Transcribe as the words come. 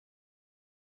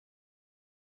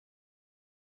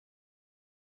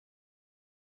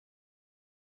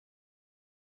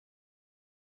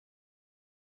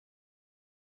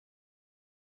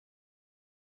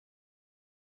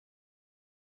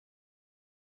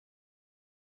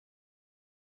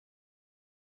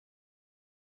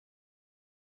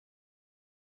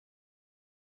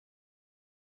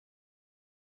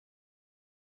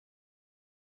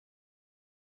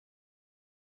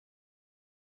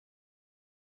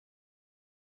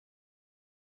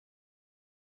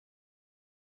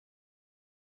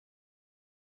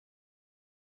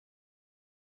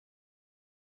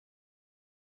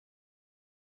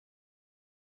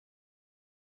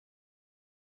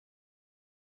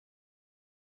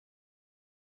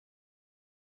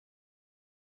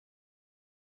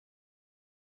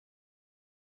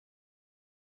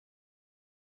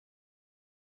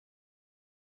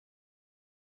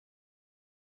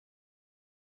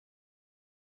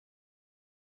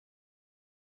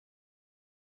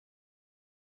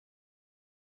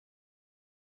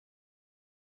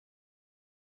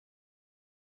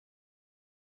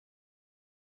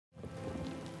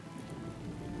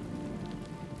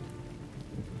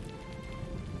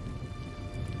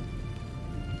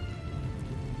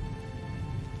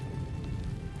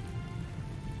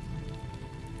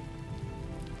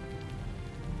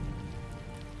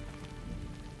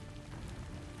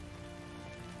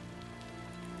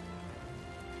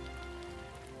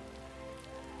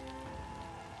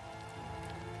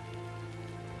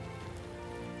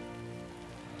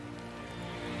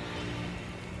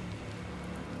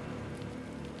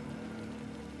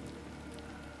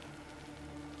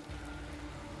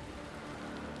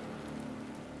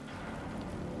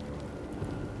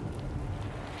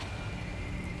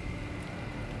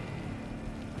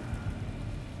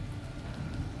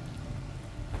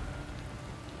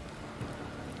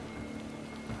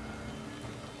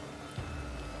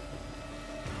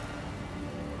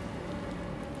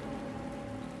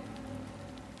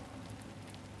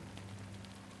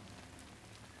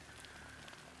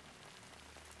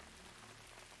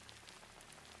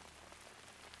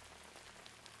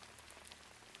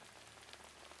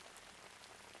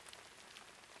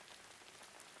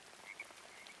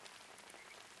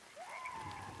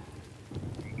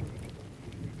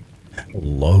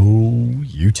Hello,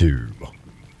 YouTube.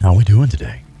 How we doing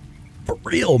today? For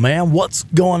real, man, what's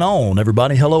going on,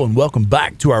 everybody? Hello and welcome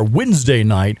back to our Wednesday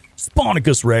night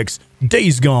Sponicus Rex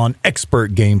Days Gone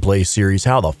expert gameplay series.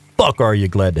 How the fuck are you?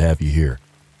 Glad to have you here.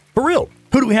 For real,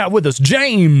 who do we have with us?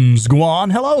 James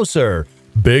Guan. Hello, sir.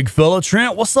 Big fella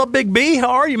Trent. What's up, Big B?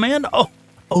 How are you, man?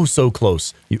 Oh, so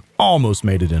close. You almost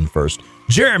made it in first.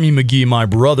 Jeremy McGee, my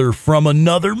brother from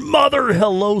another mother.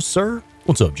 Hello, sir.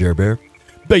 What's up, Jer Bear?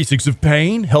 Basics of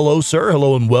Pain. Hello, sir.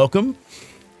 Hello and welcome.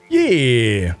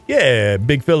 Yeah,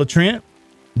 big fella Trent.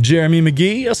 Jeremy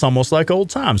McGee. That's almost like old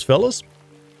times, fellas.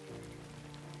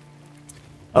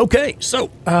 Okay, so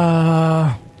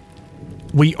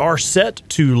we are set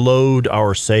to load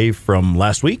our save from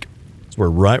last week. So we're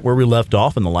right where we left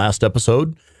off in the last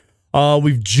episode.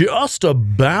 We've just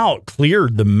about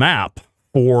cleared the map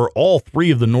for all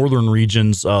three of the northern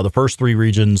regions, the first three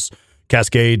regions,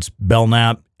 Cascades,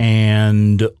 Belknap,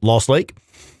 and Lost Lake.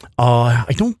 I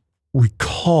don't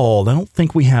recall, I don't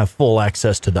think we have full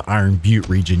access to the Iron Butte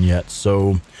region yet.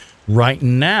 So right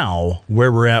now,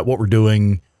 where we're at, what we're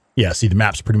doing, yeah, see the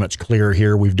map's pretty much clear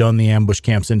here. We've done the ambush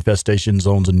camps, infestation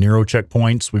zones, and Nero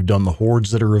checkpoints. We've done the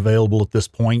hordes that are available at this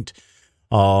point.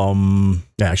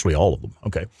 Actually all of them.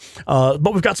 Okay.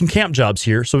 But we've got some camp jobs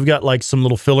here. So we've got like some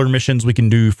little filler missions we can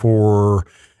do for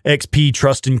XP,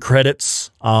 trust, and credits.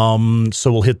 So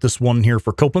we'll hit this one here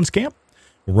for Copeland's camp.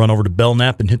 We'll run over to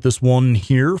Belknap and hit this one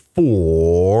here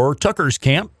for Tucker's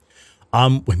camp.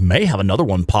 We may have another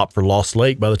one pop for Lost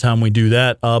Lake by the time we do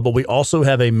that. But we also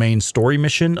have a main story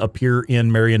mission up here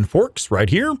in Marion Forks right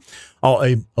here.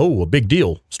 A big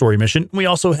deal story mission. We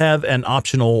also have an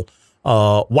optional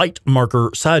white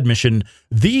marker side mission.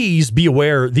 These, be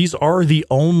aware, these are the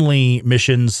only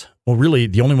missions, well, really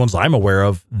the only ones I'm aware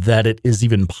of that it is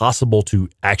even possible to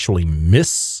actually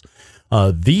miss.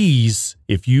 These,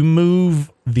 if you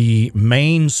move the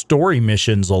main story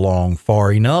missions along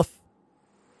far enough,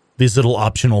 these little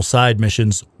optional side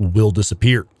missions will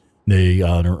disappear. They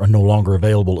are no longer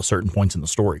available at certain points in the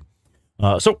story.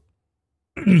 So,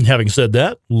 having said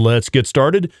that, let's get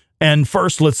started. And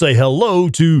first, let's say hello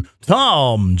to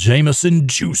Tom Jameson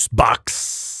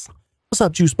Juicebox. What's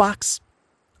up, Juicebox?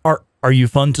 Are you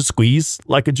fun to squeeze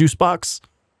like a juice box?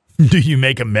 Do you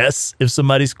make a mess if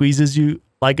somebody squeezes you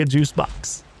like a juice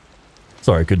box?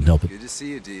 Sorry, I couldn't help it. Good to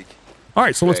see you, Deke. All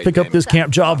right, so let's pick up this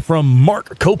camp job from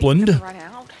Mark Copeland.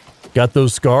 Got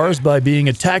those scars by being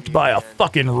attacked by a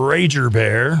fucking rager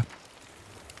bear.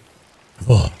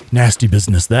 Oh, nasty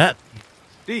business that.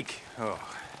 Deke,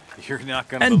 you're not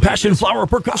gonna. And Passion Flower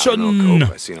Percussion.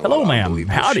 Hello, ma'am.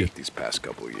 Howdy. These past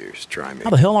couple of years, try me.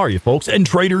 How the hell are you, folks? And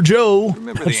Trader Joe.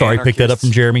 I'm sorry, picked that up from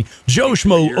Jeremy. Joe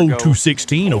Schmo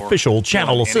 0216, official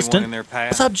channel assistant.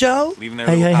 What's up, Joe?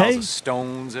 Hey.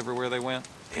 Stones everywhere they went.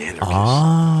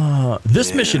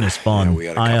 This mission is fun.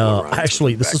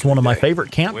 Actually, this is one of my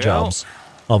favorite camp jobs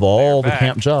of all the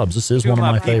camp jobs. This is one of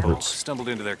my favorites. Stumbled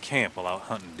into their camp while out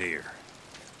hunting deer.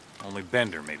 Only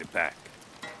Bender made it back.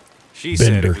 She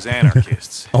said it was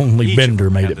anarchists. Only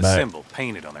Bender made it back. The symbol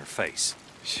painted on their face.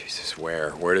 Jesus, where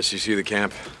does she see the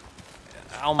camp?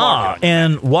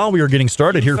 And while we are getting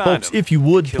started here, folks, if you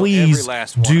would please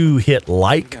do hit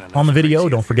like on the video.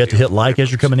 Don't forget to hit like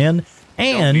as you're coming in.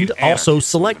 And also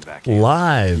select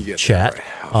live chat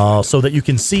so that you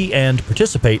can see and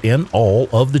participate in all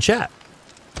of the chat.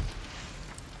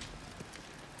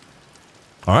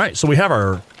 All right, so we have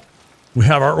our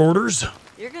orders.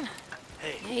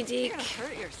 Hey, Deke.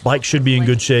 Bike should be in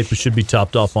good shape. We should be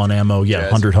topped off on ammo. Yeah,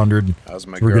 100.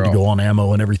 We're good to go on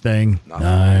ammo and everything.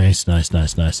 Nice.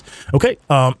 Okay,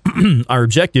 our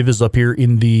objective is up here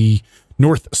in the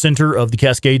north center of the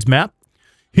Cascades map.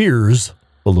 Here's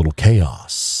a little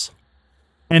chaos.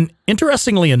 And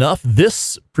interestingly enough,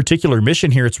 this particular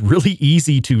mission here, it's really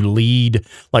easy to lead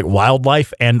like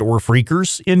wildlife and or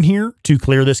freakers in here to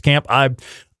clear this camp. I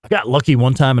got lucky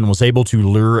one time and was able to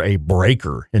lure a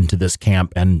breaker into this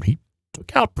camp, and he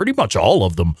took out pretty much all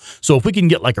of them. So if we can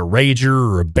get like a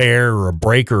rager or a bear or a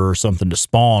breaker or something to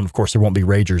spawn, of course there won't be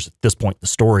ragers at this point in the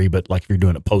story, but like if you're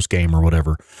doing it post game or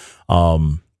whatever,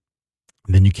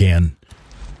 then you can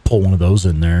pull one of those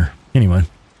in there. Anyway,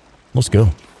 let's go.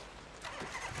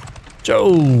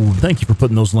 Joe, thank you for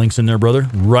putting those links in there, brother,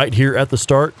 right here at the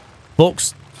start.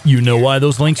 Folks, you know why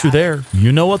those links are there.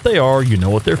 You know what they are. You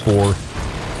know what they're for.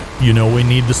 You know we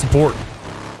need the support.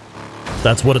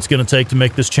 That's what it's going to take to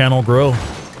make this channel grow.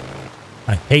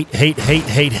 I hate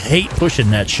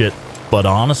pushing that shit. But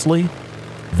honestly,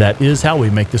 that is how we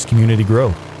make this community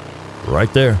grow.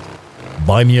 Right there.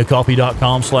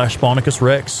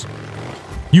 buymeacoffee.com/SponicusRex.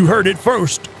 You heard it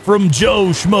first from Joe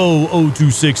Schmo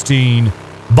 0216.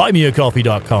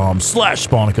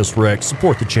 buymeacoffee.com/SponicusRex.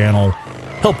 Support the channel.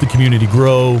 Help the community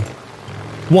grow.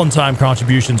 One-time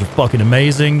contributions are fucking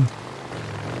amazing.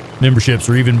 Memberships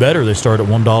are even better. They start at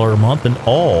 $1 a month, and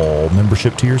all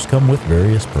membership tiers come with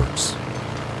various perks.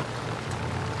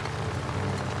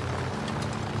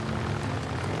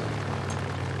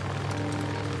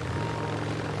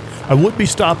 I would be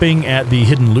stopping at the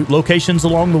hidden loot locations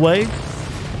along the way,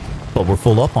 but we're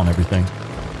full up on everything.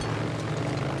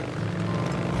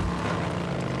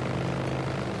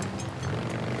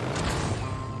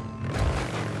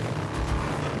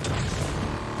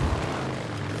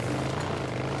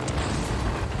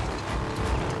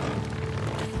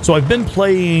 So I've been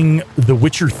playing The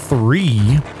Witcher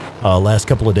 3 last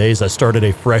couple of days. I started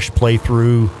a fresh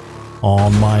playthrough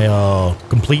on my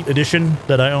complete edition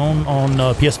that I own on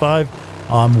PS5.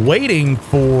 I'm waiting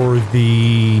for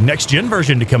the next-gen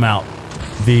version to come out.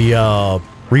 The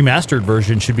remastered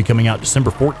version should be coming out December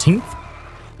 14th,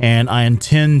 and I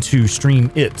intend to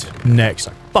stream it next.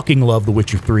 I fucking love The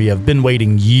Witcher 3. I've been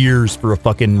waiting years for a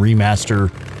fucking remaster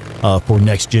for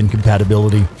next-gen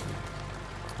compatibility.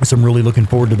 So I'm really looking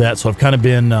forward to that. So I've kind of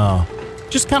been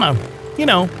just kind of, you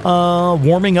know,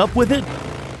 warming up with it.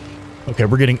 Okay,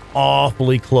 we're getting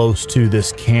awfully close to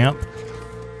this camp.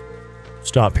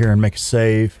 Stop here and make a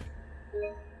save.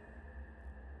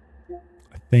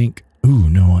 I think. Ooh,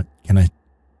 no, what? Can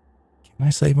I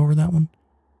save over that one?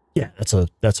 Yeah,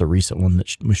 that's a recent one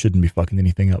that we shouldn't be fucking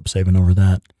anything up saving over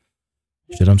that.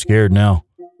 Shit, I'm scared now.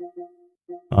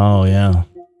 Oh yeah.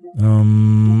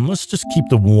 Let's just keep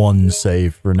the one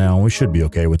save for now. We should be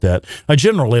okay with that. I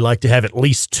generally like to have at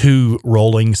least 2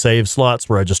 rolling save slots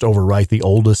where I just overwrite the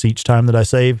oldest each time that I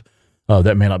save.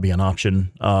 That may not be an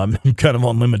option. I'm kind of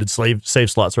on limited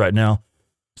save slots right now.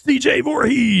 CJ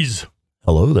Voorhees.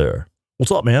 Hello there.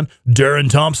 What's up, man? Darren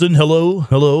Thompson. Hello,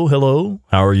 hello, hello.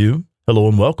 How are you? Hello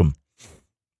and welcome.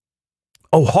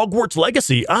 Oh, Hogwarts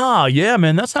Legacy. Ah, yeah,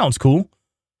 man. That sounds cool.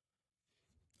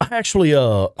 I actually,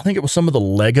 I think it was some of the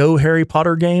Lego Harry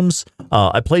Potter games.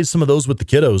 I played some of those with the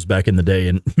kiddos back in the day,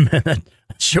 and man, that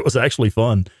shit was actually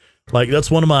fun. Like,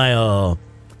 that's one of my,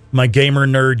 my gamer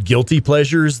nerd guilty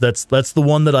pleasures. That's the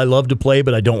one that I love to play,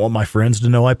 but I don't want my friends to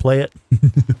know I play it.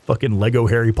 Fucking Lego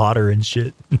Harry Potter and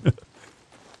shit.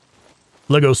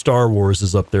 Lego Star Wars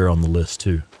is up there on the list,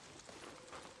 too.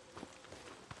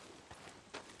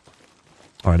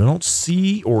 All right, I don't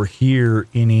see or hear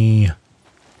any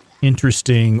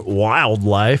interesting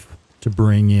wildlife to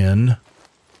bring in.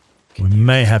 We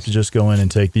may have to just go in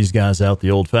and take these guys out the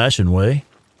old-fashioned way.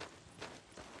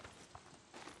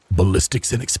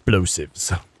 Ballistics and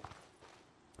explosives.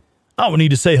 Oh, we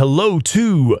need to say hello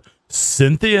to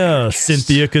Cynthia.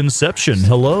 Cynthia Conception.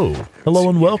 Hello. Hello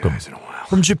and welcome.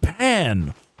 From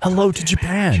Japan. Hello to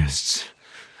Japan.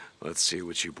 Let's see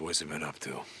what you boys have been up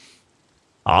to.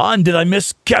 Ah, and did I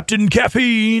miss Captain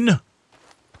Caffeine?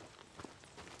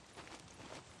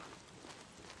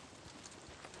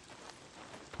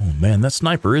 Oh, man, that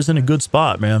sniper is in a good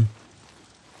spot, man.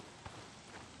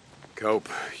 Cope,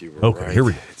 you were okay, right. Here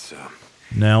we go.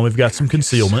 Now we've got some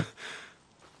concealment.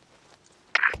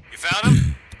 You found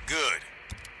him? Good.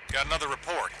 Got another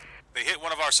report. They hit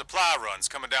one of our supply runs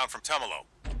coming down from Tumalo.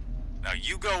 Now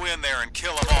you go in there and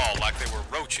kill them all like they were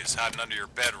roaches hiding under your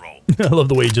bedroll. I love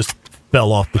the way he just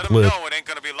fell off the cliff. Let them know it ain't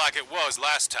gonna be like it was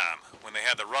last time when they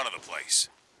had the run of the place.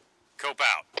 Cope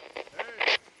out.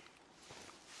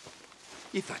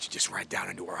 You thought you'd just ride down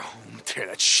into our home and tear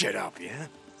that shit up, yeah?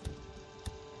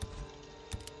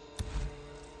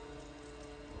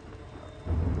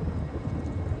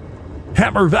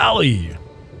 Hammer Valley.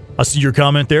 I see your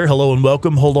comment there. Hello and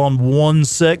welcome. Hold on one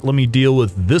sec. Let me deal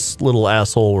with this little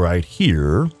asshole right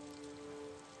here.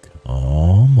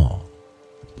 Come on.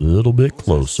 A little bit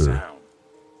closer.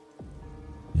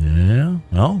 Yeah.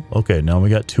 Oh, okay. Now we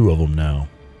got 2 of them now.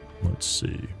 Let's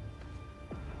see.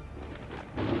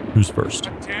 Who's first?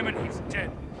 God damn it, he's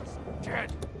dead. He's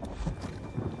dead.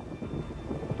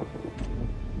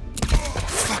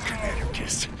 Fucking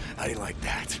anarchist. I didn't like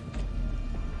that.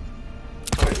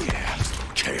 Yeah,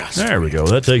 chaos. There we go.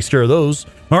 That takes care of those.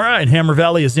 All right. Hammer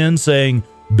Valley is in saying,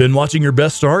 been watching your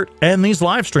best start and these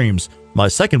live streams. My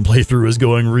second playthrough is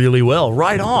going really well.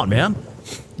 Right on, man.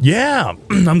 Yeah.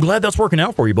 I'm glad that's working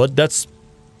out for you, bud. That's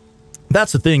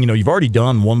the thing. You know, you've already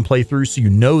done one playthrough, so you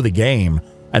know the game.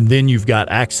 And then you've got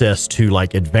access to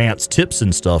like advanced tips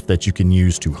and stuff that you can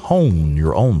use to hone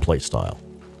your own playstyle.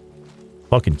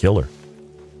 Fucking killer.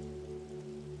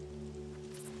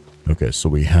 Okay, so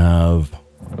we have...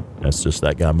 That's just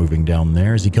that guy moving down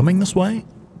there. Is he coming this way?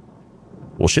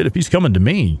 Well, shit, if he's coming to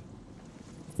me,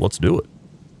 let's do it.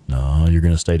 No, you're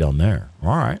going to stay down there.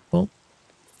 All right, well.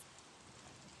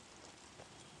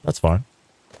 That's fine.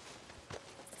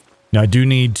 Now, I do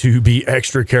need to be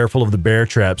extra careful of the bear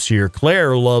traps here.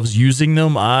 Claire loves using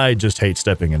them. I just hate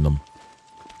stepping in them.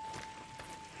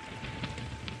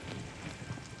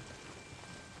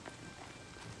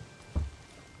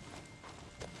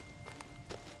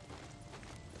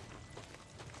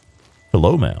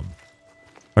 Hello, ma'am.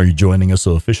 Are you joining us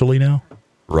officially now?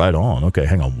 Right on. Okay,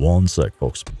 hang on one sec,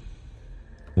 folks.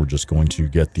 We're just going to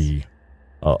get the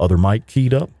other mic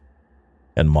keyed up.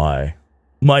 And my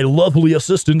lovely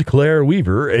assistant, Claire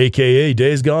Weaver, a.k.a.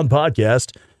 Days Gone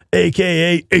Podcast,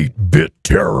 a.k.a. 8-Bit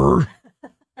Terror,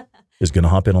 is going to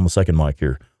hop in on the second mic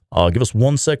here. Give us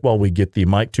one sec while we get the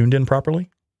mic tuned in properly.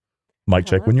 Mic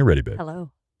check when you're ready, babe.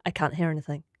 Hello. I can't hear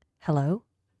anything. Hello?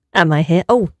 Am I here?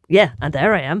 Oh, yeah, and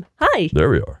there I am. Hi. There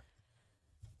we are.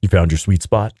 You found your sweet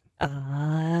spot?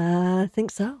 I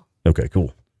think so. Okay,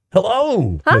 cool.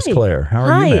 Hello, Hi. Miss Claire. How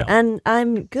are you now? Hi, and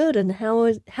I'm good. And how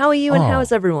are you and how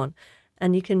is everyone?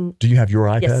 And you can... Do you have your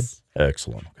iPad? Yes.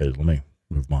 Excellent. Okay, let me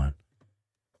move mine.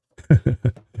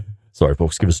 Sorry,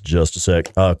 folks. Give us just a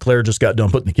sec. Claire just got done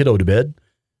putting the kiddo to bed.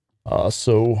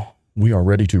 So we are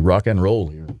ready to rock and roll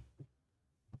here.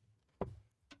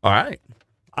 All right.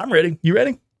 I'm ready. You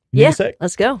ready? You need a sec?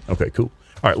 Let's go. Okay, cool.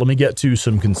 All right, let me get to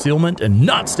some concealment and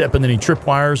not step in any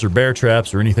tripwires or bear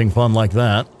traps or anything fun like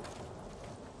that.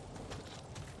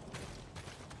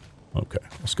 Okay,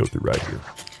 let's go through right here.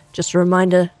 Just a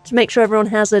reminder to make sure everyone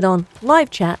has it on live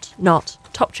chat, not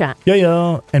top chat.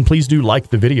 Yeah. And please do like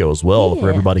the video as well for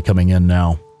everybody coming in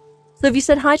now. So have you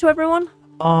said hi to everyone?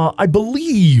 I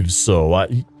believe so.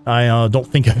 I don't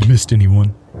think I've missed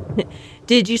anyone.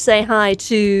 Did you say hi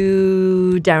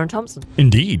to Darren Thompson?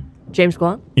 Indeed. James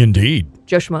Guan? Indeed.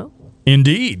 Joe Schmo?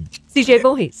 Indeed. CJ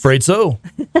Voorhees? Afraid so.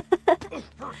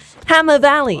 Hammer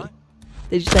Valley?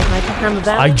 Did you say hi to Hammer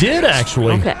Valley? I did,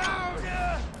 actually. Okay.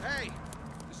 Hey,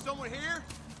 is someone here?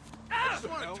 I just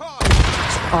want to talk.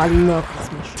 Oh, I love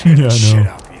this mission. Yeah, I Shut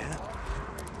know. up, yeah?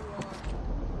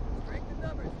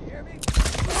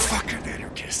 Fucking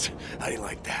anarchist. I didn't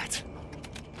like that.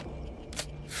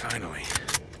 Finally.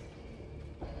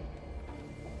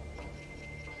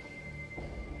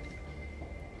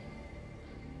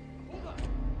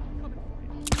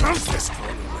 How's this for a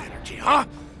little energy, huh?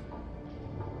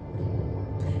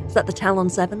 Is that the Talon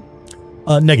 7?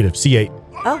 Negative, C8.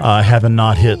 Oh. I haven't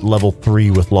not hit level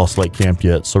 3 with Lost Lake Camp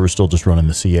yet, so we're still just running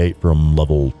the C8 from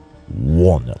level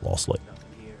 1 at Lost Lake.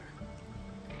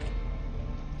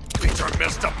 Things aren't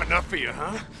messed up enough for you,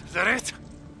 huh? Is that it?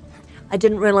 I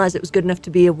didn't realize it was good enough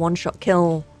to be a one-shot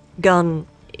kill gun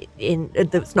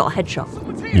that's not a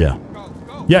headshot. Yeah.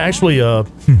 Yeah, actually, a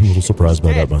little surprised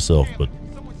by that myself, but...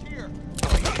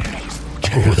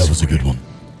 Oh, that was a good one.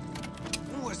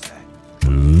 Who was that?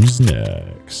 Who's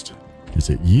next? Is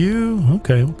it you?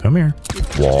 Okay, well, come here.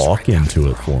 Walk into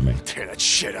it for me. Tear that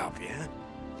shit up,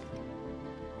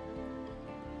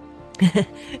 yeah?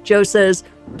 Joe says,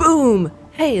 boom!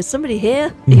 Hey, is somebody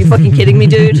here? Are you fucking kidding me,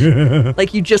 dude?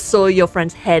 Like, you just saw your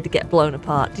friend's head get blown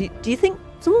apart. Do you think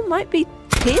someone might be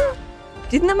here?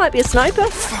 Do you think that might be a sniper?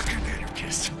 Fucking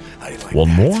anarchist. I didn't like One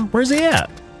that. more? Where's he at?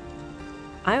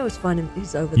 I always find him,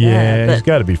 he's over Yeah, there. he's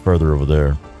got to be further over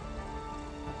there.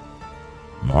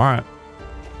 All right.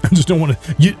 I just don't want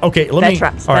to. Okay, let Bear me.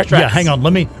 traps, All right, bear yeah, traps. hang on.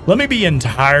 Let me be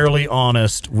entirely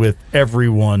honest with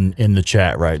everyone in the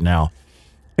chat right now.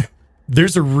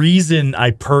 There's a reason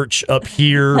I perch up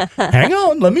here. Hang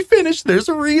on, let me finish. There's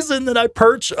a reason that I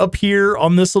perch up here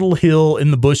on this little hill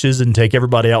in the bushes and take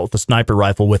everybody out with a sniper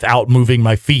rifle without moving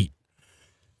my feet.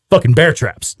 Fucking bear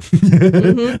traps.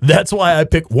 Mm-hmm. That's why I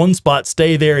pick one spot,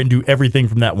 stay there, and do everything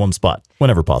from that one spot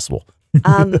whenever possible.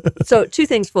 So, two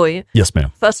things for you. Yes,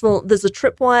 ma'am. First of all, there's a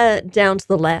tripwire down to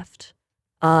the left.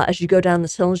 As you go down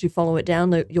this hill, as you follow it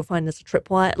down, you'll find there's a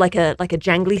tripwire, like a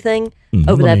jangly thing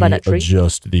over there by that tree.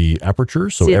 Adjust the aperture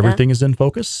so See it everything is in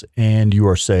focus. And you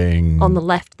are saying On the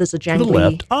left, there's a to jangly. the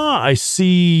left. Ah, I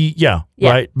see. Yeah,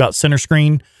 Yeah. right. About center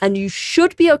screen. And you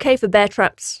should be okay for bear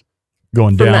traps.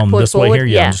 Going From that down point this way forward, here.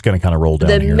 Yeah, yeah. I'm just going to kind of roll down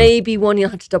There here. may be one you'll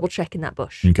have to double check in that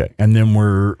bush. Okay. And then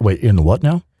we're in the what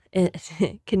now?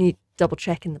 Can you double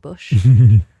check in the bush?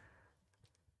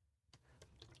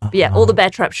 But yeah, all the bear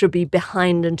traps should be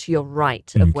behind and to your right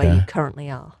of where you Okay. currently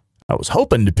are. I was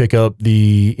hoping to pick up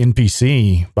the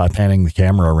NPC by panning the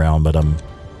camera around, but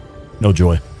no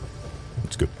joy.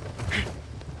 It's good.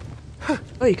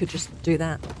 Oh, you could just do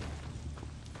that.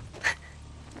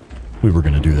 We were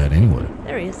going to do that anyway.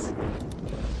 There he is.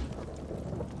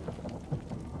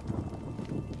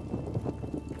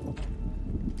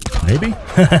 Maybe?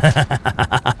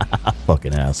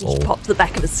 Fucking asshole. Just popped the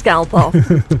back of his scalp off.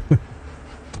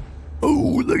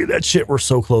 Oh, look at that shit. We're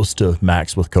so close to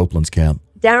max with Copeland's camp.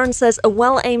 Darren says a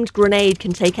well-aimed grenade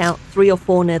can take out 3 or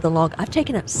 4 near the log. I've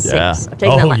taken out 6. Yeah. I've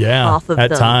taken out like half of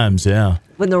them. At times, yeah.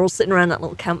 When they're all sitting around that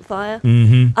little campfire.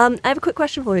 Mm-hmm. I have a quick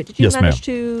question for you. Did you Yes, manage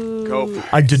ma'am. to...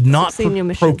 I did not succeed in your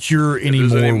mission? procure any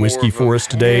more whiskey for us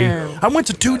today. Yeah. I went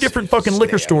to 2 different fucking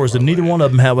liquor stores and neither one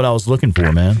of them had what I was looking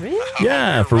for, man. Really?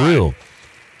 Yeah, for real.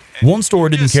 One store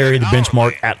didn't carry the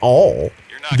benchmark at all.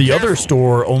 The other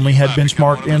store only had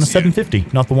benchmark in a 750,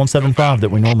 not the 175 that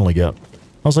we normally get.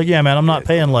 I was like, yeah, man, I'm not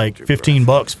paying like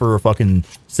 $15 for a fucking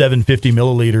 750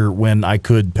 milliliter when I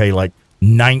could pay like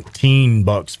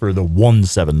 $19 for the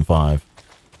 175.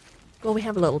 Well, we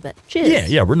have a little bit. Cheers.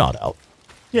 Yeah, we're not out.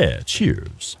 Yeah,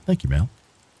 cheers. Thank you, man.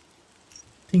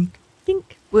 Tink. Tink.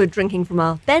 We're drinking from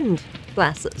our Bend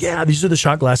glasses. Yeah, these are the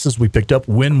shot glasses we picked up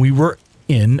when we were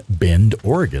in Bend,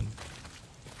 Oregon.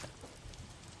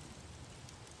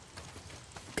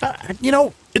 God, you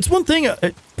know, it's one thing.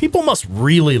 People must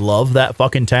really love that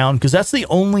fucking town because that's the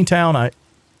only town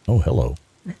Oh, hello.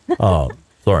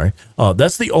 Sorry.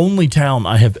 That's the only town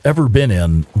I have ever been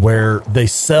in where they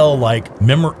sell like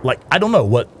I don't know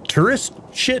what tourist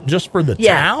shit just for the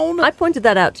town. I pointed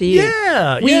that out to you.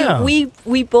 Yeah,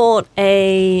 We bought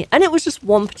and it was just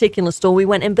one particular store we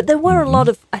went in, but there were a lot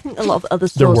of other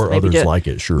stores. There were that maybe others like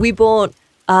it, sure. We bought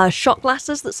shot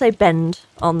glasses that say Bend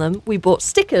on them. We bought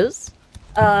stickers,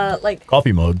 like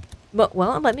coffee mug. But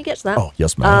well, let me get to that. Oh,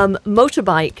 yes, ma'am.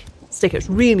 Motorbike stickers,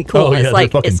 really cool. Oh, yeah, it's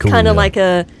like they're fucking it's cool, kind of yeah. like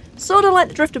a sort of like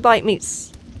the drifter bike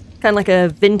meets kind of like a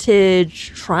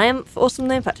vintage Triumph or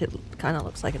something. In fact, it kind of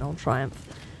looks like an old Triumph.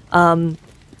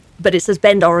 But it says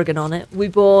Bend, Oregon on it. We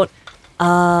bought.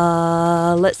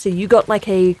 Let's see. You got like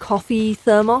a coffee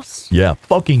thermos. Yeah,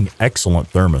 fucking excellent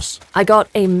thermos. I got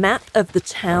a map of the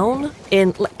town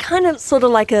in kind of sort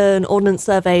of like an ordnance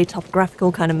survey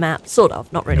topographical kind of map. Sort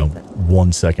of, not really. You know,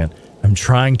 1 second. I'm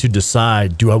trying to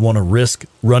decide, do I want to risk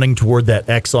running toward that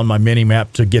X on my mini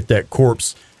map to get that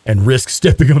corpse and risk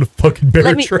stepping on a fucking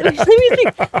bear trap? Let me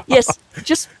think. Yes,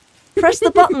 just press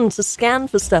the button to scan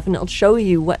for stuff and it'll show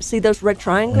you what. See those red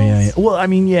triangles? Yeah. Well, I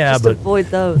mean, yeah, just but avoid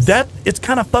those. It's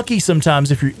kind of fucky sometimes.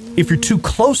 If you're too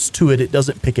close to it, it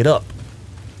doesn't pick it up.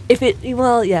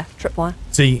 Tripwire.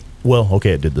 See, well,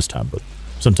 okay, it did this time, but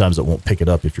sometimes it won't pick it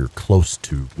up if you're close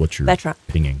to what you're Bear trap.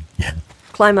 pinging. Yeah.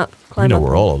 Climb up. You know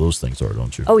where all of those things are,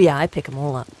 don't you? Oh yeah, I pick them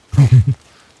all up.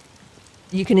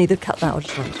 You can either cut that or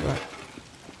just run to it.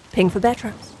 Ping for bear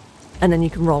traps, and then you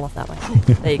can roll off that way.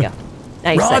 There you go.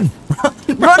 Now you're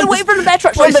safe. Run away from the bear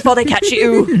traps before they catch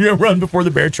you. Yeah, run before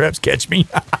the bear traps catch me.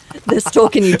 They're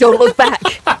stalking you. Don't look back.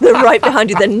 They're right behind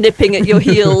you. They're nipping at your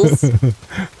heels.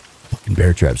 Fucking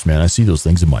bear traps, man. I see those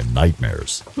things in my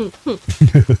nightmares.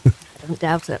 Don't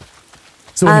doubt it.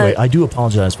 So anyway, I do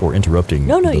apologize for interrupting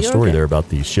the you're story okay. there about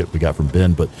the shit we got from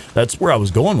Ben, but that's where I was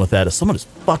going with that. Is someone is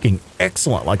fucking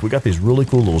excellent. Like we got these really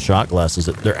cool little shot glasses.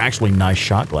 They're actually nice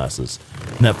shot glasses.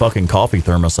 And that fucking coffee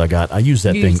thermos I got, I use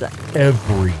that thing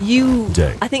every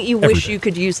day. I think you Every wish day. you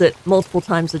could use it multiple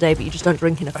times a day, but you just don't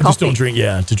drink enough I coffee. just don't drink, to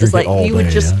drink It's like it all you would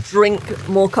day, just yeah. drink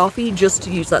more coffee just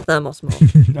to use that thermos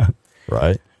more.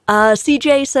 Right.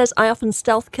 CJ says, I often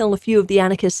stealth kill a few of the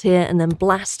anarchists here and then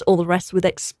blast all the rest with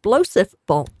explosive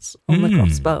bolts on the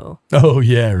crossbow. Oh,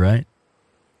 yeah, right.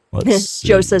 Let's see.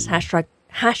 Joe says,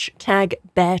 hashtag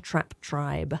bear trap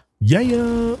tribe.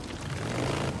 Yeah.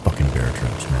 Fucking bear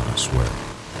traps, man, I swear.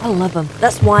 I love them.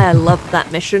 That's why I love that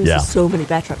mission. Yeah. There's so many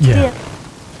bear traps. Yeah. Here.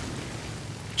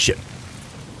 Shit.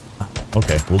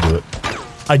 Okay, we'll do it.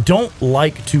 I don't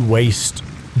like to waste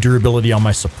durability on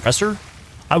my suppressor.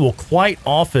 I will quite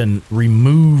often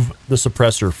remove the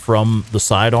suppressor from the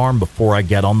sidearm before I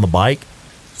get on the bike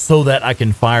so that I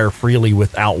can fire freely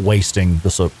without wasting the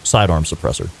sidearm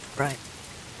suppressor. Right.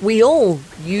 We all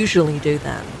usually do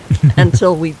that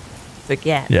until we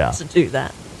forget to do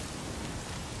that.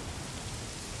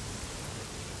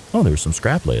 Oh, there's some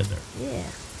scrap lay in there. Yeah.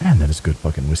 Man, that is good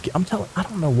fucking whiskey. I'm telling, I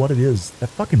don't know what it is. That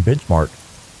fucking Benchmark,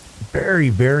 very,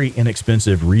 very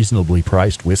inexpensive, reasonably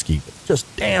priced whiskey. Just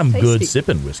damn good Tasty.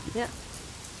 sipping whiskey. Yeah.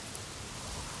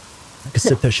 I could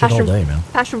sip that shit all day, man.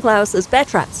 Passion Flower says, bear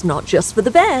traps, not just for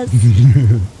the bears.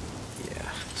 Yeah,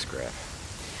 scrap.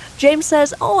 James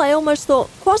says, oh, I almost thought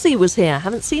Quasi was here.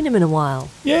 Haven't seen him in a while.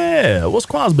 Yeah, what's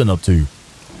Quaz been up to?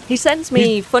 He sends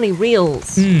me funny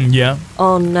reels Yeah.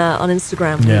 on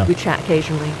Instagram. Yeah. We chat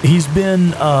occasionally. He's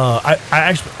been, I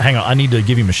actually, hang on, I need to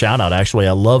give him a shout out, actually.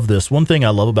 I love this. One thing I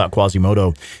love about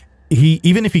Quasimodo,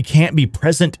 even if he can't be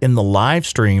present in the live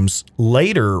streams,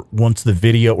 later, once the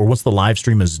video or once the live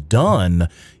stream is done,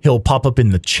 he'll pop up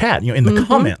in the chat, in the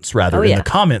comments, rather, in the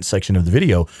comment section of the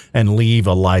video and leave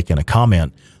a like and a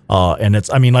comment. And it's,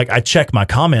 I mean, like, I check my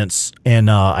comments and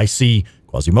I see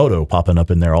Quasimodo popping up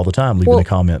in there all the time, leaving a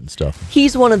comment and stuff.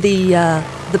 He's one of the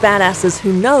badasses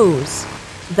who knows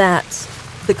that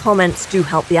the comments do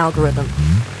help the algorithm.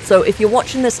 So if you're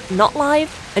watching this not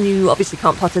live, and you obviously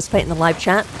can't participate in the live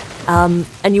chat,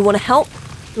 and you want to help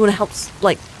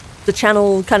like the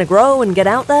channel kind of grow and get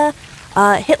out there,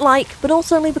 hit like, but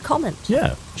also leave a comment.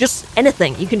 Yeah. Just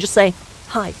anything. You can just say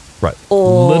hi. Right.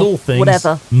 Or little things.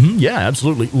 Whatever. Yeah,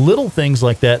 absolutely. Little things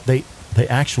like that, they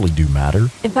actually do matter.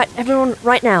 In fact, everyone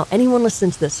right now, anyone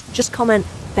listening to this, just comment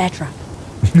bear trap.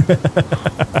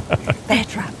 Bear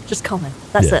trap. Just comment.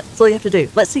 That's it. That's all you have to do.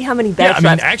 Let's see how many bear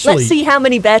traps. Let's see how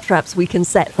many bear traps we can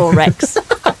set for Rex.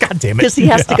 God damn it. Because he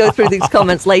has to go through these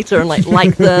comments later and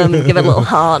like them and give a little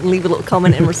heart and leave a little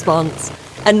comment in response.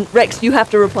 And Rex, you have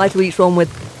to reply to each one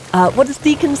with, what does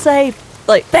Deacon say?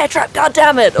 Like, bear trap, God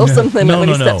damn it, or something when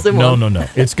he steps in one. No.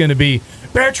 It's going to be,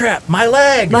 bear trap, my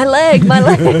leg. My leg.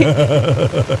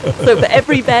 So for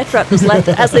every bear trap that's left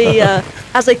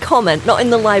as a comment, not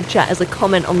in the live chat, as a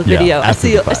comment on the video, I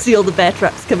see all the bear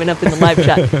traps coming up in the live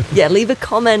chat. Yeah, leave a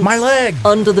comment my leg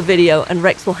under the video, and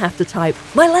Rex will have to type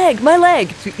my leg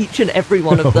to each and every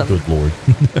one of them. Good Lord.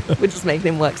 We're just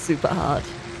making him work super hard.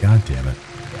 God damn it.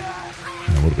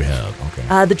 Now, what do we have?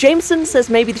 Okay. The Jameson says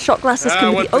maybe the shot glasses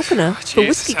can be the opener for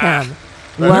Whiskey Cam.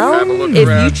 Let him have a look Well, if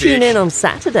around, you tune bitch. in on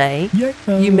Saturday,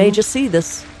 you may just see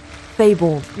this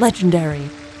fabled, legendary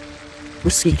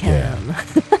Whiskey Cam.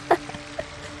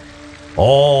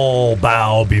 All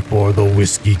bow before the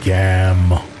Whiskey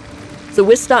Cam. So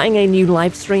we're starting a new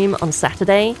live stream on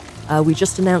Saturday. We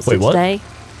just announced it today.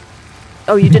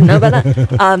 Oh, you didn't know about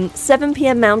that? 7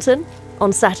 p.m. Mountain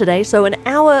on Saturday, so an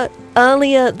hour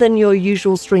earlier than your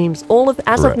usual streams.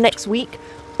 As of next week,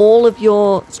 all of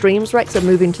your streams, Rex, are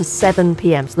moving to 7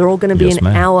 p.m. So they're all going to be an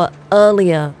hour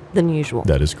earlier than usual.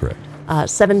 That is correct.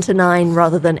 7 to 9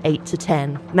 rather than 8 to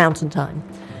 10 Mountain Time.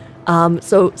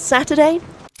 So Saturday,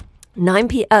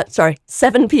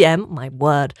 7 p.m. My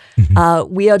word.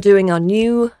 We are doing our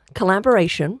new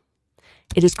collaboration.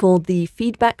 It is called the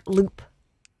Feedback Loop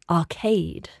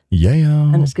Arcade. Yeah.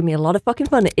 And it's going to be a lot of fucking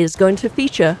fun. It is going to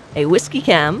feature a Whiskey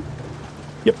Cam.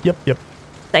 Yep.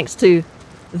 Thanks to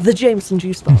the Jameson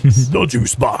Juice Box. The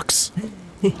Juice Box.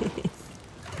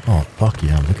 Oh, fuck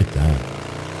yeah. Look at that.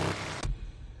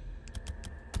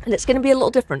 And it's going to be a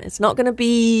little different. It's not going to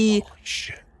be... Holy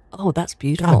shit. Oh, that's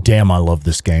beautiful. God damn, I love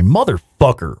this game.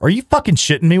 Motherfucker. Are you fucking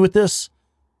shitting me with this?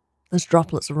 There's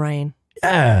droplets of rain.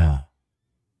 Yeah.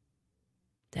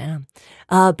 Damn.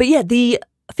 But yeah, the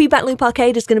Feedback Loop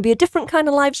Arcade is going to be a different kind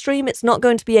of live stream. It's not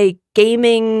going to be a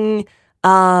gaming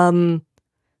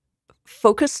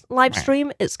focused live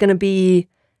stream. It's going to be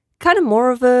kind of more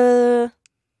of a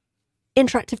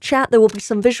interactive chat. There will be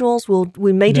some visuals.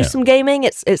 We may do some gaming.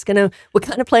 We're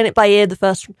kind of playing it by ear the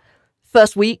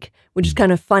first week. We're just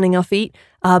kind of finding our feet.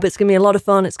 But it's going to be a lot of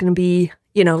fun. It's going to be,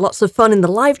 lots of fun in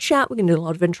the live chat. We're going to do a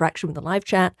lot of interaction with the live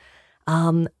chat.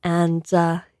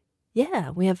 Yeah,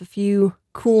 we have a few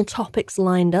cool topics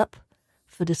lined up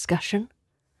for discussion.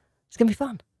 It's going to be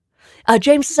fun.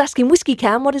 James is asking, Whiskey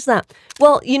Cam, what is that?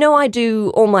 Well, I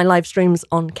do all my live streams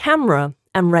on camera,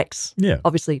 and Rex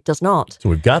obviously does not. So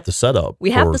we've got the setup.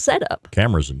 We have the setup.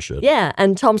 Cameras and shit. Yeah,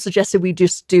 and Tom suggested we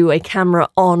just do a camera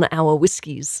on our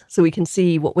whiskeys so we can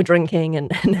see what we're drinking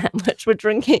and how much we're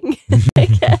drinking, I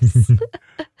guess.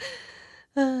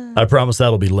 I promise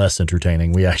that'll be less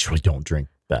entertaining. We actually don't drink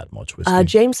that much whiskey.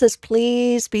 James says,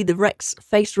 please be the Rex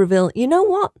face reveal. You know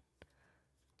what?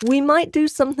 We might do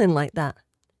something like that.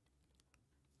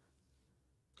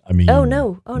 I mean,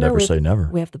 never say never.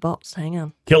 We have the bots. Hang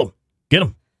on. Kill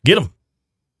them. Get them.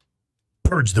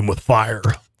 Purge them with fire.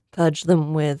 Purge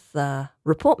them with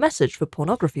report message for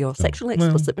pornography or sexually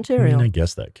explicit material. I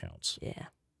guess that counts. Yeah.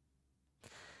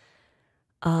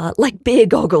 Like beer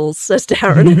goggles, says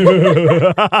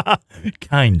Darren.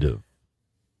 Kind of,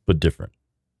 but different.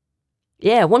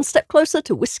 Yeah, one step closer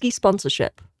to whiskey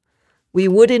sponsorship. We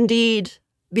would indeed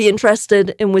be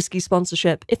interested in whiskey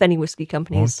sponsorship if any whiskey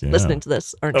companies listening to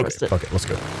this are interested. Okay, let's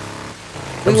go.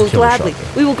 We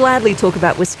will gladly talk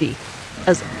about whiskey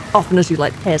as often as you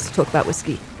like us to talk about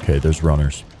whiskey. Okay, there's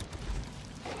runners.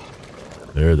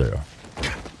 There they are.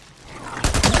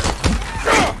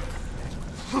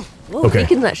 Whoa,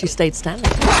 Deacon actually stayed standing.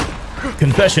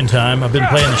 Confession time. I've been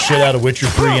playing the shit out of Witcher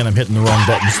 3 and I'm hitting the wrong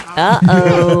buttons.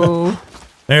 Uh-oh.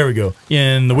 There we go.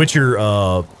 In The Witcher,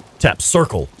 tap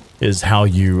circle is how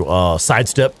you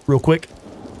sidestep real quick.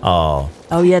 Oh,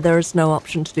 yeah, there is no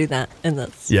option to do that in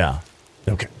this. Yeah.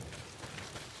 Okay.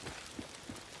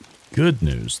 Good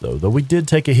news, though we did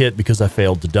take a hit because I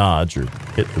failed to dodge or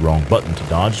hit the wrong button to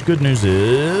dodge. Good news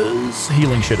is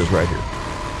healing shit is right here.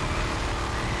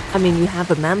 I mean, you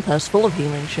have a man purse full of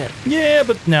healing shit. Yeah,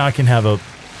 but now I can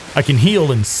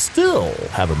heal and still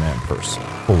have a man purse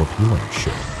full of healing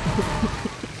shit.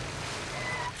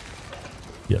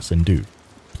 Yes, and do.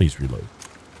 Please reload.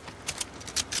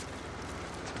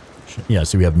 Yeah,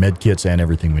 so we have med kits and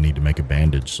everything we need to make a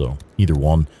bandage, so either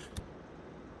one.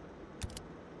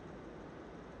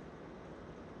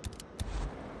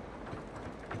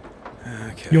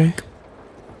 Okay. Yoink.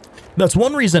 That's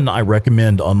one reason I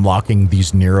recommend unlocking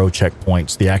these Nero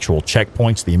checkpoints, the actual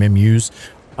checkpoints, the MMUs.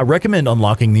 I recommend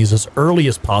unlocking these as early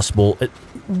as possible.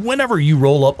 Whenever you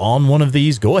roll up on one of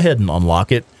these, go ahead and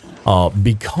unlock it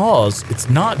because it's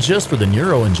not just for the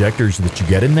Nero injectors that you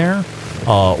get in there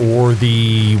or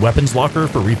the weapons locker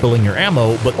for refilling your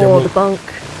ammo, but Or the bunk.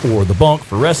 Or the bunk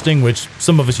for resting, which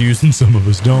some of us use and some of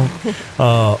us don't.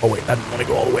 Oh, wait, I didn't want to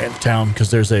go all the way into town because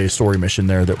there's a story mission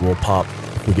there that will pop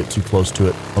if we get too close to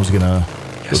it. I was going to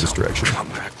go this direction. Come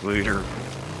back later.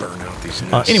 Burn out these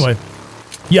nests. Anyway,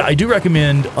 yeah, I do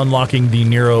recommend unlocking the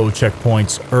Nero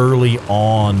checkpoints early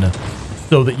on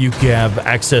so that you can have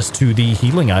access to the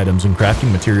healing items and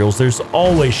crafting materials. There's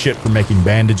always shit for making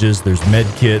bandages. There's med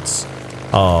kits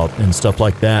and stuff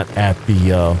like that at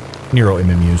the Nero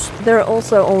MMUs. There are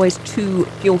also always 2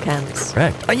 fuel cans.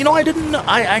 Correct.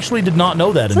 I actually did not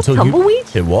know that Is until that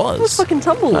tumbleweed? It was. It was fucking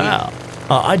tumbleweed. Wow.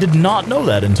 I did not know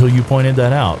that until you pointed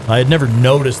that out. I had never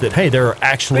noticed that, hey, there are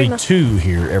actually 2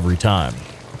 here every time.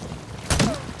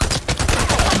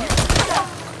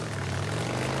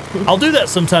 I'll do that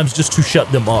sometimes just to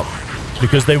shut them up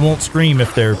because they won't scream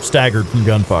if they're staggered from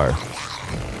gunfire.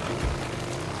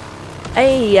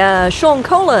 Hey, Sean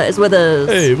Kohler is with us.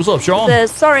 Hey, what's up, Sean? Says,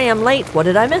 sorry I'm late. What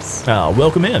did I miss?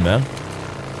 Welcome in, man.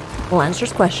 Well, answer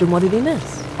his question. What did he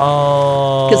miss?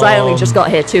 Because I only just got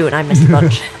here too, and I missed a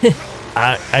bunch.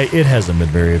 It hasn't been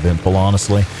very eventful,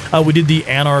 honestly. We did the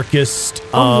anarchist.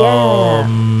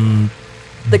 The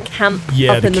camp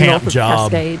yeah, up the in the camp north of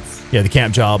job. Cascades. Yeah, the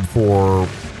camp job for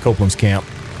Copeland's camp.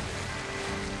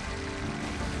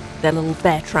 Their little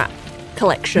bear trap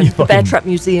collection. You The bear fucking- trap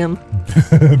museum.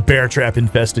 Bear trap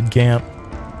infested camp.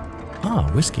 Ah,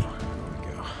 whiskey.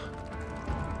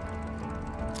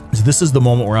 So this is the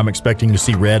moment where I'm expecting to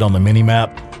see red on the mini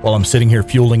map while I'm sitting here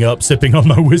fueling up, sipping on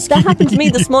my whiskey. That happened to me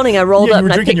this morning. I rolled Yeah, up you were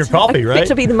and drinking I picked, your coffee, right? I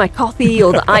picked up either my coffee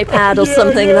or the iPad or Yeah,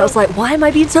 something, and yeah. I was like, why am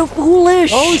I being so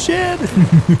foolish? Oh, shit.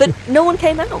 But no one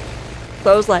came out.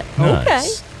 So I was like, okay.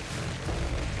 Nice.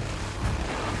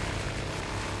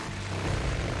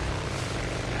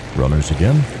 Runners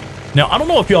again. Now, I don't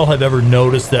know if y'all have ever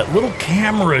noticed that little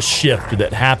camera shift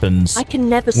that happens I can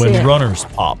never see when it. runners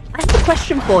pop. I have a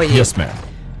question for you. Yes, ma'am.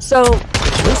 So,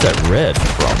 Where's that red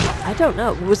from? I don't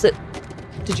know.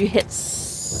 Did you hit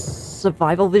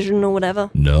survival vision or whatever?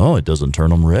 No, it doesn't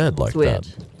turn them red like It's weird.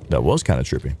 that. That was kind of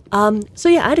trippy. So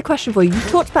yeah, I had a question for you. You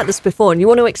talked about this before, and you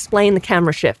want to explain the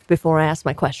camera shift before I ask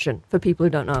my question for people who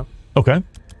don't know. Okay.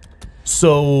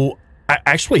 So,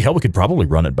 actually, hell, we could probably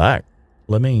run it back.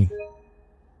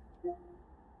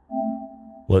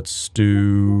 Let's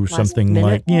do something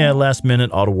minute? like, last minute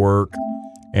auto work,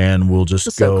 and we'll just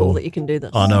It's go. so cool that you can do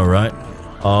this. I know, right?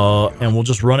 And we'll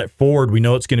just run it forward. We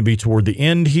know it's going to be toward the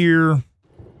end here,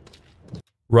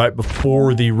 right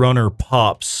before the runner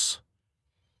pops.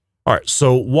 All right,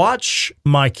 so watch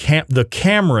the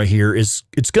camera here it's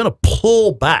going to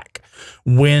pull back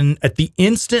when at the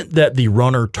instant that the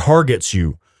runner targets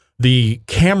you, the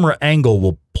camera angle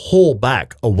will pull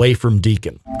back away from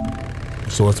Deacon.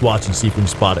 So let's watch and see if we can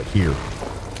spot it here.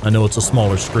 I know it's a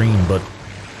smaller screen, but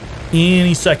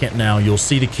any second now, you'll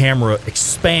see the camera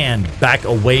expand back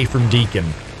away from Deacon.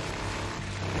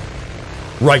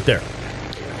 Right there.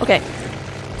 Okay.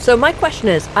 So my question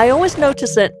is, I always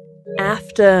notice it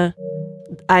after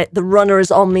the runner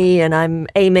is on me and I'm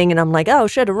aiming and I'm like, oh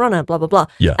shit, a runner, blah, blah, blah.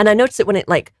 Yeah. And I notice it when it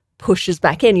like pushes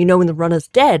back in. You know when the runner's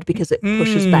dead because it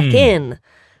pushes back in.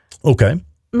 Okay.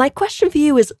 My question for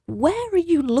you is, where are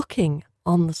you looking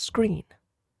on the screen?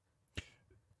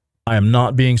 I am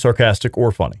not being sarcastic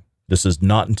or funny. This is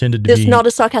not intended to It's be... not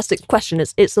a sarcastic question.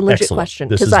 It's a legit Excellent. question.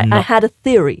 This Because is I not- had a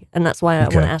theory, and that's why I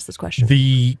Okay. want to ask this question.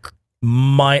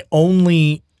 My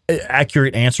only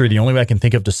accurate answer, the only way I can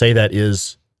think of to say that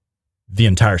is the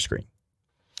entire screen.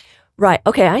 Right.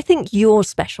 Okay. I think you're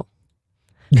special.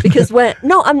 Because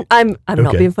I'm not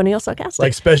Okay. being funny or sarcastic.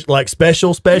 Like special or special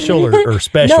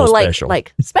no, special?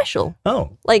 like special. Oh.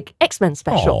 Like X-Men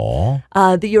special.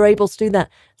 Aw. That you're able to do that.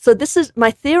 So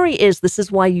my theory is this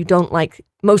is why you don't like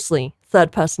mostly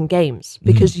third-person games,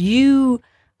 because you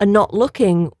are not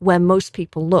looking where most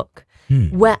people look.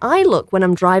 Where I look when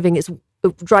I'm driving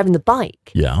the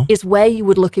bike Yeah. is where you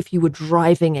would look if you were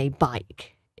driving a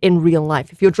bike. in real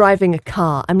life. If you're driving a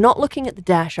car, I'm not looking at the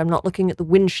dash, I'm not looking at the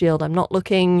windshield, I'm not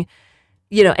looking,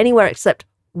 anywhere except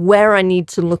where I need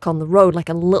to look on the road, like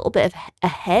a little bit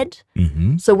ahead.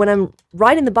 Mm-hmm. So when I'm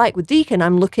riding the bike with Deacon,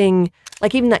 I'm looking,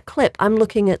 like even that clip, I'm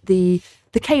looking at the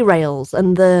K-rails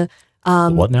and the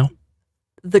what now?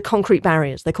 The concrete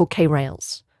barriers. They're called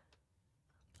K-rails.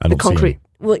 I don't see any.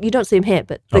 Well, you don't see them here,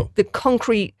 but the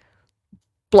concrete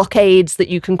blockades that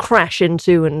you can crash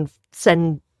into and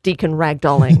send Deacon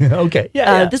ragdolling. Okay,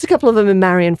 yeah. There's a couple of them in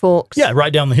Marion Forks. Yeah,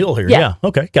 right down the hill here. Yeah. Yeah.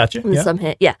 Okay, gotcha. And Yeah. some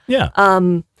here. Yeah. Yeah.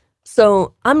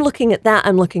 So I'm looking at that.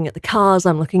 I'm looking at the cars.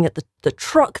 I'm looking at the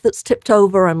truck that's tipped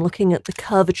over. I'm looking at the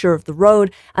curvature of the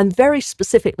road. I'm very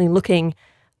specifically looking,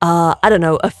 like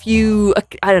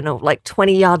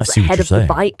 20 yards ahead of the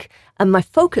bike. And my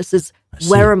focus is,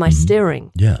 where am I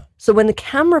steering? Yeah. So when the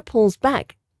camera pulls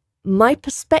back, my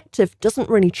perspective doesn't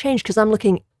really change because I'm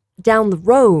looking down the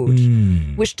road,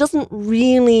 which doesn't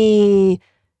really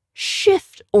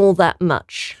shift all that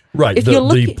much. Right. If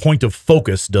the point of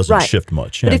focus doesn't shift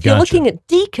much. But Yeah, if you're gotcha. looking at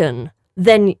Deacon,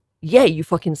 then you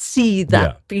fucking see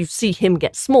that. You see him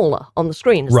get smaller on the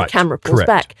screen as the camera pulls Correct.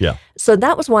 back. Yeah. So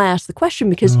that was why I asked the question,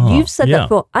 because you've said that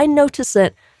before. I notice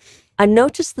it. I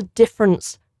notice the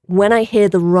difference when I hear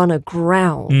the runner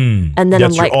growl, and then That's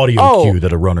I'm like, your audio cue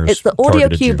that a runner's it's the audio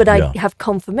targeted cue, to. but Yeah. I have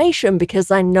confirmation because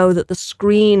I know that the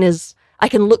screen is. I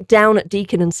can look down at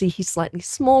Deacon and see he's slightly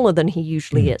smaller than he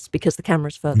usually is because the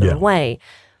camera's further away.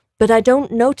 But I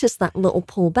don't notice that little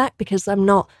pullback because I'm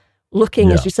not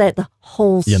looking, as you say, at the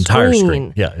whole the entire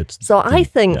screen. Yeah. I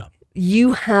think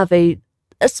you have a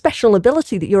special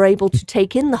ability that you're able to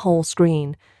take in the whole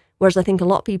screen, whereas I think a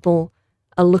lot of people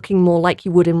are looking more like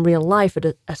you would in real life at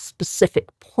a specific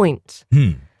point.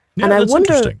 Yeah, and that's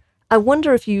interesting. I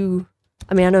wonder if you.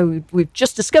 I mean, I know we've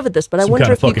just discovered this, but I Some wonder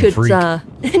kind if of you could.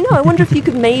 fucking No, I wonder if you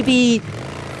could maybe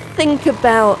think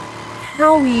about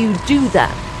how you do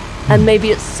that, and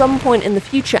maybe at some point in the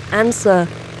future answer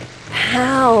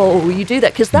how you do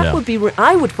that, because that would be.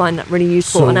 I would find that really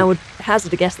useful, and I would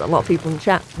hazard a guess that a lot of people in the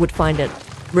chat would find it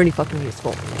really fucking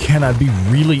useful. Can I be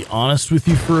really honest with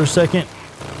you for a second?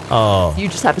 You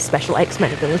just have a special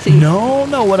X-Men ability.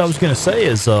 No. What I was going to say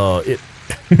is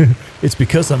it's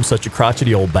because I'm such a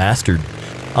crotchety old bastard.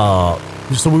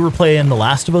 So we were playing The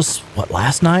Last of Us,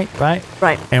 last night, right?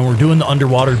 Right. And we're doing the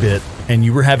underwater bit, and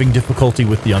you were having difficulty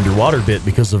with the underwater bit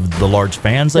because of the large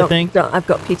fans, I think. No, I've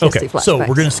got PTSD Okay, flashbacks. so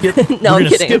we're going to skip. No, I'm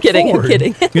kidding. I'm kidding. We're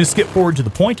going to skip forward to the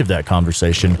point of that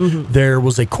conversation. There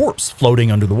was a corpse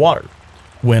floating under the water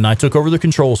when I took over the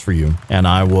controls for you, and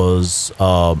I was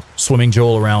swimming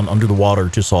Joel around under the water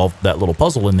to solve that little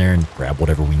puzzle in there and grab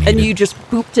whatever we needed. And you just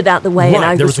booped it out the way, and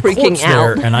I there was a freaking corpse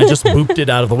out. there, and I just booped it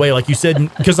out of the way, like you said,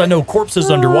 because I know corpses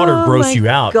underwater gross my you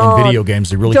out God. in video games.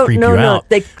 They really creep you out.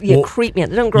 They creep me out.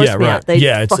 They don't gross me out. They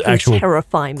it's fucking actual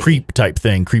terrify me. creep type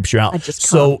thing, creeps you out. I just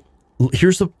so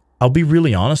I'll be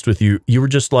really honest with you. You were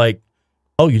just like,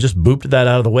 oh, you just booped that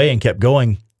out of the way and kept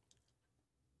going.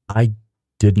 I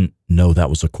didn't know that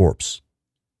was a corpse.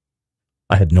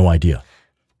 I had no idea.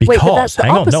 Because Wait, but that's the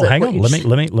hang on, opposite, hang what on. you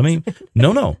Let me.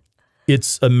 No.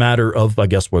 It's a matter of, I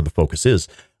guess, where the focus is.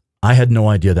 I had no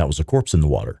idea that was a corpse in the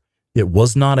water. It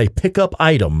was not a pickup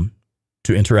item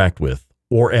to interact with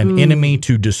or an enemy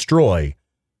to destroy.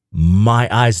 My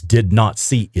eyes did not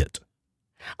see it.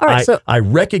 All right, I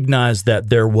recognized that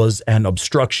there was an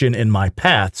obstruction in my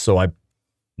path, so I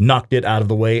knocked it out of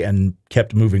the way and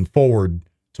kept moving forward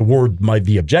toward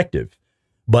the objective.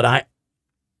 But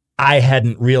I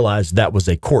hadn't realized that was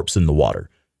a corpse in the water.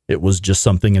 It was just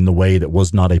something in the way that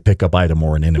was not a pickup item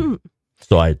or an enemy.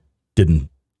 So I didn't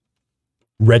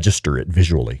register it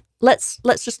visually.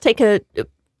 let's just take a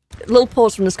little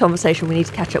pause from this conversation. We need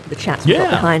to catch up with the chat. So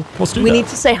behind. Let's do we that. need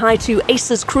to say hi to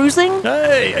Aces Cruising.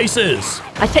 Hey, Aces!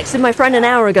 I texted my friend an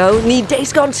hour ago. Need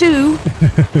Days Gone 2.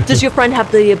 Does your friend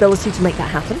have the ability to make that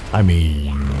happen? I mean,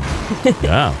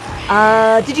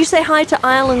 yeah. Did you say hi to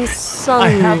Ireland's Sons I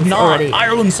have not. already?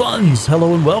 Ireland Sons,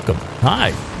 hello and welcome.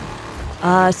 Hi.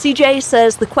 CJ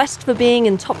says the quest for being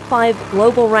in top 5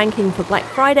 global ranking for Black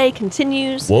Friday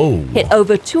continues. Whoa. Hit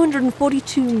over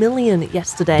 242 million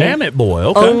yesterday. Damn it, boy.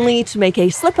 Okay. Only to make a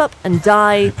slip up and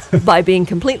die by being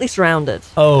completely surrounded.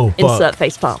 Oh, fuck. Insert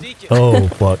facepalm. Oh,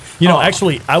 fuck. You know,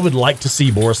 actually, I would like to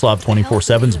see Borislav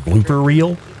 24/7's blooper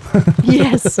reel.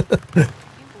 Yes.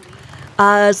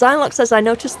 Zylox says, I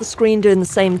noticed the screen doing the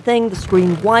same thing. The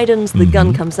screen widens, the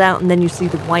gun comes out, and then you see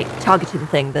the white targeting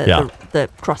thing, the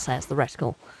crosshairs, the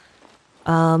reticle.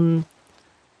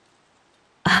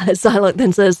 Zylox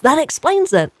then says, that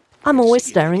explains it. I'm always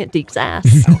staring at Deke's ass.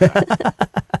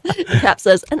 Cap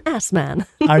says, an ass man.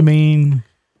 I mean,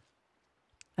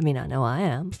 I mean, I know I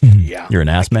am. Yeah. You're an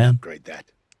ass man? Upgrade that.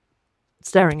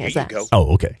 Staring at his Here you ass. go.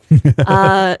 Oh, okay.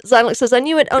 Xylox says, I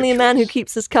knew it. Only a man who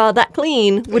keeps his car that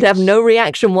clean would have no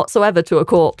reaction whatsoever to a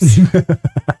corpse.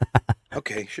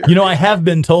 Okay, sure. You know, I have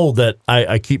been told that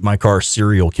I keep my car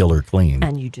serial killer clean.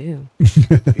 And you do. You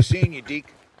seen you,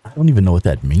 Deke? I don't even know what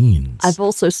that means. I've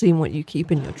also seen what you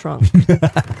keep in your trunk.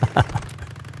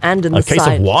 And in the A case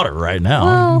side. of water right now.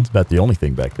 Well- It's about the only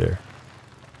thing back there.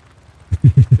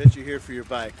 Bet you're here for your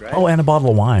bike, right? Oh, and a bottle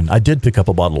of wine. I did pick up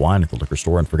a bottle of wine at the liquor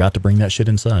store and forgot to bring that shit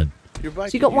inside. Your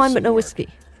bike So you got could use wine but some no work. whiskey.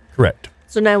 Correct.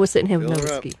 So now we're sitting here with no Fill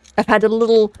her up. whiskey. I've had a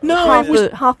little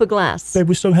half a glass. Babe,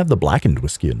 we still have the blackened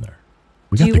whiskey in there.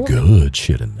 We Do got you the want- good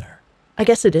shit in there. I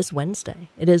guess it is Wednesday.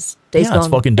 It is Days Yeah, Gone. it's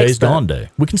fucking Days Expo. Gone Day.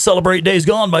 We can celebrate Days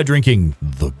Gone by drinking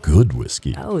the good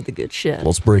whiskey. Oh, the good shit.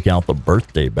 Let's break out the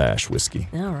birthday bash whiskey.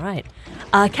 All right.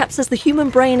 Cap says the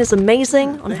human brain is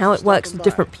amazing on how it works with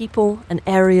different people and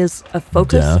areas of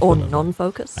focus or Definitely.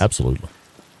 non-focus. Absolutely.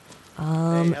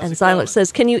 And Xylox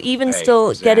says, can you even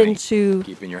still get into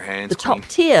Keeping your hands the top clean.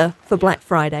 tier for Black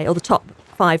Friday or the top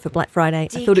 5 for Black Friday?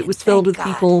 I thought it was filled with Thank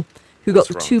God. people who got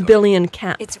the What's 2 wrong, billion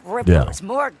cap. It's rippers.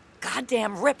 More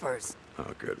goddamn rippers. Oh,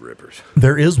 good rippers.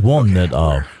 There is one that,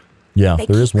 yeah, They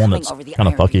there is keep one coming that's over the kind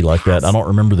of Iron fucky like that. I don't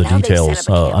remember the Now they've set details.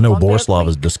 up a camp I know on Bear Borislav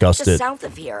has Creek, discussed just it south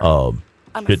of here. I'm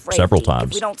several afraid, Deke, times.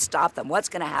 If we don't stop them, what's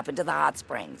going to happen to the hot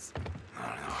springs?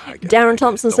 Darren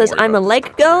Thompson Don't says, worry I'm a about leg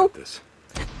this. girl. This.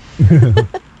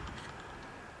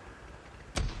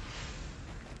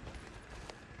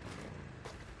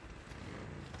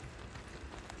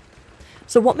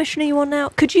 So what mission are you on now?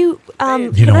 Could you,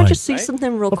 You can know, I I- just see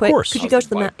something real Of quick? course. Could you go to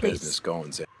the Bike map, business please?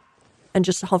 going, Zach. And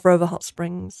just hover over Hot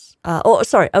Springs.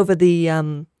 Over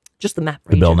the, just the map The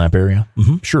region. Belknap area?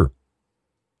 Mm-hmm, sure.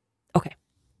 Okay.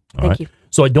 All Thank right. you.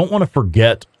 So I don't want to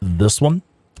forget this one.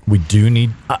 We do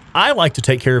need, I like to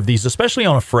take care of these, especially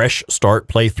on a fresh start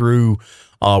playthrough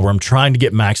where I'm trying to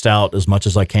get maxed out as much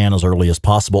as I can as early as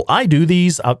possible. I do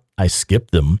these, I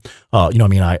skip them.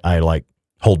 I like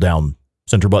hold down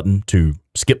center button to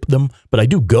skip them, but I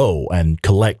do go and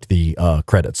collect the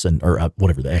credits or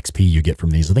whatever the XP you get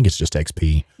from these. I think it's just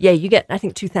XP. Yeah, you get, I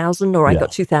think, 2,000, or I Yeah.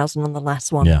 got 2,000 on the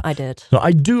last one. Yeah. I did. So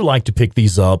I do like to pick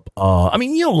these up.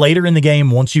 Later in the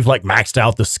game, once you've like maxed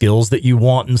out the skills that you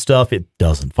want and stuff, it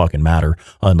doesn't fucking matter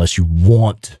unless you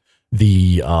want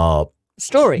the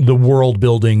Story. the world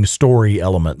building story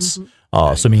elements.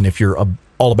 So I mean, if you're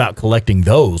all about collecting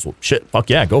those, well, shit, fuck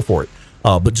yeah, go for it.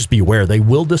 But just be aware they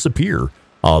will disappear.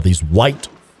 These white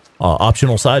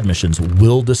optional side missions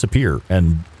will disappear,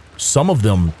 and some of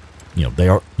them, you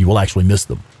will actually miss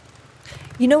them.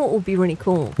 You know what would be really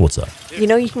cool? What's that? You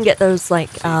know, you can get those like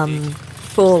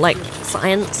for like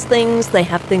science things. They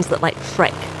have things that like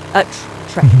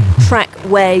track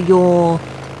where your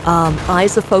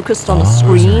eyes are focused on a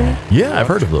screen. Yeah, I've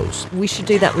heard of those. We should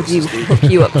do that with you. Hook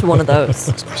you up to one of those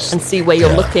and see where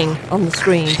you're looking on the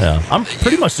screen. Yeah, I'm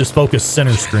pretty much just focused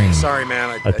center screen. Sorry,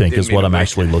 man. I think didn't is mean what to I'm break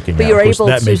actually you. looking But at. you're Of course, able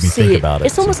that to made me see think it. about it.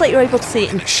 It's almost like you're able to see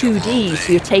it in 2D.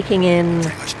 So you're taking in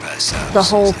the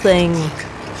whole thing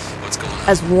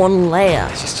as one layer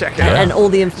Just check it out. and all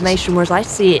the information. Whereas I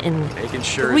see it in Making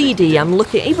sure 3D. I'm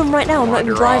looking. Even right now, I'm not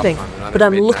even Wander off driving, on another but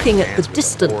I'm midnight looking at the dance with a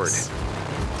distance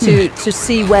to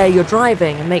see where you're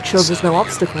driving and make sure there's no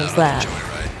obstacles there.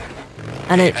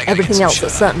 And everything else at a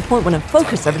certain point, when I'm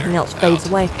focused, everything else fades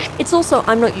away. It's also,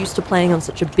 I'm not used to playing on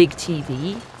such a big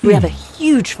TV. We have a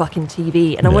huge fucking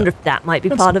TV, and I Yeah. wonder if that might be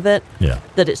part of it. Yeah.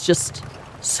 That it's just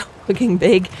so fucking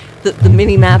big that the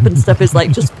mini map and stuff is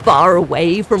like just far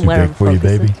away from Too where big I'm for you,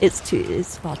 focusing. baby?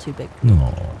 It's far too big.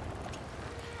 No.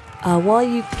 While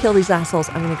you kill these assholes,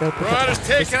 I'm gonna go pick We're up on us that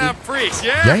taking whiskey. out freaks,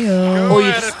 yeah? Yeah. Go Or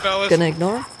you're at it, just fellas. gonna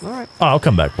ignore it? All right. I'll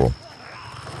come back for 'em.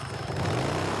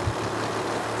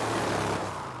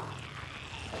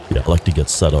 Yeah, I like to get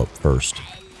set up first.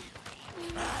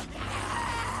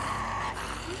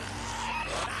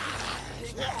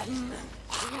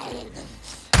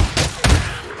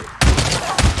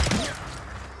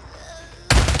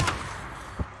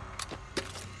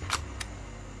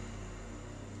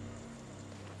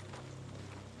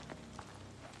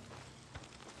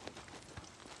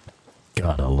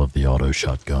 God, I love the auto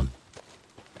shotgun.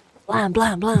 Blam,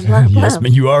 blam, blam, blam, Yes, blam.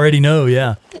 man, you already know,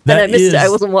 yeah. And I missed it. I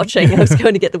wasn't watching. I was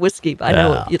going to get the whiskey, but I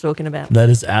know Yeah. what you're talking about. That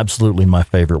is absolutely my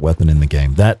favorite weapon in the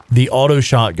game. The auto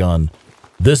shotgun,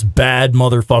 this bad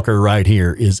motherfucker right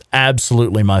here is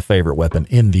absolutely my favorite weapon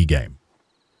in the game.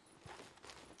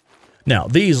 Now,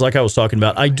 these, like I was talking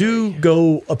about, I do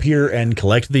go up here and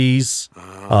collect these,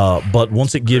 but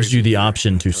once it gives you the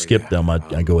option to skip them, I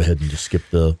go ahead and just skip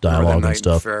the dialogue and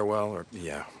stuff. Farewell, or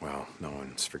yeah, well, no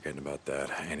one's forgetting about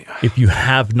that. Anyhow. If you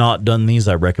have not done these,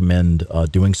 I recommend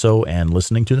doing so and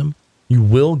listening to them. You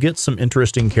will get some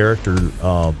interesting character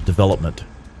development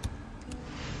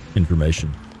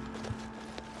information.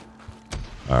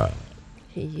 All right.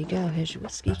 Here you go. Here's your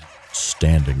whiskey.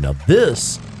 Standing. Now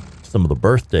this, some of the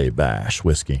birthday bash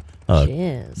whiskey.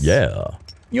 Cheers. Yeah.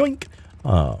 Yoink.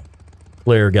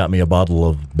 Claire got me a bottle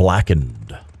of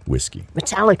blackened whiskey.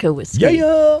 Metallica whiskey.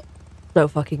 Yeah. So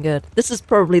fucking good. This is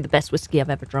probably the best whiskey I've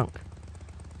ever drunk.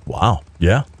 Wow.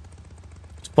 Yeah.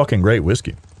 It's fucking great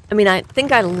whiskey. I mean, I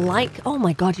think I like... Oh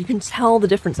my god, you can tell the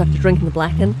difference after drinking the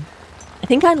Blacken. I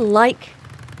think I like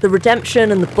the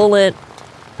Redemption and the Bullet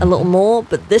a little more,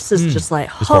 but this is just like,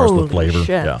 as far as the holy flavor,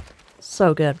 shit. yeah.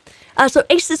 So good. So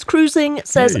Aces Cruising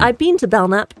says, Hey. I've been to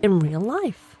Belknap in real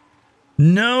life.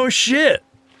 No shit.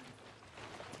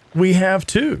 We have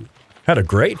too. Had a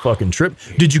great fucking trip.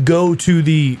 Did you go to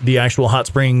the actual hot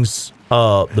springs,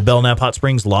 the Belknap Hot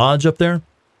Springs Lodge up there?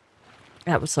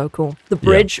 That was so cool. The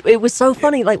bridge, it was so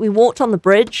funny. Like, we walked on the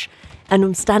bridge, and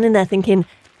I'm standing there thinking,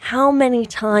 how many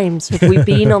times have we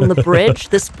been on the bridge,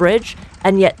 this bridge,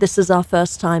 and yet this is our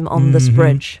first time on this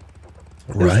bridge?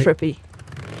 It was Right. trippy.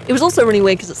 It was also really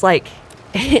weird because it's like,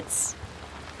 it's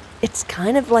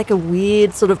kind of like a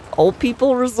weird sort of old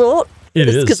people resort. It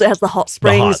is. Because it has the hot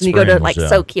springs, and you go to, like, yeah.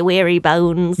 soak your weary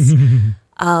bones.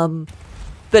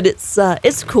 But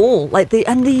it's cool. Like,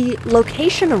 the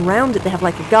location around it, they have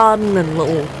like a garden and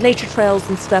little nature trails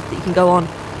and stuff that you can go on,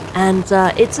 and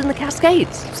it's in the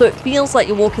Cascades, so it feels like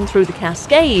you're walking through the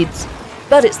Cascades,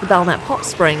 but it's the Belknap Hot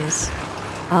Springs.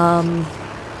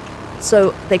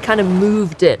 So they kind of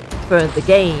moved it for the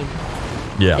game.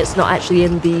 Yeah. It's not actually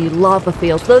in the lava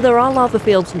fields, though there are lava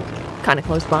fields kind of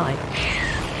close by.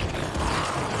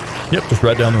 Yep, just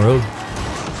right down the road.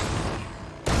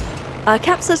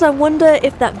 Cap says, I wonder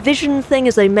if that vision thing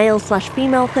is a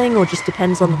male/female thing or just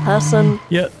depends on the person.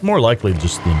 Yeah, more likely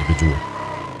just the individual.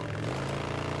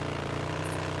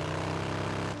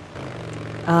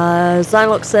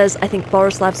 Zylox says, I think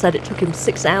Borislav said it took him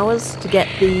 6 hours to get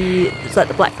the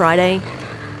Black Friday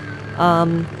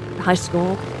high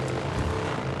score.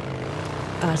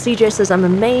 CJ says, I'm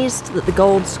amazed that the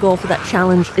gold score for that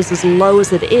challenge is as low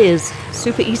as it is.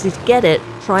 Super easy to get it.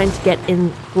 Trying to get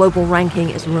in global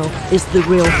ranking is the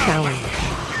real challenge.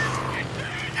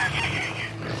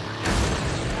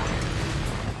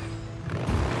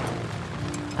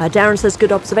 Darren says,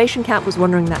 good observation. Cap was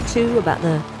wondering that too, about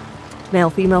the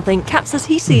male-female thing. Cap says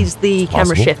he sees the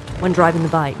camera possible. shift when driving the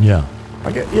bike. Yeah.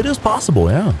 It is possible,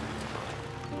 yeah.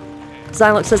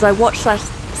 Zylox says, I watched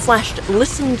 /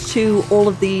 listened to all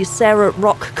of the Sarah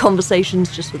Rock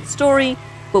conversations just for the story,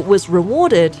 but was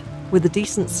rewarded with a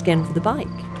decent skin for the bike.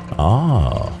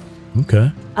 Ah,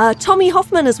 okay. Tommy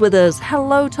Hoffman is with us.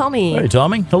 Hello, Tommy. Hey,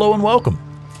 Tommy. Hello and welcome.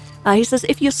 He says,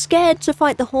 if you're scared to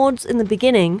fight the hordes in the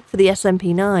beginning for the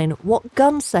SMP9, what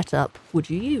gun setup would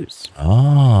you use?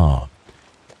 Ah.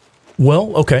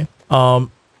 Well, okay.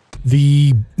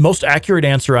 The most accurate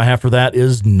answer I have for that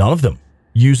is none of them.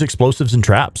 Use explosives and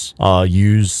traps.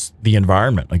 Use the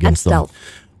environment against them.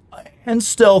 And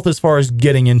stealth as far as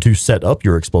getting into set up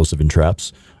your explosives and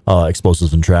traps.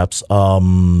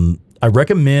 I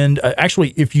recommend,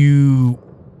 actually, if you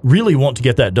really want to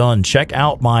get that done, check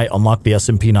out my Unlock the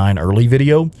SMP9 early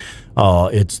video.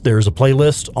 There's a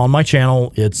playlist on my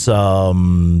channel. It's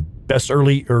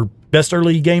best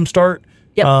early game start.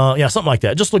 Yep. Yeah, something like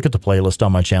that. Just look at the playlist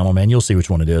on my channel, man. You'll see which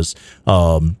one it is.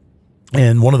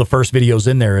 And one of the first videos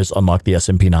in there is Unlock the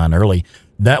SMP9 early.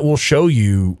 That will show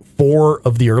you 4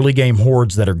 of the early game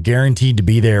hordes that are guaranteed to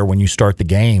be there when you start the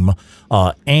game.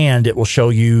 And it will show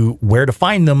you where to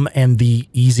find them and the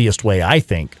easiest way, I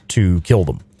think, to kill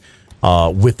them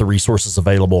with the resources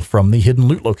available from the hidden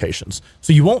loot locations.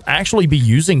 So you won't actually be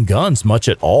using guns much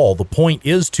at all. The point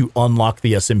is to unlock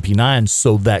the SMP9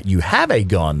 so that you have a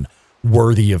gun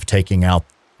worthy of taking out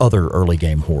other early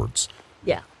game hordes.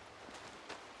 Yeah.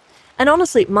 And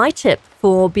honestly, my tip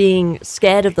for being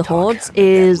scared of the hordes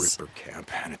is,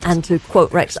 and to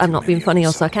quote Rex, I'm not being funny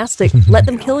or sarcastic, let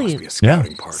them kill you. Yeah.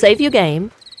 Save your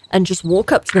game and just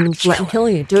walk up to them and just let them kill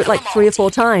you. Do it like 3 or 4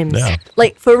 times. Yeah.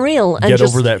 Like, for real. And Get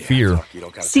just over that fear.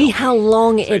 see how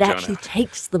long it actually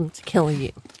takes them to kill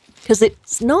you. Because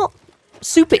it's not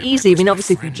super easy. I mean,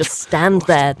 obviously, if you just stand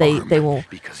there, they will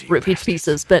rip you to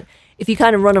pieces. But if you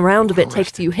kind of run around a bit, take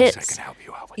a few hits,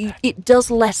 it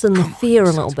does lessen the fear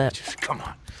a little bit.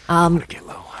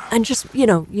 And just, you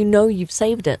know you've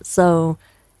saved it, so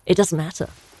it doesn't matter.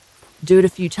 do it a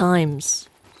few times,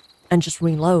 and just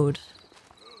reload.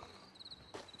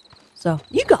 So,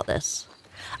 you got this.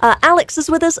 Alex is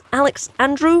with us. Alex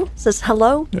Andrew says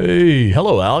hello. Hey,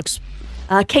 hello, Alex.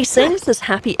 Kay Singh says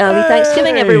happy early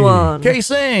Thanksgiving, everyone. Kay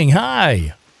Singh,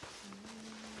 hi.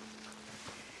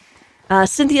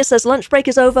 Cynthia says lunch break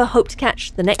is over. Hope to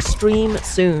catch the next stream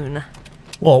soon.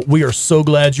 Well, we are so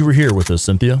glad you were here with us,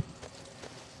 Cynthia.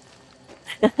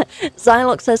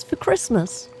 Zylox says for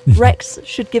Christmas, Rex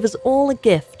should give us all a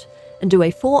gift and do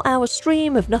a 4-hour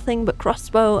stream of nothing but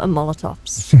crossbow and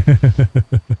molotovs.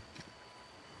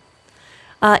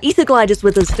 Etherglide is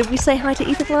with us. Did we say hi to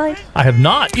Etherglide? I have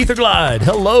not. Etherglide,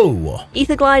 hello.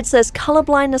 Etherglide says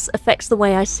colorblindness affects the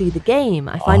way I see the game.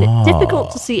 I find it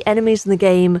difficult to see enemies in the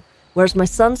game, whereas my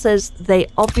son says they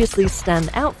obviously stand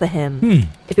out for him.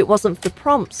 If it wasn't for the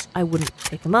prompts, I wouldn't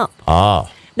pick them up.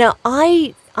 Now,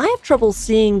 I have trouble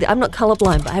seeing... I'm not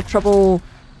colorblind, but I have trouble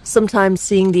sometimes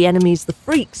seeing the enemies, the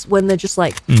freaks, when they're just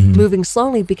like moving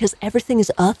slowly, because everything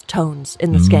is earth tones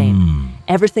in this game.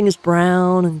 Everything is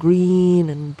brown and green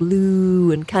and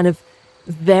blue and kind of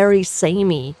very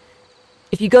samey.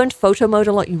 If you go into photo mode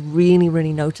a lot, you really,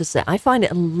 really notice it. I find it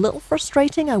a little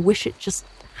frustrating. I wish it just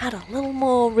had a little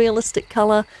more realistic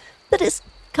color. But it's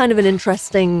kind of an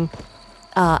interesting,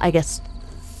 I guess,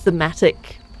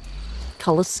 thematic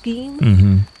color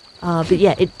scheme. But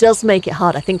yeah, it does make it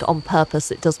hard. I think on purpose,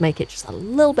 it does make it just a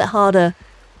little bit harder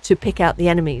to pick out the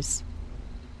enemies.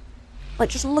 Like,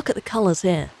 just look at the colors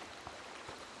here.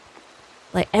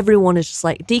 Like, everyone is just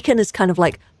like... Deacon is kind of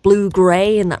like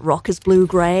blue-gray, and that rock is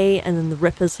blue-gray, and then the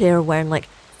Rippers here are wearing like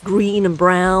green and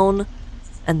brown,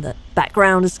 and the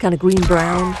background is kind of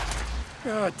green-brown.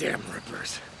 Oh, damn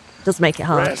Rippers. Does make it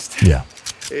hard. Rest Yeah.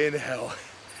 in hell.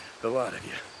 The lot of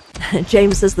you.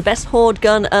 James says the best horde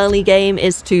gun early game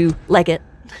is to leg it.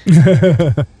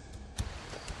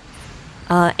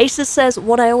 Aces says,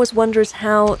 what I always wonder is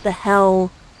how the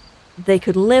hell they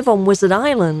could live on Wizard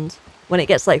Island when it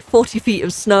gets like 40 feet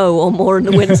of snow or more in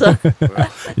the winter.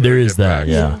 There is that,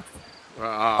 yeah.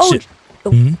 Sorry,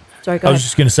 go I ahead. was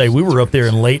just going to say, we were up there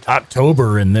in late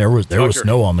October, and there was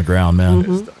snow on the ground,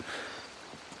 man.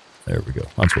 There we go.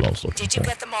 That's what I was looking for. Did you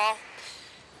get them all?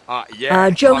 Yeah.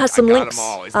 Joe has some links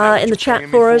in the chat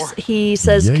for us. He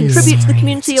says, contribute to the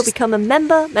community or become a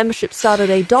member. Membership start at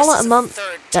 $1 a month.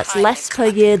 That's less per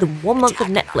year than 1 month of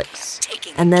Netflix.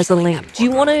 And there's a link. Do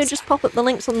you want to just pop up the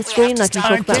links on the screen? I can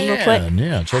talk about them real quick.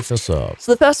 Yeah, check this out.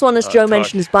 So the first one, as Joe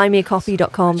mentioned, is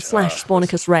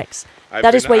buymeacoffee.com/Spornicus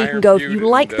That is where you can go if you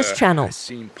like this channel.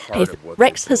 If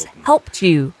Rex has helped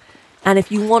you, and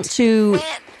if you want to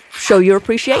show your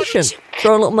appreciation,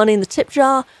 throw a little money in the tip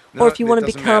jar, or if you want to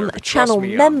become a channel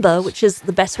member, which is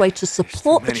the best way to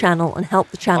support the channel and help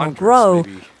the channel grow,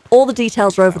 all the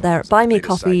details are over there at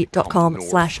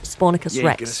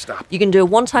buymeacoffee.com/SpornicusRex. You can do a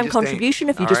one-time contribution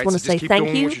if you just want to say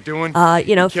thank you.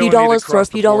 A few dollars, throw a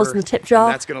few dollars in the tip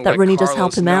jar. That really does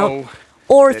help him out.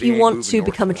 Or if you want to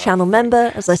become a channel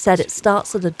member, as I said, it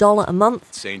starts at $1 a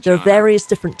month. There are various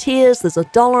different tiers. There's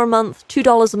 $1 a month,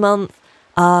 $2 a month.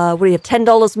 We have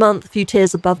 $10 a month, a few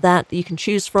tiers above that you can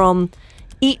choose from.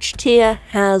 Each tier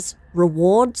has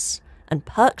rewards and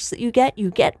perks that you get.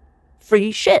 You get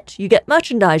free shit. You get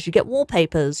merchandise. You get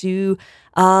wallpapers. You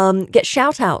get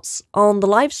shout-outs on the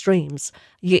live streams.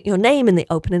 You get your name in the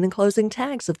opening and closing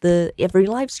tags of every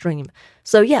live stream.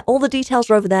 So yeah, all the details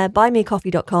are over there.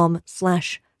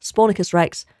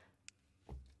 buymeacoffee.com/SpornicusRex.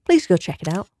 Please go check it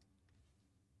out.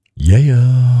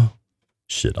 Yeah.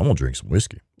 Shit, I'm going to drink some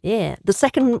whiskey. Yeah. The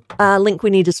second link we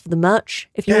need is for the merch.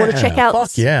 If you want to check out...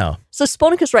 Fuck yeah. So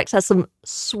Spornicus Rex has some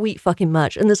sweet fucking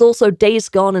merch. And there's also Days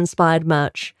Gone inspired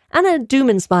merch. And a Doom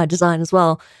inspired design as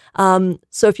well.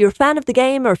 So if you're a fan of the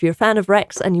game, or if you're a fan of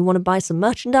Rex and you want to buy some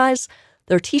merchandise,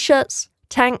 there are t-shirts,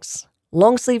 tanks,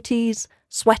 long sleeve tees,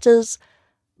 sweaters,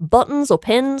 buttons or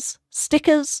pins,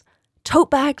 stickers,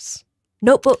 tote bags,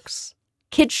 notebooks,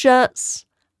 kids shirts,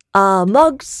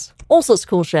 mugs, all sorts of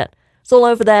cool shit. It's all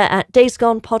over there at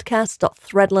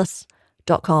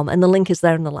daysgonepodcast.threadless.com, and the link is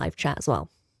there in the live chat as well.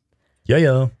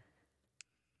 Yeah.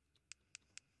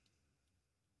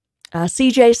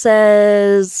 CJ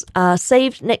says,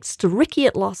 saved next to Ricky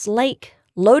at Lost Lake,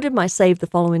 loaded my save the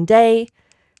following day,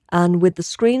 and with the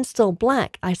screen still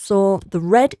black, I saw the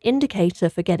red indicator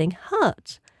for getting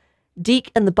hurt.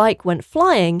 Deke and the bike went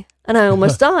flying, and I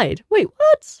almost died. Wait,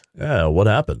 what? Yeah, what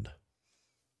happened?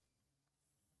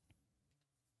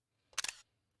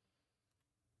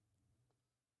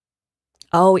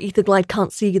 Oh, Etherglide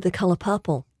can't see the color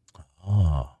purple.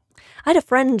 Oh. I had a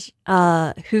friend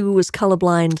who was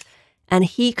colorblind, and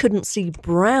he couldn't see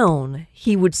brown.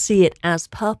 He would see it as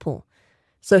purple.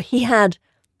 So he had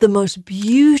the most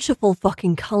beautiful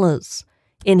fucking colors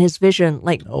in his vision,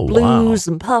 like blues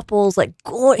and purples, like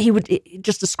he would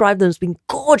just describe them as being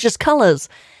gorgeous colors,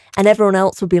 and everyone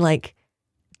else would be like,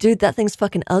 dude, that thing's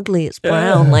fucking ugly, it's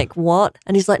brown. Like, what?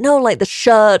 And he's like, no, like the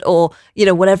shirt or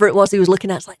whatever it was he was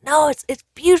looking at, it's like, no, it's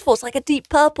beautiful, it's like a deep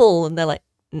purple. And they're like,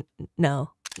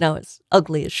 no, it's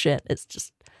ugly as shit,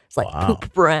 it's like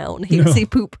poop brown. He would see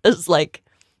poop as like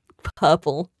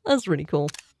purple. That's really cool.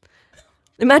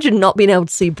 Imagine not being able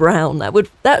to see brown.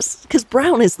 That's because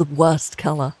brown is the worst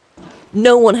color.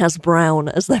 No one has brown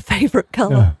as their favorite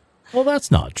color. Well,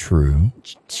 that's not true.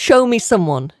 Show me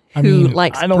someone who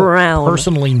likes brown. I don't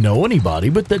personally know anybody,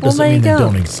 but that doesn't mean they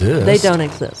don't exist. They don't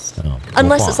exist. Oh,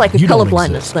 unless it's like a color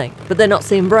blindness thing, but they're not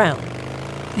seeing brown.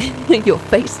 Your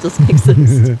face doesn't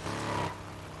exist.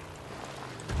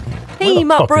 Hey,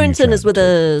 Mark Brewington is with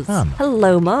us.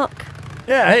 Hello, Mark.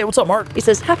 Yeah, hey, what's up, Mark? He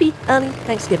says, happy early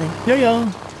Thanksgiving.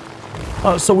 Yeah.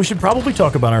 So we should probably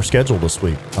talk about our schedule this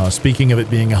week. Speaking of it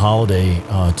being a holiday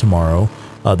tomorrow,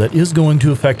 that is going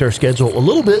to affect our schedule a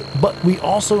little bit, but we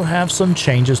also have some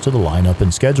changes to the lineup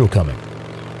and schedule coming.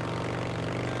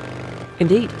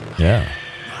 Indeed. Yeah.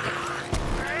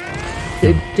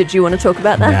 Did you want to talk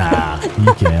about that? Nah,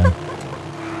 you can.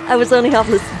 I was only half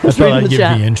listening. I thought I'd give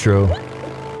the intro.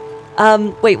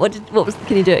 Wait,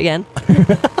 can you do it again?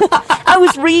 I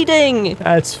was reading.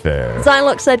 That's fair.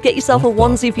 Zylox said, get yourself a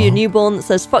onesie for your newborn that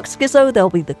says, fuck Schizo, they'll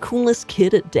be the coolest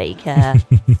kid at daycare.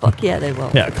 Fuck yeah, they will.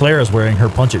 Yeah, Clara's wearing her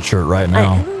Punch It shirt right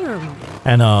now.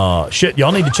 And shit,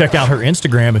 y'all need to check out her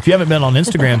Instagram. If you haven't been on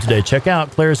Instagram today, check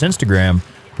out Clara's Instagram.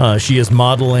 She is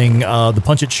modeling the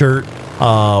Punch It shirt.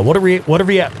 What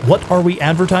are we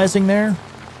advertising there?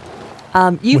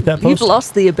 You've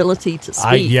lost the ability to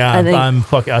speak.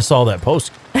 I saw that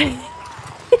post.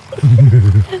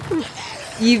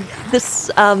 You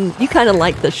kind of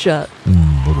like this shirt. A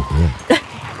little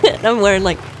bit. I'm wearing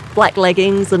like black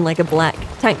leggings and like a black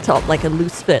tank top, like a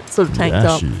loose fit sort of tank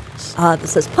top that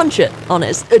says Punch It on it.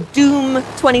 It's a Doom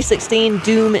 2016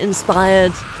 Doom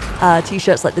inspired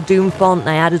t-shirts, like the Doom font, and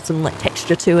I added some like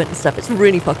texture to it and stuff. It's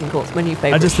really fucking cool. It's my new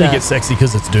favorite. I just think it's sexy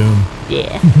because it's Doom.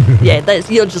 Yeah.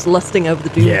 You're just lusting over the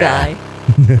Doom guy.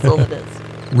 That's all it is.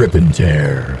 Rip and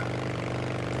tear.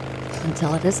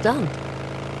 Until it is done.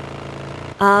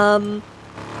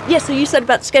 So you said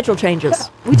about schedule changes.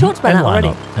 We talked about that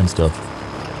already. And stuff.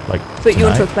 But you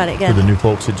want to talk about it again? For the new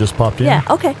folks that just popped in? Yeah,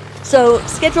 okay. So,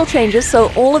 schedule changes. So,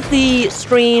 all of the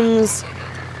streams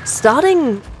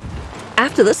starting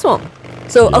after this one.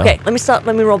 So, okay, let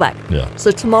me roll back. Yeah.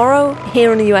 So, tomorrow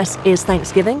here in the US is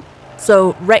Thanksgiving.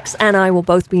 So, Rex and I will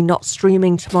both be not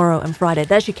streaming tomorrow and Friday.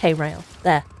 There's your K-rail.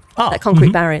 There. That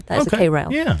concrete barrier. That is a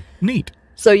K-rail. Yeah, neat.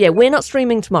 So, yeah, we're not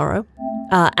streaming tomorrow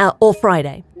or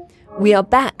Friday. We are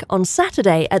back on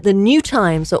Saturday at the new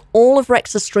time. So all of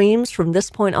Rex's streams from this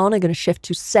point on are going to shift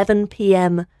to 7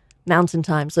 p.m. Mountain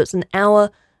Time. So it's an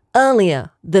hour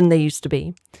earlier than they used to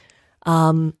be.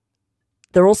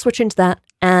 They're all switching to that.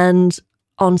 And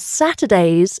on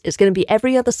Saturdays, it's going to be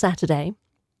every other Saturday.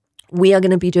 We are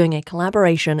going to be doing a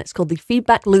collaboration. It's called the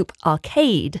Feedback Loop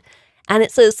Arcade. And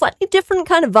it's a slightly different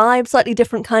kind of vibe, not really a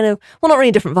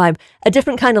different vibe, a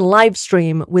different kind of live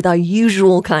stream with our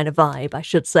usual kind of vibe, I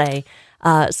should say.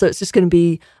 So it's just going to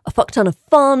be a fuck ton of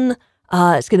fun.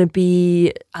 It's going to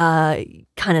be kind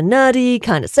of nerdy,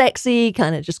 kind of sexy,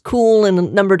 kind of just cool in a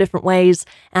number of different ways.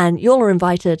 And you all are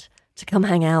invited to come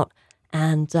hang out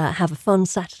and have a fun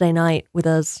Saturday night with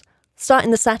us,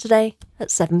 starting the Saturday at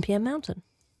 7 p.m. Mountain.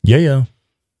 Yeah.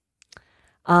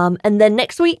 And then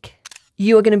next week,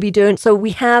 you are going to be doing, so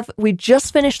we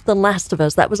just finished The Last of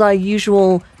Us. That was our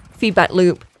usual Feedback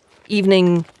Loop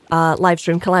evening live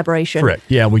stream collaboration. Correct.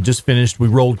 Yeah, we just finished, we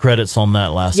rolled credits on that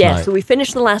last night. Yeah, so we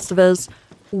finished The Last of Us.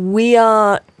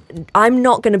 I'm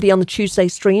not going to be on the Tuesday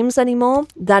streams anymore.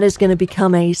 That is going to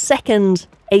become a second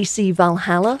AC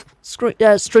Valhalla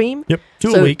stream. Yep,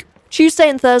 two a week. Tuesday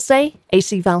and Thursday,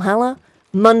 AC Valhalla.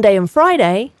 Monday and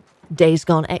Friday, Days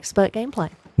Gone Expert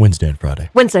Gameplay. Wednesday and Friday.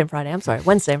 Wednesday and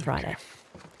Friday.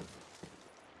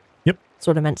 Yep. That's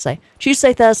what I meant to say.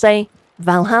 Tuesday, Thursday,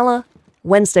 Valhalla.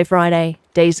 Wednesday, Friday,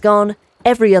 Days Gone.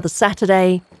 Every other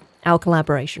Saturday, our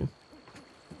collaboration.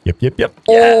 Yep.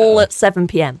 All at 7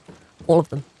 p.m. All of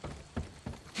them.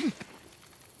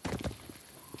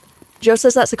 Joe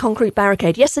says that's a concrete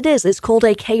barricade. Yes, it is. It's called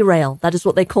a K-rail. That is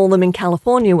what they call them in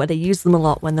California, where they use them a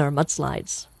lot when there are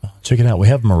mudslides. Check it out. We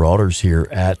have marauders here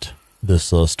at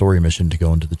this story mission to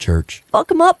go into the church. Fuck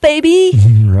them up, baby.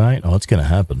 Right? Oh, it's going to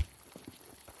happen.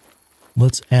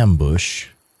 Let's ambush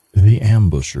the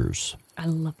ambushers. I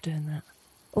love doing that.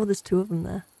 Oh, there's two of them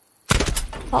there.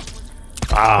 Oh.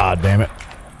 Ah, damn it.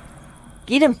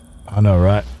 Get him. I know,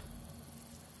 right?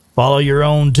 Follow your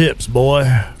own tips, boy.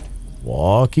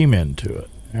 Walk him into it.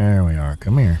 There we are.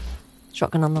 Come here.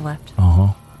 Shotgun on the left.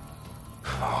 Uh-huh.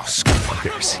 Oh,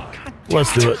 scumbags.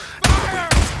 Let's do it.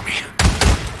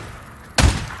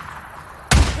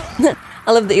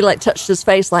 I love that you like touched his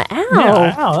face like, ow.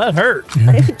 Yeah, ow, that hurt.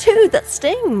 Dude, that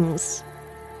stings.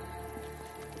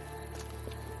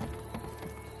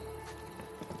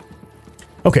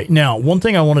 Okay, now, one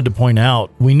thing I wanted to point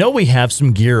out, we know we have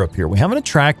some gear up here. We have an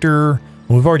attractor.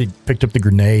 We've already picked up the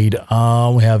grenade.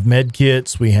 We have med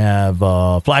kits. We have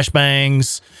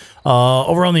flashbangs.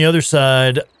 Over on the other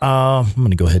side, I'm going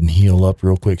to go ahead and heal up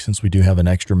real quick since we do have an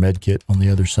extra med kit on the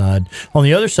other side. On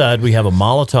the other side, we have a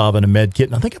Molotov and a med kit,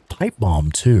 and I think a pipe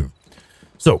bomb, too.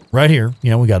 So, right here, you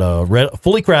know, we got a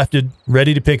fully crafted,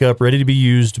 ready to pick up, ready to be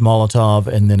used Molotov,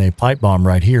 and then a pipe bomb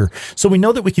right here. So we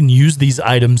know that we can use these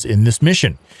items in this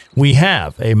mission. We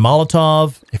have a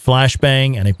Molotov, a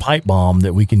flashbang, and a pipe bomb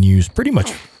that we can use pretty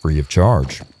much free of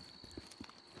charge.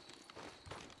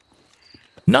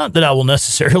 Not that I will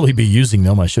necessarily be using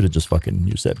them. I should have just fucking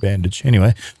used that bandage.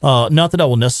 Anyway, not that I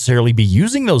will necessarily be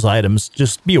using those items.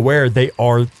 Just be aware they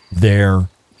are there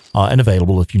and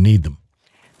available if you need them.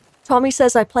 Tommy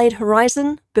says, I played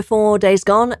Horizon before Days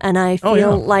Gone, and I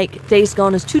feel like Days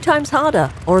Gone is 2 times harder.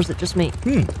 Or is it just me?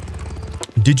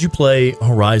 Did you play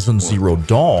Horizon Zero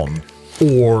Dawn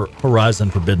or Horizon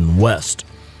Forbidden West,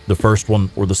 the first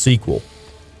one or the sequel,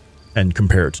 and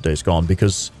compare it to Days Gone?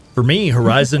 Because for me,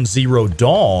 Horizon Zero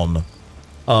Dawn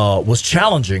was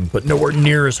challenging, but nowhere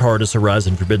near as hard as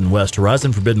Horizon Forbidden West.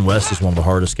 Horizon Forbidden West is one of the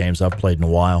hardest games I've played in a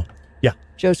while. Yeah.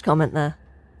 Joe's comment there.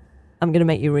 I'm going to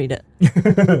make you read it.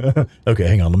 Okay,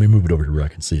 hang on. Let me move it over here where I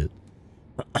can see it.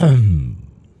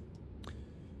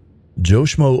 Joe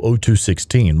Schmo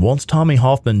 0216 wants Tommy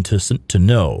Hoffman to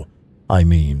know, I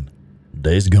mean,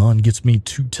 Days Gone gets me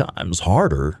 2 times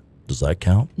harder. Does that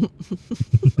count?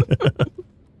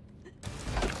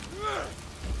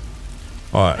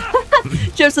 All right.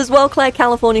 Joe says, well, Claire,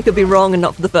 California could be wrong and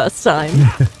not for the first time.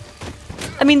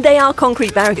 I mean, they are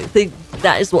concrete barricades.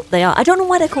 That is what they are. I don't know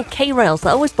why they're called K-rails.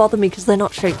 That always bother me because they're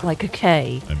not shaped like a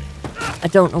K. I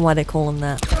don't know why they call them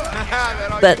that.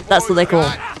 But that's what they call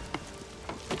them.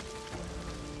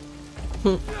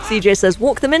 CJ says,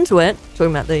 walk them into it,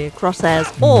 talking about the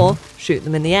crosshairs, or shoot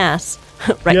them in the ass.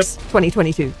 Rex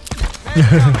 2022.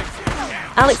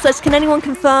 Alex says, can anyone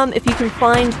confirm if you can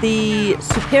find the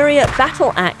Superior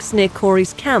Battle Axe near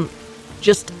Corey's camp?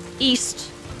 Just east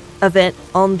of it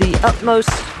on the utmost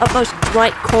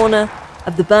right corner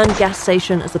of the burned gas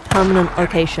station as a permanent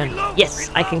location.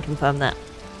 Yes, I can confirm that.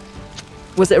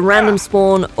 Was it a random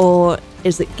spawn or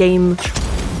is it game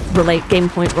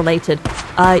point related?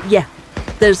 Yeah.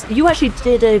 You actually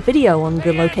did a video on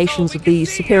the locations of the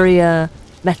Superior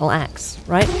Metal Axe,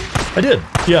 right? I did,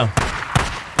 yeah.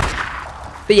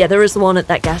 But yeah, there is the one at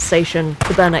that gas station,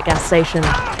 the Burnett gas station,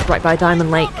 right by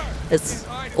Diamond Lake. It's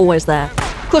always there.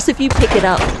 Of course, if you pick it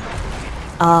up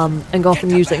and go off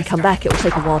and use it and come back, it will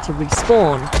take a while to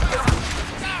respawn.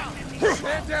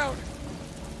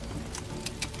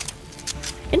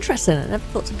 Interesting, I never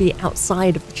thought to be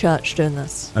outside of the church doing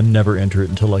this. I never enter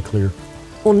it until I clear.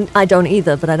 Well, I don't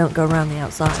either, but I don't go around the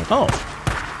outside. Oh,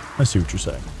 I see what you're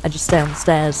saying. I just stay on the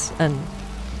stairs and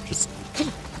just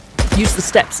use the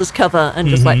steps as cover and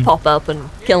just like pop up and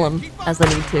kill them as I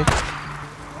need to.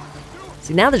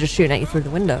 See, now they're just shooting at you through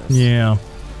the windows. Yeah.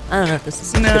 I don't know if this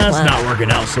is a good Nah, it's plan. not working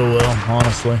out so well,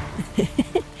 honestly.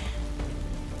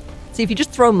 See, if you just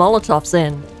throw Molotovs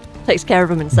in, takes care of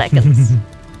them in seconds.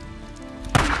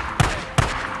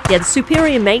 Yeah, the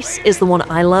Superior Mace is the one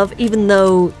I love, even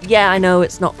though, yeah, I know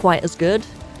it's not quite as good.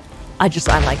 I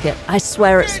like it. I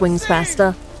swear it swings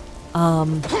faster.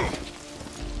 Come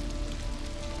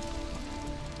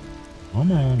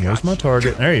on, where's my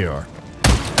target? There you are.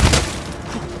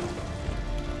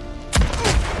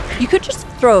 You could just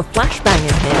throw a flashbang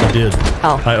in here. I did.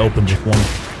 Oh. I opened just one.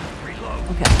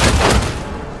 Okay.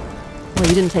 Well,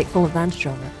 you didn't take full advantage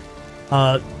of it.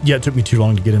 Yeah, it took me too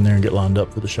long to get in there and get lined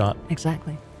up for the shot.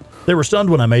 Exactly. They were stunned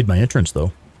when I made my entrance,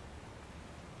 though.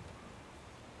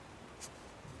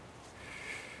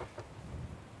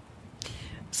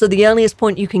 So the earliest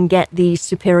point you can get the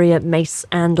Superior Mace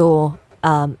and or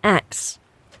axe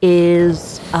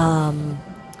is the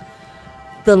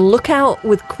lookout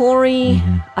with Corey.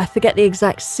 I forget the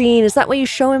exact scene. Is that where you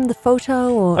show him the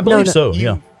photo? Or I believe so,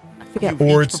 yeah. I forget.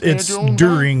 Or it's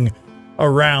during,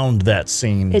 around that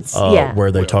scene It's- yeah.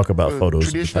 where they talk about photos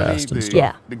of the past and stuff.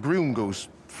 Yeah. The groom goes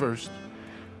first.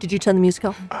 Did you turn the music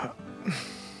off?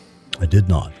 I did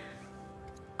not.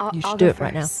 You should do it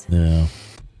right now. Yeah.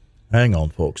 Hang on,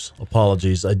 folks.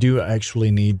 Apologies. I do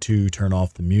actually need to turn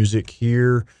off the music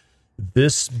here.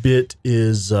 This bit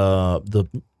is the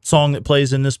song that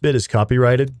plays in this bit is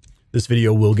copyrighted. This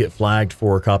video will get flagged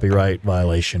for a copyright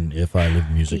violation if I leave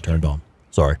the music turned on.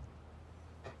 Sorry.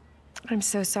 I'm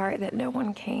so sorry that no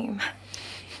one came.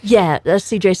 Yeah, as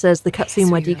CJ says, the cutscene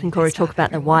where Deke and Corey talk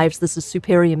about their wives, this is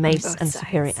Superior Mace and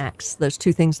Superior Axe. Those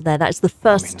two things are there. That is the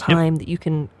first time that you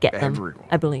can get them,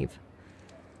 I believe.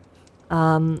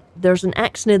 There's an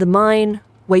axe near the mine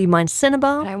where you mine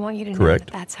cinnabar. But I want you to know Correct.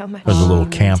 that that's how much There's a little you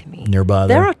mean camp to me. nearby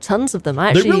There there. are tons of them.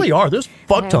 I They actually, really are. There's a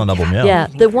fuck ton of them, yeah. Yeah,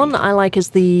 the one that I like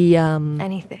is the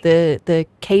Anything. the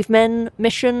cavemen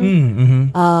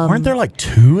mission. Aren't there like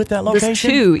 2 at that location? There's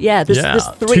 2, yeah. There's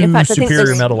 3. In 2 fact, I think superior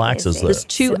there's metal axes there. There's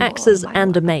 2 Symbol axes of my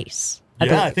and a life. mace. Yeah, I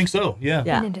believe. think so. Yeah.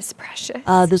 Yeah. And it is precious.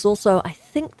 There's also, I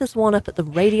think there's one up at the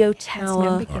radio Has no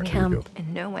tower beginning camp.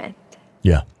 and no end.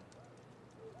 Yeah.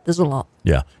 There's a lot.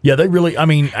 Yeah. Yeah, they really, I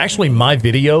mean, actually my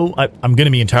video, I'm going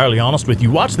to be entirely honest with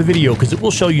you. Watch the video because it will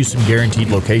show you some guaranteed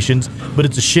locations, but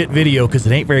it's a shit video because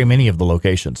it ain't very many of the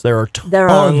locations. There are tons. There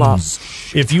are a lot.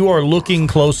 If you are looking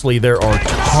closely, there are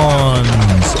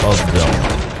tons of them.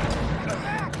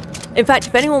 In fact,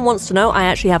 if anyone wants to know, I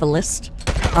actually have a list.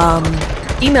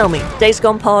 Email me,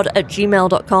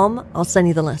 daysgonepod@gmail.com. I'll send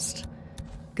you the list.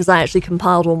 Because I actually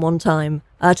compiled one time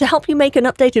to help you make an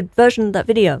updated version of that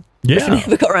video. Which Yeah. we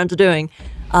never got around to doing.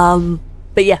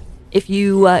 But yeah, if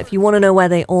you want to know where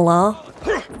they all are.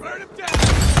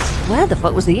 Where the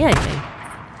fuck was he aiming?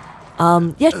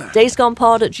 Yeah,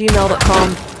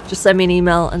 daysgonepod@gmail.com. Just send me an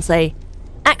email and say,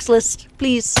 axe list,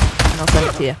 please. And I'll send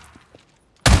it to you.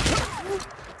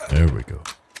 There we go.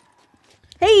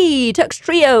 Hey, Tux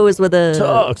Trio is with us.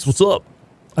 Tux, what's up?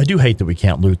 I do hate that we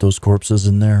can't loot those corpses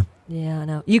in there. Yeah, I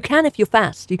know. You can if you're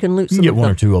fast. You can loot You some can get of 1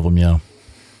 them. or 2 of them, yeah.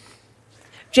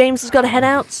 James has got to head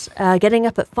out, getting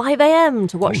up at 5 a.m.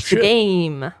 to watch the shit.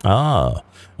 game. Ah.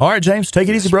 All right, James, take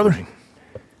it easy, brother.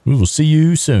 We will see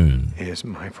you soon. Is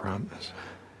my promise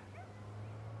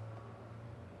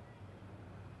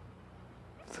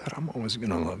that I'm always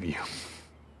gonna love you.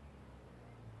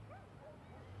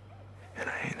 And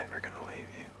I ain't ever gonna leave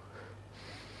you.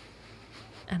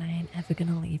 And I ain't ever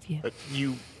going to leave you.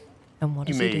 You And what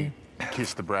does he may do?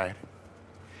 kiss the bride.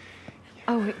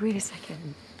 Oh, wait a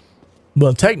second.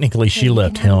 Well, technically, she you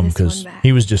left can have him this one because back.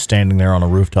 he was just standing there on a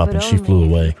rooftop But and she only flew if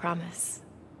you away. promise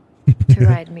to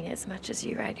ride me as much as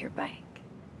you ride your bike.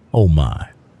 Oh, my.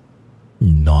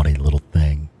 You naughty little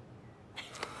thing.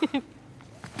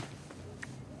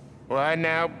 Well, I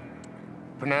now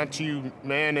pronounce you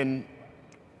man and,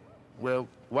 well,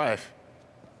 wife.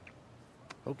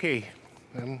 Okay,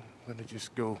 I'm gonna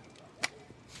just go.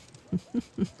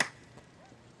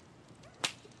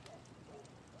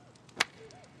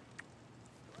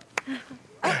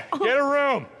 Get a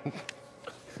room!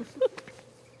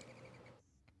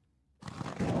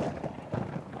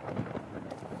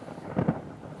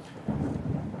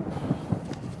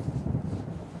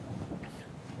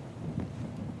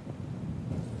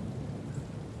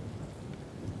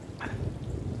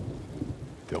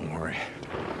 Don't worry.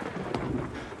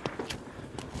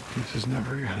 This is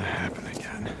never gonna happen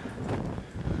again.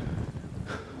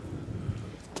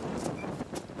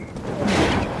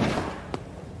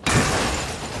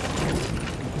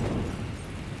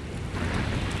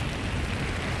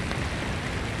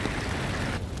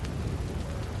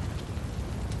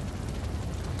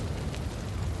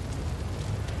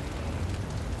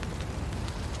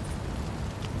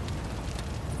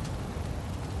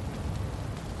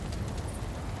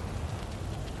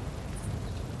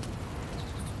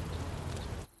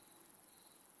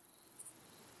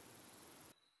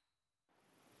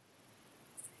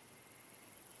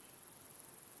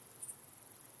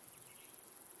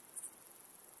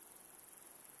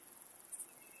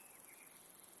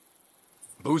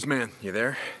 Booze man, you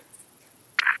there?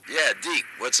 Yeah, Deke,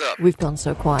 what's up? We've gone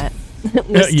so quiet.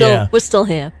 Yeah. We're still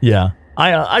here. Yeah.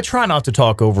 I try not to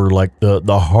talk over like the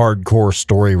hardcore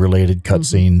story related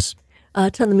cutscenes.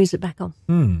 Turn the music back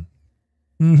on.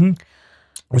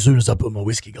 As soon as I put my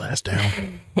whiskey glass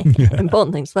down.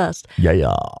 Important things first.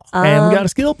 Yeah. And we got a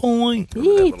skill point.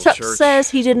 Tuck church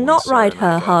says he did on not the side ride of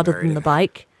her the got harder than married. the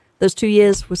bike. Those 2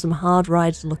 years were some hard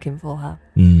rides looking for her.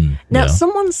 Now, Yeah.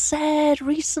 someone said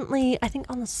recently, I think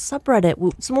on the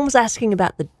subreddit, someone was asking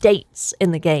about the dates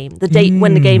in the game, the date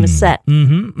when the game is set.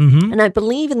 And I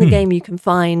believe in the game you can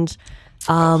find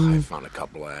I found a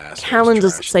couple of assholes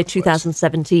calendars that trashing say the place.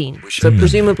 2017. So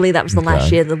presumably that was the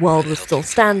last year the world was still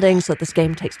standing. So this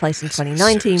game takes place in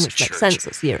 2019, which makes sense.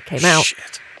 That's the year it came out.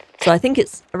 Shit. So I think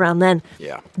it's around then.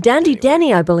 Yeah. Dandy Anyway,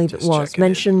 Denny, I believe it just was, checking in.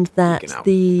 mentioned that Geeking out.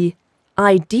 the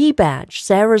ID badge,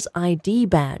 Sarah's ID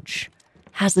badge,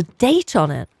 has a date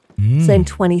on it, saying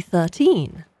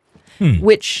 2013,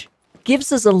 which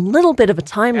gives us a little bit of a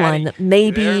timeline that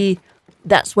maybe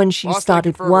that's when she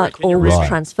started work or was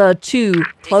transferred to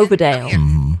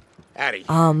Cloverdale. Addie,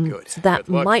 good. So that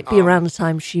Good luck. might be around the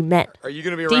time she met Are you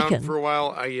going to be Deacon. around for a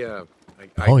while?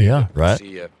 Oh, yeah,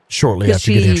 right. Shortly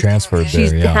after getting transferred she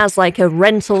there, yeah. has like a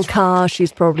rental car.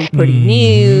 She's probably pretty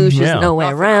new. She's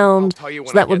nowhere around.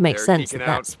 So that would make sense that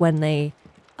that's when they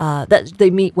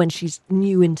meet when she's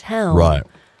new in town. Right.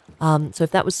 So if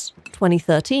that was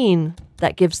 2013,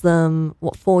 that gives them,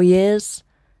 4 years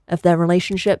of their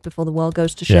relationship before the world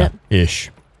goes to shit? Yeah,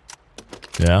 ish.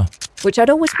 Yeah. Which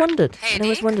I'd always wondered. Hey, I'd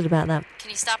always wondered about that.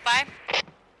 Can you stop by?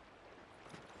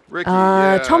 Ricky,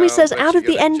 Tommy says, I'll let out you of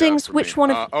the get a job endings, for which me.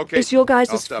 one Okay, is your I'll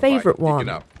guys' stop by. favorite Pick it one?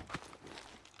 up.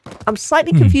 I'm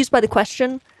slightly confused by the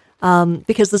question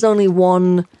because there's only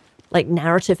one like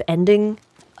narrative ending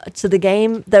to the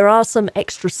game. There are some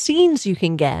extra scenes you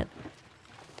can get,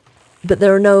 but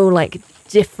there are no like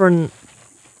different.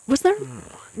 Was there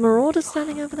Marauders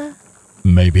standing over there?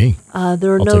 Maybe.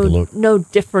 There are I'll take a look. no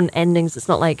different endings. It's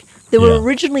not like they were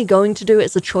originally going to do it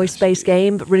as a choice-based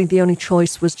game, but really the only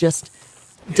choice was just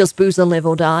does Boozer live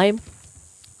or die?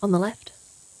 On the left,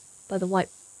 by the white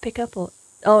pickup, or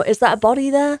is that a body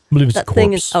there? I believe it's that a thing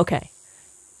corpse. is okay.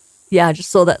 Yeah, I just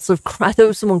saw that sort of. I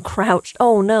thought someone crouched.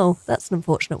 Oh no, that's an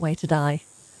unfortunate way to die.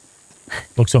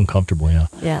 Looks uncomfortable, yeah.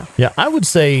 Yeah. Yeah, I would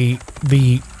say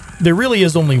there really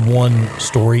is only one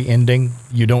story ending.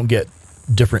 You don't get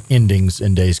different endings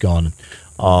in Days Gone.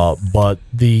 But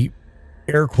the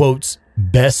air quotes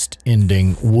best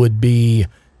ending would be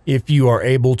if you are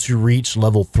able to reach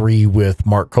level 3 with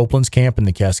Mark Copeland's camp in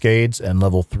the Cascades and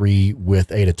level 3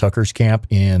 with Ada Tucker's camp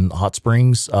in Hot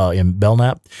Springs in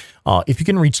Belknap. If you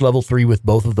can reach level 3 with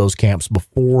both of those camps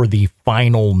before the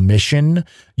final mission,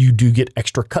 you do get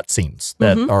extra cutscenes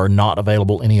that are not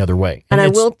available any other way. And I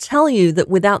will tell you that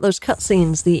without those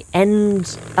cutscenes, the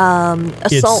end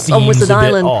assault on Wizard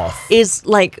Island is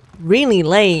like really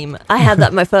lame. I had that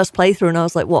in my first playthrough and I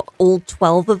was like, what, all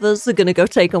 12 of us are going to go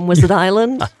take on Wizard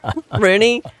Island?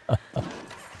 Really?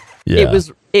 Yeah.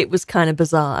 It was kind of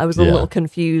bizarre. I was a little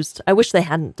confused. I wish they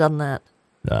hadn't done that.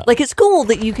 Yeah. Like, it's cool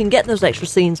that you can get those extra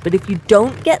scenes, but if you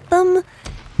don't get them,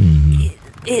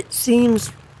 it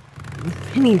seems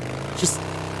really just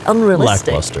unrealistic.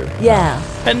 Lackluster. Yeah.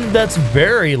 And that's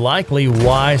very likely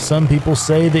why some people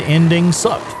say the ending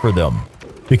sucked for them.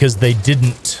 Because they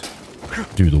didn't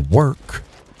do the work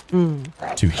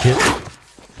to hit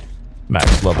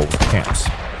max level camps.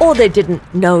 Or they didn't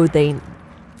know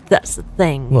that's the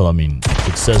thing. Well, I mean,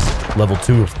 it says level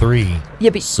 2 of 3.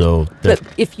 Yeah, but, so but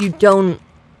if you don't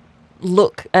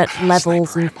look at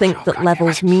levels and think that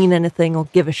levels mean anything or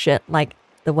give a shit like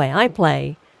the way I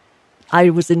play,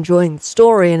 I was enjoying the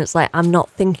story and it's like, I'm not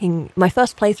thinking, my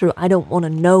first playthrough, I don't want to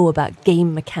know about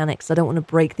game mechanics. I don't want to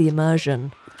break the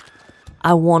immersion.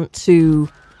 I want to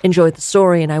enjoy the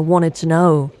story and I wanted to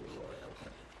know.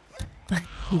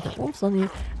 What's on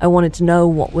you? I wanted to know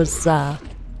what was going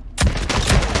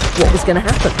to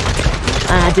happen.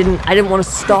 I didn't want to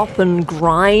stop and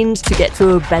grind to get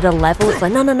to a better level. It's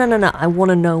like, no. I want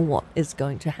to know what is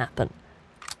going to happen.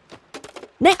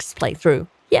 Next playthrough,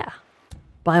 yeah,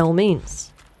 by all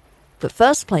means. But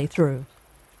first playthrough,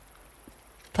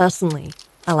 personally,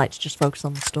 I like to just focus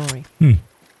on the story.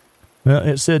 Well,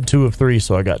 it said 2 of 3,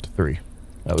 so I got to 3.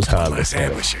 That was how I Let's looked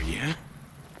at it. ambusher, yeah?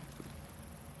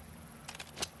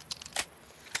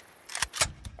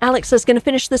 Alex says, going to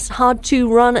finish this hard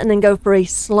 2 run and then go for a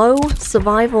slow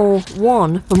survival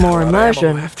 1 for more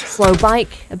immersion. Slow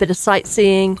bike, a bit of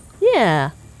sightseeing.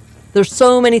 Yeah. There's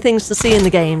so many things to see in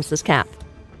the games, this Cap.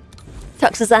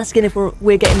 Tux is asking if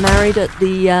we're getting married at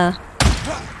the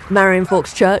Marion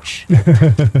Forks Church.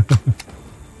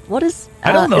 What is...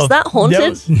 I don't know. Is that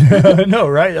haunted? No,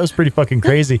 right? That was pretty fucking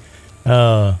crazy.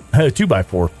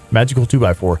 2x4. Magical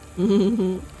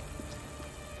 2x4.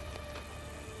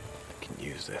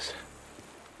 This.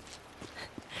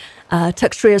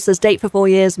 Tux Trio says, date for 4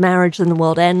 years, marriage, then the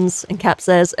world ends. And Cap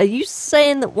says, are you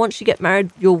saying that once you get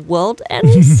married, your world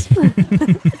ends?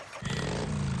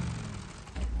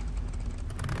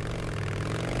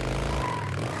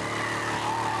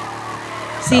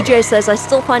 CJ says, I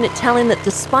still find it telling that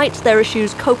despite their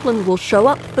issues, Copeland will show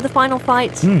up for the final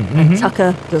fight, and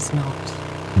Tucker does not.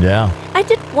 Yeah. I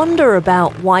did wonder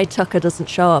about why Tucker doesn't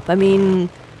show up. I mean,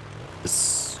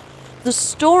 the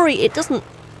story, it doesn't...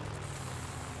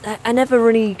 I never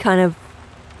really kind of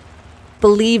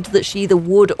believed that she either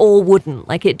would or wouldn't.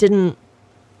 Like, it didn't...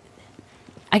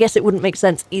 I guess it wouldn't make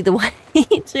sense either way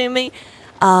to me.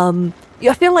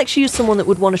 I feel like she's someone that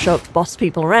would want to show up to boss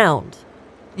people around.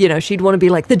 You know, she'd want to be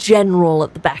like the general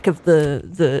at the back of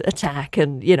the attack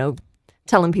and, you know,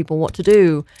 telling people what to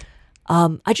do.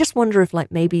 I just wonder if,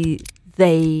 like, maybe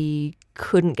they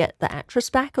couldn't get the actress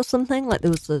back or something. Like,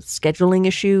 there was a scheduling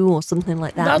issue or something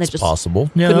like that. That's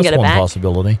possible. Yeah, couldn't that's get it one back.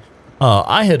 possibility.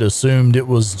 I had assumed it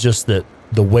was just that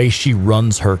the way she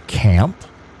runs her camp,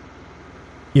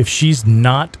 if she's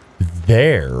not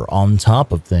there on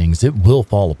top of things, it will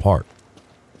fall apart.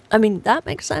 I mean, that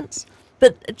makes sense.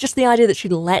 But just the idea that she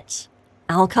let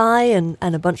Alkai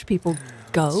and a bunch of people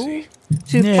go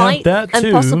to fight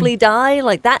and possibly die,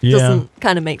 like, that doesn't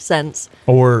kind of make sense.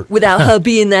 Or without her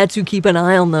being there to keep an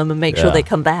eye on them and make sure they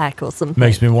come back or something.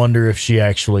 Makes me wonder if she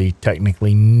actually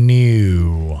technically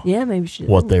knew maybe she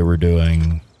what they were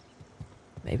doing.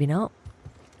 Maybe not.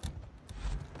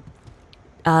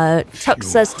 Tuck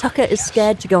says Tucker is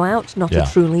scared to go out, not a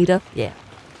true leader. Yeah.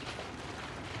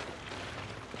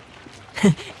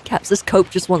 Cap says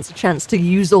Cope just wants a chance to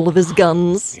use all of his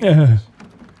guns. Done.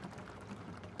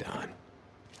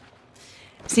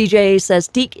 CJ says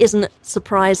Deke isn't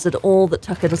surprised at all that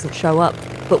Tucker doesn't show up,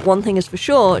 but one thing is for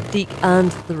sure, Deke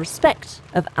earned the respect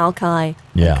of Alkai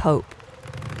and Cope.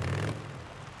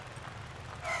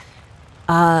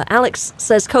 Alex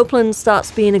says Copeland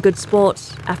starts being a good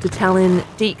sport after telling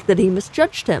Deke that he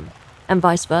misjudged him, and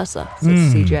vice versa,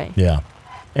 says CJ. Yeah.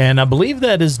 And I believe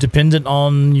that is dependent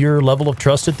on your level of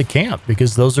trust at the camp,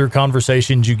 because those are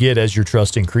conversations you get as your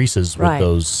trust increases with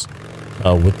those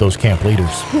camp leaders.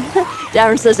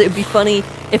 Darren says it would be funny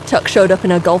if Tuck showed up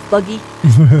in a golf buggy.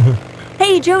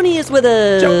 Hey, Joni is with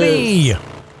us. Joni!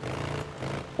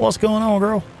 What's going on,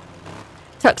 girl?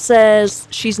 Tuck says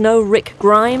she's no Rick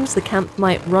Grimes. The camp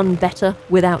might run better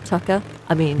without Tucker.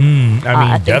 I mean,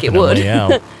 I think it would.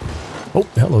 Yeah. Oh,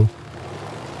 hello.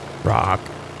 Rock.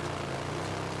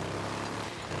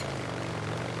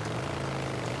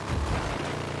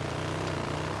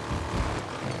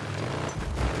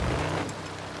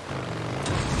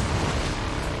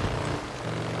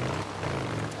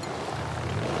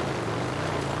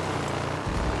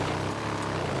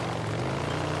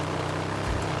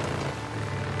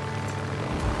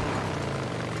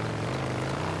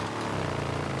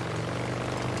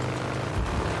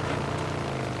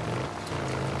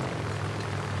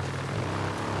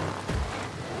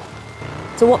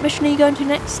 So what mission are you going to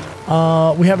next?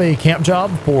 We have a camp job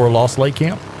for Lost Lake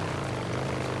Camp.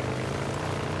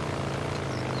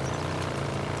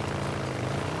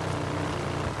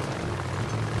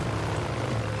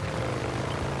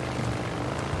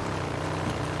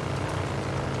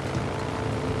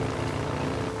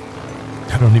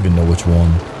 I don't even know which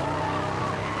one.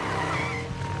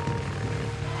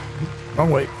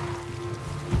 Wrong way.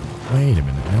 Wait a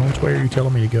minute. Now, which way are you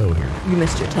telling me to go here? You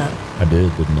missed your turn. I did,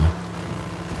 didn't I?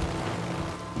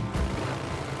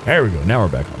 There we go. Now we're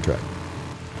back on track.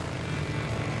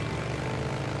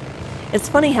 It's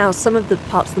funny how some of the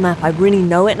parts of the map I really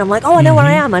know it, and I'm like, oh, I know where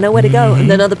I am. I know where to go. And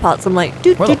then other parts I'm like,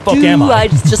 where the fuck am I?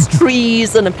 It's just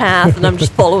trees and a path, and I'm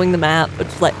just following the map. It's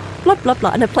just like, blah, blah,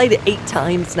 blah. And I've played it 8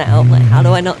 times now. I'm like, how do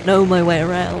I not know my way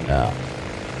around? Yeah,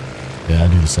 I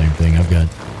do the same thing.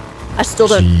 I still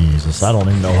don't. Jesus, I don't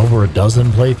even know. Over a dozen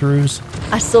playthroughs.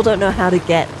 I still don't know how to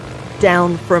get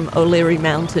down from O'Leary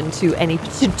Mountain to like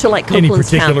Copeland's any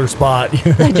particular camp. Spot.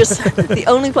 The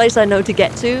only place I know to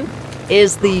get to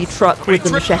is the truck with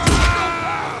the machete.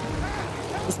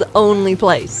 It's the only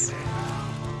place.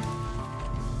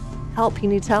 Help, he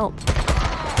needs help.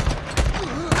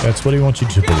 That's what he wants you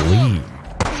to believe.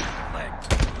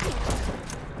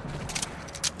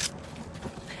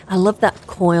 I love that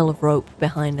coil of rope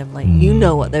behind him. Like, you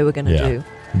know what they were going to do.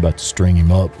 I'm about to string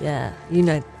him up. Yeah, you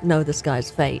know this guy's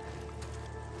fate.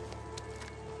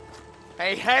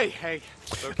 Hey.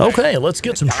 Okay, let's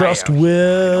get some trust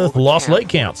with Lost Lake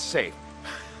Camp.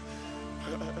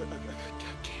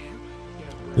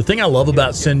 The thing I love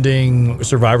about sending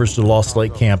survivors to Lost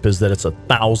Lake Camp is that it's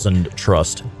 1,000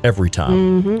 trust every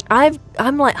time.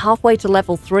 I'm like halfway to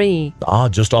level 3.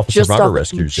 Just off of Survivor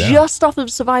Rescues, yeah. Just off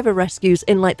of Survivor Rescues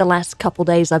in like the last couple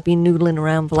days. I've been noodling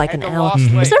around for like an hour.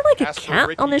 Is there like a cat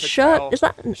on his shirt? Is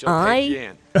that an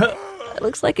eye? It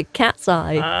looks like a cat's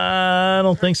eye. I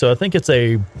don't think so. I think it's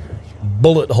a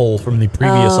bullet hole from the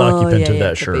previous occupant of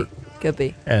that shirt. Could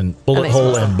be. And bullet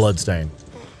hole and bloodstain.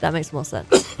 That makes more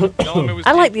sense.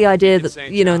 I like the idea that,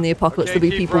 you know, in the apocalypse there'll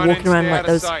be people walking around like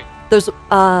those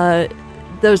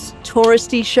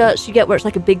touristy shirts you get where it's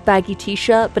like a big baggy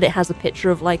t-shirt, but it has a picture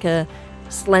of like a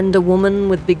slender woman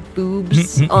with big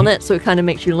boobs on it, so it kind of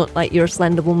makes you look like you're a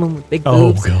slender woman with big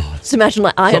boobs. Oh god! Just imagine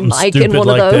like Iron Mike in one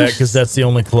like of those. Because that's the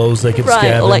only clothes they could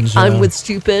scavenge. Or like I'm with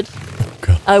Stupid.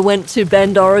 I went to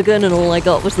Bend, Oregon, and all I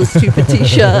got was the stupid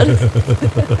t-shirt.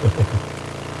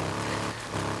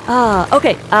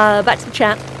 Okay, back to the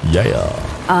chat. Yeah.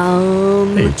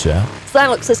 Hey, chat.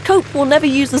 Zylox says, Cope will never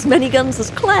use as many guns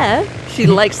as Claire. She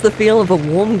likes the feel of a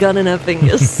warm gun in her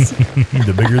fingers.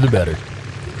 The bigger, the better.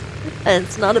 And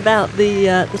it's not about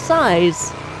the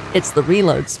size, it's the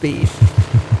reload speed.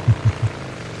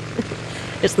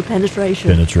 It's the penetration.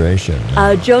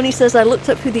 Joni says, I looked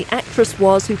up who the actress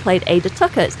was who played Ada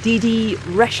Tucker. It's Dee Dee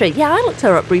Rescher. Yeah, I looked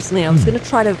her up recently. I was going to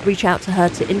try to reach out to her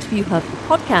to interview her for the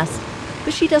podcast,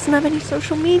 but she doesn't have any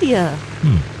social media.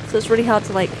 So it's really hard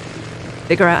to, like,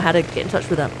 figure out how to get in touch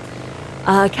with her.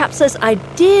 Cap says, I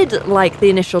did like the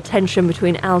initial tension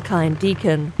between Alki and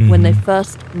Deacon when they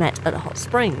first met at Hot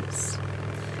Springs.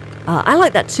 I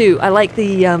like that too. I like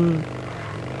the,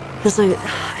 there's a,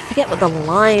 I forget what the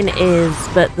line is,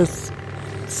 but there's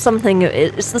something,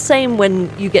 it's the same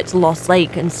when you get to Lost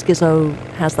Lake and Schizo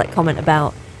has that comment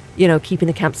about, you know, keeping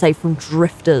the camp safe from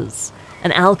drifters.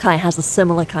 And Alki has a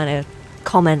similar kind of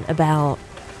comment about,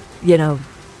 you know,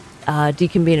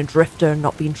 Deacon being a drifter and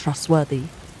not being trustworthy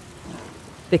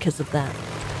because of that.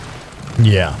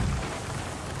 Yeah.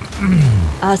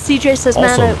 CJ says,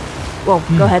 Also, Mano... Well,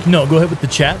 go ahead. No, go ahead with the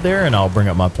chat there, and I'll bring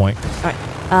up my point. All right.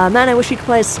 Man, I wish you could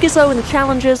play as Schizo in the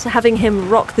challenges. Having him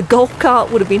rock the golf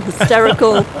cart would have been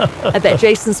hysterical. I bet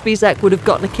Jason Spizak would have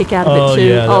gotten a kick out of it too.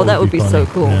 Yeah, that would be so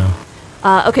cool.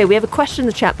 Yeah. Okay, we have a question in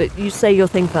the chat, but you say your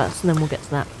thing first, and then we'll get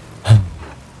to that.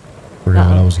 Forgot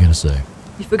what I was going to say.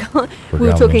 You forgot? We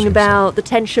were talking about the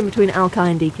tension between Alki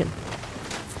and Deacon.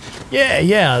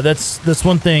 Yeah, that's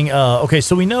one thing. Okay,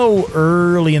 so we know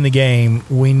early in the game,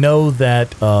 we know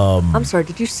that... I'm sorry,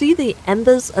 did you see the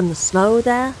embers and the snow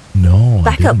there? No,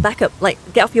 Back up. Like,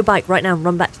 get off your bike right now and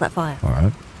run back to that fire. All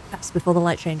right. Fast before the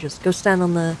light changes. Go stand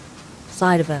on the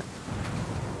side of it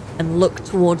and look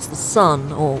towards the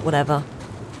sun or whatever.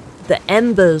 The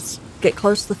embers, get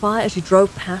close to the fire as you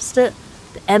drove past it.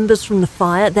 The embers from the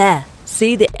fire, there.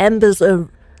 See, the embers are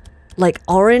like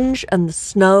orange and the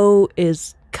snow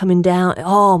is coming down.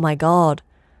 Oh my god,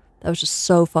 that was just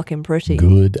so fucking pretty.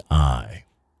 Good eye.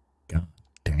 God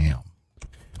damn.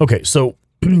 Okay, so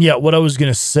yeah, what I was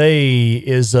gonna say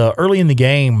is early in the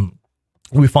game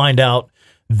we find out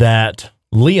that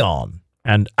Leon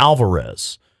and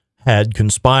Alvarez had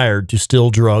conspired to steal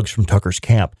drugs from Tucker's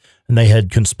camp, and they had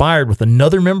conspired with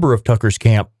another member of Tucker's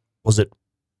camp. Was it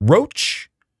Roach?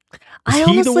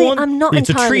 I'm not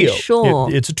entirely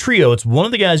sure. It's a trio. It's one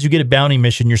of the guys you get a bounty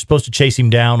mission. You're supposed to chase him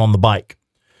down on the bike.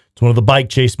 It's one of the bike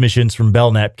chase missions from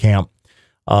Belknap camp.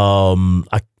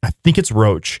 I think it's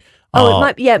Roach. It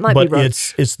might be Roach.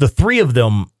 But it's the three of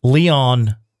them,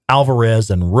 Leon,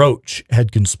 Alvarez, and Roach,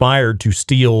 had conspired to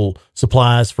steal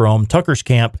supplies from Tucker's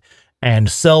camp and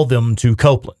sell them to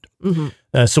Copeland.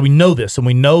 So we know this, and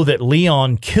we know that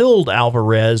Leon killed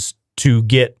Alvarez to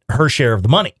get her share of the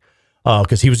money.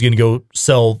 Because he was going to go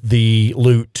sell the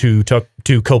loot to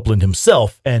Copeland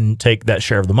himself and take that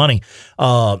share of the money.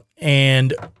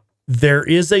 And there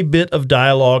is a bit of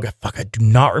dialogue. I do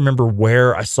not remember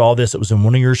where I saw this. It was in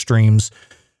one of your streams.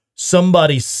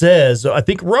 Somebody says, I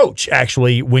think Roach,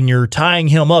 actually, when you're tying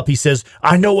him up, he says,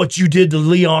 I know what you did to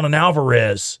Leon and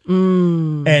Alvarez.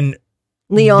 And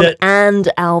Leon and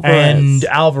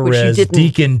Alvarez.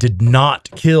 Deacon did not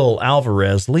kill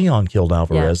Alvarez. Leon killed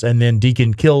Alvarez. And then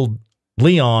Deacon killed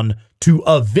Leon to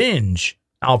avenge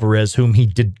Alvarez, who he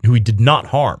did not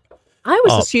harm. I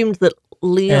always assumed that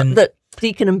that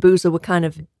Deacon and Boozer were kind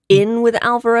of in with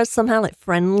Alvarez somehow, like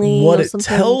friendly. What or it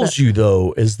something, tells you,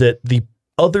 though, is that the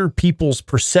other people's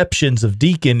perceptions of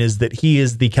Deacon is that he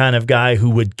is the kind of guy who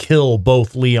would kill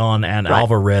both Leon and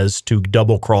Alvarez to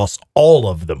double cross all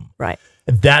of them. Right.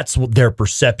 That's what their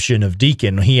perception of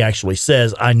Deacon. He actually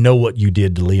says, I know what you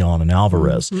did to Leon and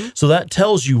Alvarez. So that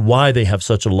tells you why they have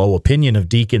such a low opinion of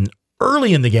Deacon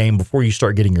early in the game before you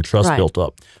start getting your trust built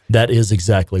up. That is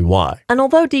exactly why. And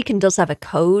although Deacon does have a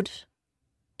code,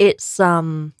 it's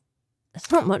not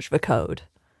much of a code.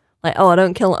 Like, I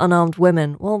don't kill unarmed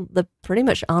women. Well, there pretty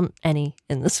much aren't any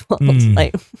in this world.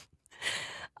 Like,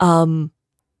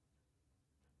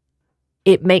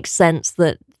 it makes sense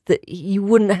that you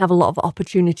wouldn't have a lot of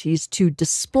opportunities to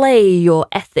display your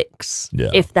ethics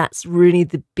if that's really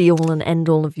the be-all and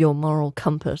end-all of your moral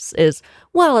compass is,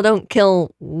 well, I don't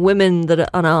kill women that are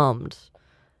unarmed.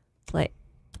 Like,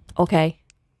 okay.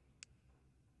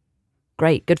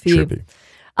 Great, good for you.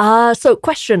 So,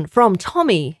 question from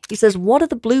Tommy. He says, what are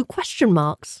the blue question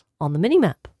marks on the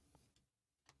minimap?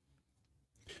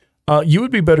 You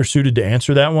would be better suited to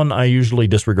answer that one. I usually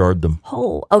disregard them.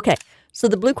 Oh, okay. So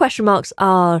the blue question marks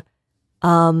are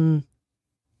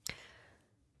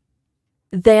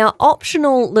they are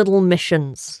optional little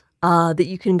missions that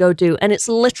you can go do. And it's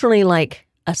literally like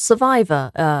a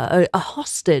survivor, a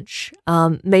hostage.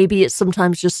 Maybe it's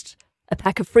sometimes just a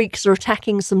pack of freaks are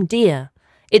attacking some deer.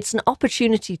 It's an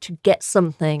opportunity to get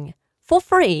something for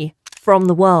free from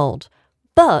the world.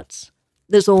 But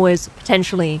there's always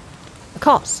potentially a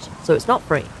cost, so it's not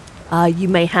free. You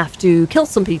may have to kill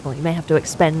some people. You may have to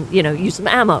expend, use some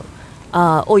ammo.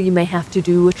 Or you may have to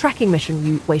do a tracking mission.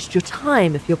 You waste your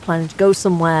time if you're planning to go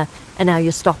somewhere and now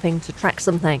you're stopping to track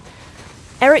something.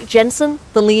 Eric Jensen,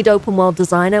 the lead open world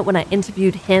designer, when I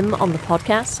interviewed him on the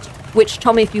podcast, which,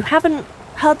 Tommy, if you haven't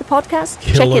heard the podcast,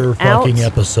 check it out. Killer fucking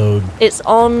episode. It's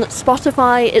on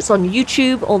Spotify. It's on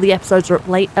YouTube. All the episodes are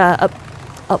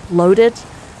uploaded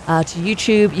to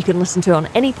YouTube. You can listen to it on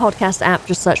any podcast app.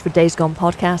 Just search for Days Gone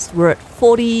Podcast. We're at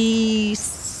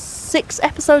 46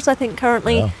 episodes, I think,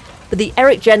 currently. Yeah. But the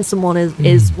Eric Jensen one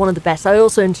is one of the best. I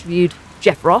also interviewed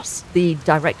Jeff Ross, the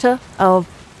director of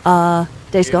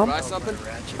Days Gone.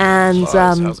 And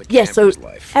so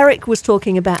Eric was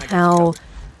talking about how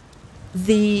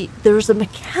there's a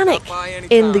mechanic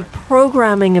in the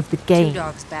programming of the game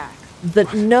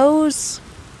that knows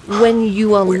when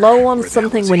you are low on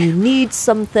something, when you need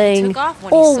something,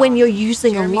 or when you're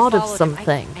using a lot of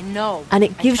something. And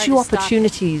it gives you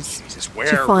opportunities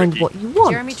to find what you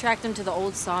want. Jeremy tracked him to the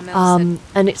old sawmill.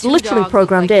 And it's literally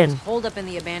programmed in.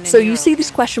 So you see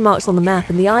these question marks on the map,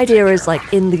 and the idea is,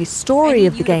 like, in the story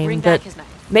of the game, that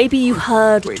maybe you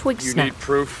heard twig snap,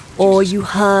 or you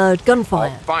heard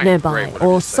gunfire nearby,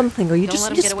 or something, or your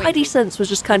spidey sense was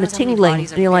just kind of tingling,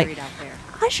 and you're like,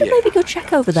 I should maybe go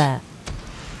check over there.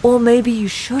 Or maybe you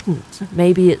shouldn't.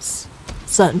 Maybe it's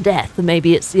certain death, or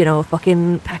maybe it's, a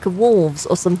fucking pack of wolves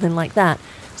or something like that.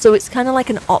 So it's kind of like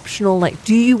an optional, like,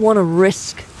 do you want to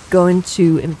risk going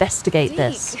to investigate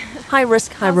this? High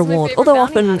risk, high reward. Although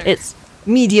often it's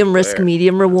medium risk,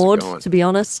 medium reward, to be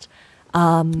honest.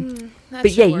 But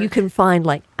yeah, you can find,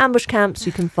 like, ambush camps,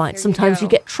 you can find, sometimes you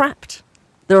get trapped.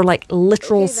 There are, like,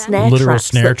 literal snare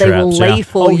traps that they will lay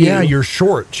for you. Oh, yeah, you're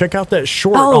short. Check out that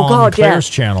short on Claire's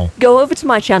channel. Go over to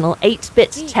my channel,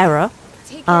 8-Bit Terror.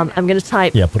 I'm going to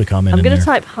type... Yeah, put a comment I'm going to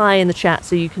type hi in the chat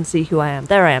so you can see who I am.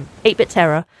 There I am, 8-Bit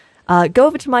Terror. Go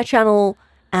over to my channel,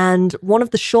 and one of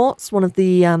the shorts, one of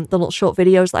the little short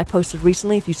videos that I posted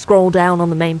recently, if you scroll down on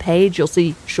the main page, you'll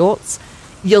see shorts.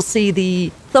 You'll see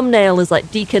the thumbnail is,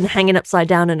 like, Deacon hanging upside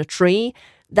down in a tree.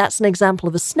 That's an example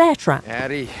of a snare trap.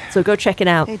 So go check it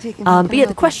out. But yeah,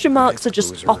 the question marks are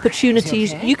just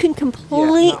opportunities. You can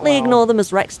completely ignore them,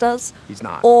 as Rex does.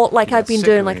 Or, like I've been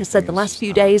doing, like I said, the last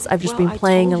few days, I've just been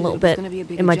playing a little bit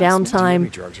in my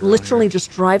downtime, literally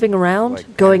just driving around,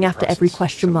 going after every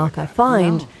question mark I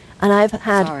find. And I've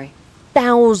had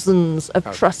thousands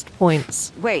of trust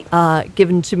points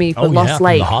given to me for Lost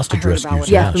Lake. From the hostage rescues.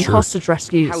 Yeah, from hostage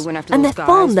rescues. And they're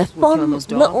fun. They're fun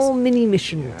little mini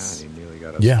missions.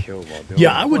 Yeah,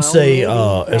 I would say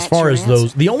as far as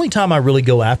those, the only time I really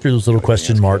go after those little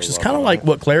question marks is kind of like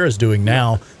what Claire is doing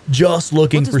now, just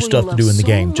looking for stuff to do in the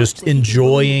game, just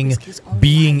enjoying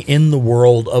being in the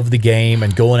world of the game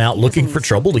and going out looking for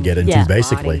trouble to get into,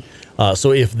 basically.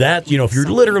 So if that, if you're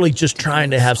literally just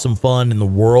trying to have some fun in the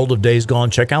world of Days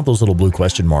Gone, check out those little blue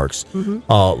question marks.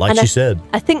 Like she said.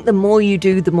 I think the more you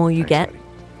do, the more you get.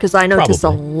 Because I noticed a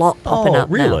lot popping up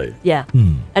really? now. Yeah.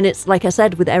 And it's like I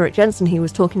said with Eric Jensen, he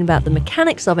was talking about the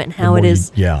mechanics of it and how it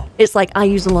is. It's like I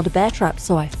use a lot of bear traps,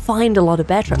 so I find a lot of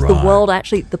bear traps. The world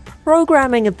actually, the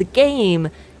programming of the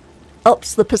game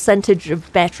ups the percentage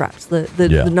of bear traps,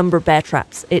 the number of bear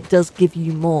traps. It does give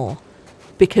you more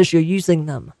because you're using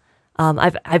them.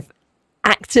 I've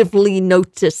actively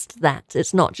noticed that.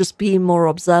 It's not just being more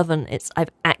observant. I've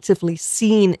actively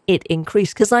seen it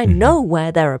increase because I know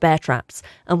where there are bear traps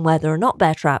and where there are not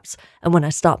bear traps. And when I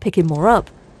start picking more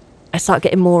up, I start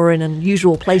getting more in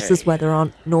unusual places where there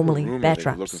aren't normally bear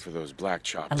traps. Looking for those black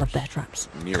choppers. I love bear traps.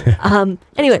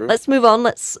 Anyway, let's move on.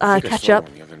 Let's catch up.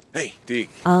 Hey,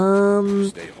 Deke.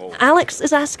 Alex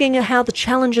is asking how the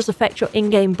challenges affect your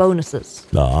in-game bonuses.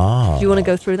 Do you want to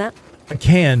go through that? I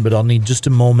can, but I'll need just a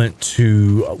moment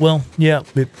to. We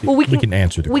can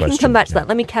answer the question. We can come back to that.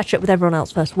 Let me catch up with everyone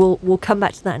else first. We'll come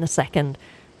back to that in a second.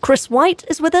 Chris White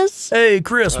is with us. Hey,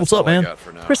 Chris, what's up, man?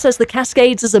 Chris says the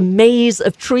Cascades is a maze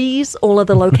of trees. All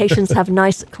other locations have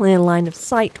nice, clear line of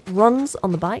sight runs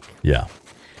on the bike. Yeah.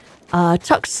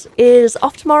 Tux is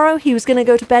off tomorrow. He was going to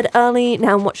go to bed early.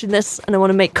 Now I'm watching this and I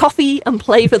want to make coffee and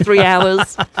play for 3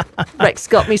 hours. Rex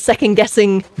got me second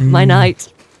guessing my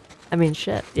night. I mean,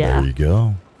 shit, yeah. There you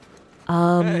go.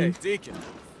 Hey, Deacon.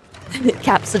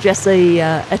 Cap suggests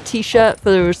a t-shirt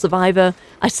for a survivor.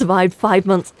 I survived 5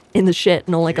 months in the shit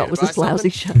and all I got was this lousy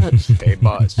shirt. Hey,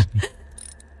 boss.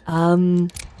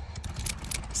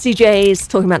 CJ's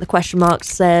talking about the question marks,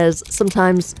 says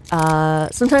sometimes they're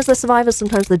survivors,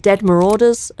 sometimes they're dead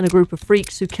marauders and a group of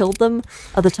freaks who killed them.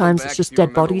 Other times it's just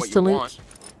dead bodies to loot.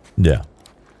 Yeah.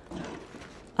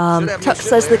 Tuck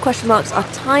says the question marks are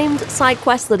timed side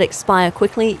quests that expire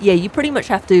quickly. Yeah, you pretty much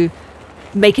have to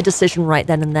make a decision right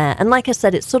then and there. And like I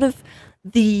said, it's sort of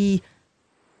the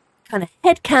kind of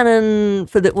headcanon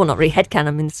for the, well, not really headcanon,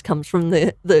 I mean, this comes from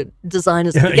the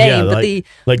designers of the game,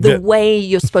 but the way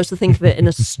you're supposed to think of it in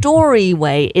a story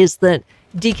way is that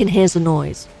Deacon hears a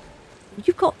noise.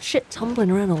 You've got shit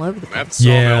tumbling around all over the place.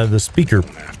 Yeah, the speaker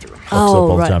pops up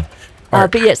all the time.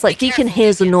 But yeah, it's like Deacon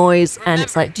hears a noise and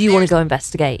it's like, do you want to go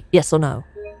investigate? Yes or no?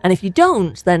 And if you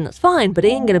don't, then that's fine, but it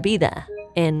ain't going to be there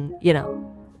in, you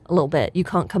know, a little bit. You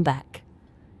can't come back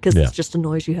because it's just a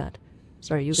noise you heard.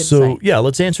 Sorry, you were going to say. Yeah,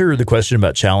 let's answer the question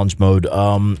about challenge mode.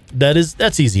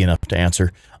 That's easy enough to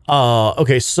answer.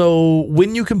 Okay, so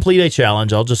when you complete a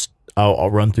challenge,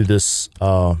 I'll run through this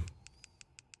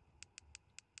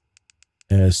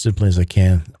as simply as I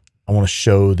can. I want to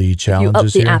show the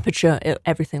challenges here. You here. up the aperture,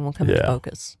 everything will come into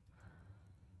focus.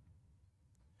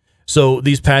 So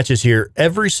these patches here,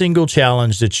 every single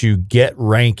challenge that you get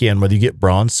rank in, whether you get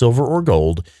bronze, silver, or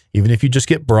gold, even if you just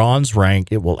get bronze rank,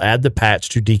 it will add the patch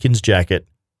to Deacon's jacket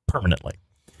permanently.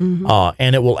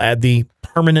 And it will add the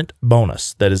permanent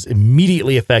bonus that is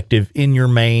immediately effective in your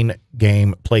main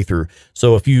game playthrough.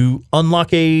 So if you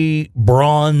unlock a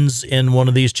bronze in one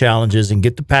of these challenges and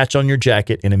get the patch on your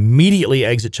jacket and immediately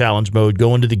exit challenge mode,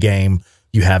 go into the game,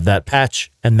 you have that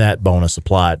patch and that bonus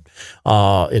applied.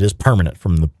 It is permanent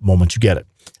from the moment you get it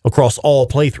across all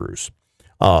playthroughs.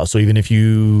 So even if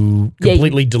you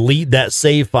completely delete that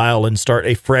save file and start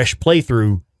a fresh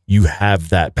playthrough, you have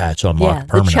that patch unlocked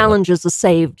permanently. The challenges are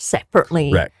saved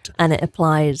separately, and it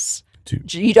applies.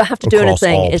 You don't have to do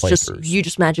anything. It's just you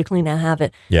just magically now have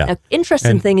it. Now,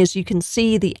 interesting thing is you can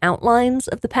see the outlines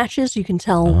of the patches. You can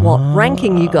tell what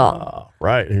ranking you got.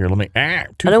 Right here, let me. I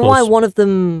don't know why one of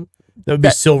them. That would be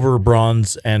silver,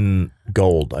 bronze, and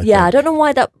gold. I think. I don't know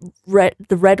why the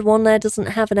red one there doesn't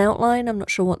have an outline. I'm not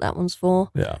sure what that one's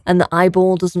for. Yeah, and the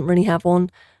eyeball doesn't really have one.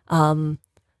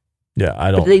 Yeah,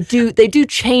 I don't. But they do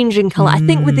change in color. I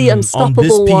think with the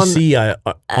unstoppable on this PC,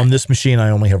 on this machine, I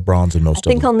only have bronze in most of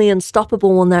them. I think on the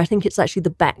unstoppable one there, I think it's actually the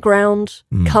background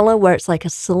color where it's like a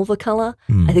silver color.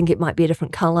 I think it might be a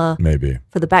different color, maybe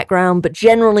for the background. But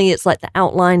generally, it's like the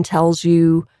outline tells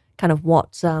you kind of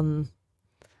what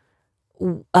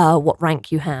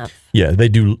rank you have. Yeah, they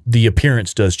do. The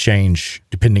appearance does change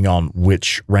depending on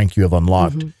which rank you have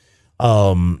unlocked.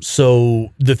 So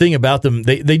the thing about them,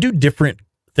 they do different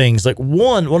things. Like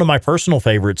one of my personal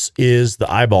favorites is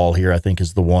the eyeball here. I think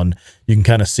is the one you can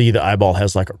kind of see the eyeball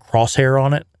has like a crosshair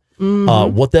on it.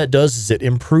 What that does is it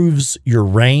improves your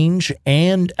range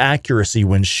and accuracy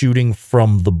when shooting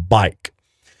from the bike.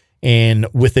 And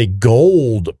with a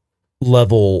gold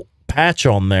level patch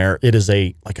on there, it is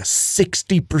like a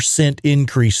 60%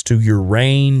 increase to your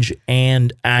range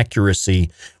and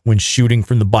accuracy when shooting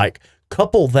from the bike.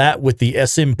 Couple that with the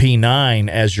SMP9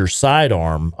 as your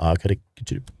sidearm. Could I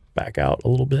get you to back out a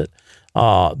little bit?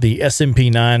 The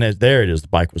SMP9, there it is. The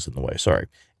bike was in the way. Sorry.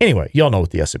 Anyway, y'all know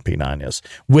what the SMP9 is.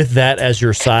 With that as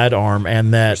your sidearm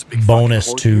and that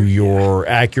bonus to your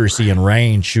accuracy and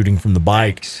range shooting from the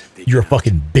bike, you're a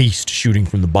fucking beast shooting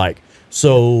from the bike.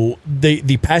 So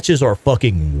the patches are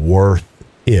fucking worth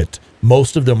it.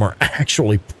 Most of them are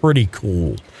actually pretty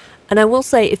cool. And I will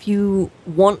say, if you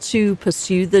want to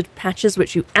pursue the patches,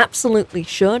 which you absolutely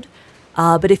should,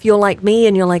 but if you're like me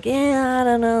and you're like, yeah, I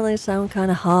don't know, they sound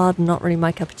kind of hard and not really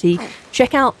my cup of tea,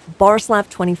 check out Borislav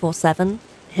 24/7,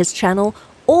 his channel,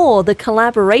 or the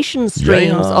collaboration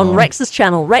streams on Rex's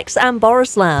channel. Rex and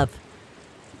Borislav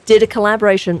did a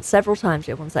collaboration several times.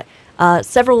 Yeah, one sec. I'll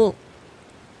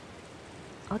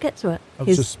get to it. I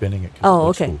was just spinning it. Oh,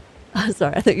 okay. Cool.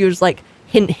 Sorry, I thought you were just like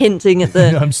hinting at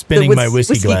the. I'm spinning my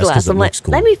whiskey glass. I'm like,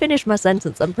 cool. Let me finish my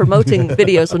sentence. I'm promoting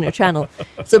videos on your channel.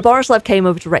 So Borislav came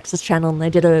over to Rex's channel and they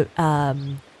did a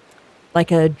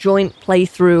like a joint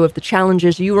playthrough of the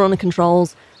challenges. You were on the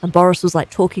controls and Boris was like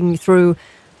talking you through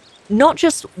not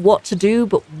just what to do,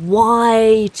 but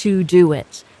why to do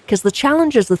it. Because the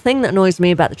challenges, the thing that annoys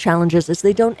me about the challenges is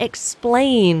they don't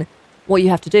explain what you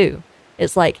have to do.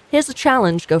 It's like, here's a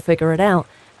challenge, go figure it out.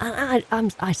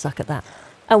 And I suck at that.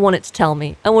 I want it to tell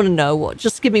me. I want to know what.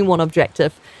 Just give me one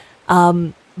objective.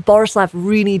 Borislav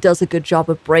really does a good job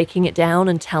of breaking it down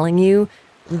and telling you,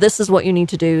 this is what you need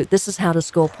to do. This is how to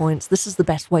score points. This is the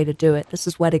best way to do it. This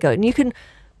is where to go. And you can,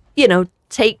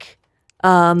 take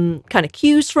kind of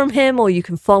cues from him, or you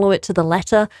can follow it to the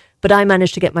letter. But I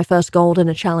managed to get my first gold in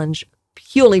a challenge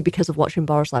purely because of watching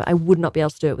Boris live. I would not be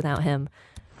able to do it without him.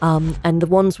 And the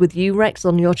ones with you, Rex,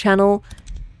 on your channel,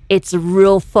 it's a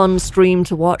real fun stream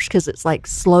to watch because it's like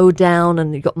slowed down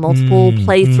and you've got multiple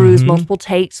playthroughs, multiple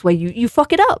takes where you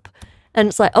fuck it up. And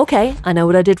it's like, okay, I know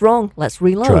what I did wrong. Let's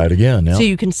reload. Try it again. Yeah. So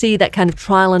you can see that kind of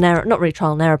trial and error, not really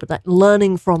trial and error, but like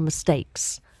learning from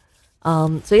mistakes.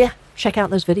 So yeah, check out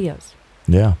those videos.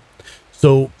 Yeah.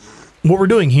 So what we're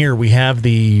doing here, we have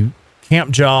the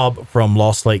camp job from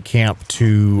Lost Lake Camp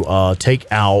to take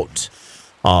out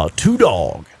Two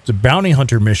Dog. It's a bounty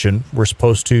hunter mission. We're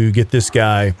supposed to get this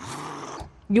guy.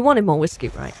 You wanted more whiskey,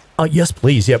 right? Yes,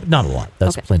 please. Yeah, but not a lot.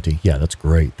 That's okay. Plenty. Yeah, that's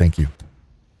great. Thank you.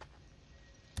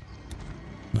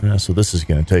 So this is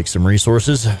going to take some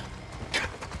resources.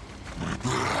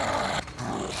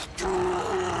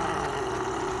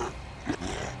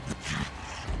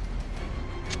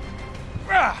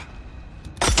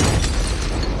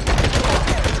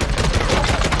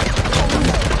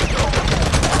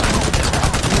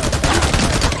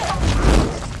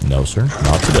 No, sir.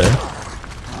 Not today.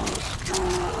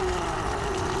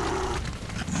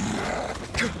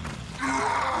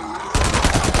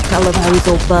 I love how he's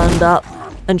all burned up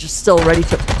and just still ready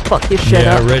to fuck his shit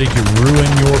up. Yeah, ready to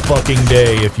ruin your fucking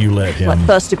day if you let him. Like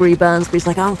first-degree burns, but he's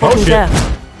like, I'm fucking dead.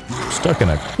 Stuck in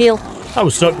a... Heal. I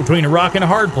was stuck between a rock and a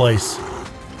hard place.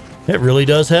 It really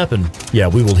does happen. Yeah,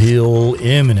 we will heal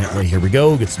imminently. Here we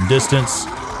go. Get some distance.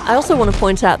 I also want to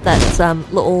point out that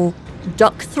little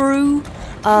duck through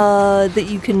that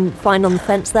you can find on the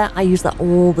fence there. I use that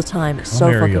all the time. It's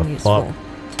so fucking useful.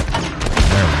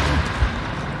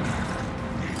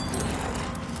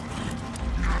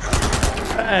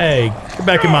 Hey, get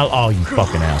back in my... Oh, you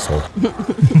fucking asshole.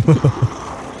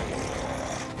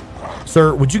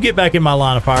 Sir, would you get back in my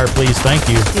line of fire, please? Thank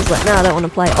you. He's like, no, I don't want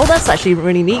to play. Oh, that's actually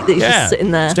really neat that he's just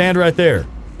sitting there. Stand right there.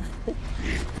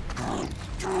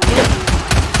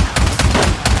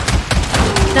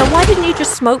 Now, why didn't you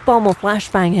just smoke bomb or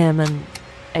flashbang him and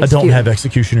execute I don't have him?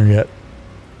 Executioner yet.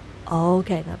 Oh,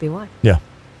 okay, that'd be why. Yeah.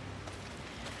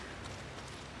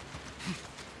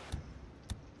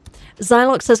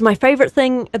 Zylox says, my favorite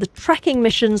thing are the tracking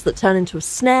missions that turn into a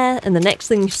snare, and the next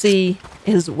thing you see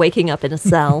is waking up in a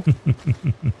cell.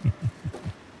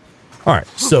 All right,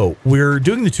 so we're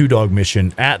doing the Two Dog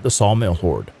mission at the Sawmill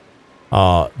Horde.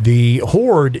 The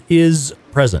Horde is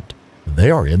present.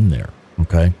 They are in there,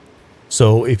 okay?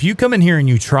 So if you come in here and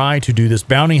you try to do this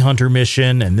bounty hunter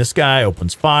mission and this guy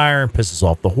opens fire and pisses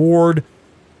off the Horde,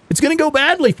 it's going to go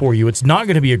badly for you. It's not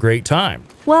going to be a great time.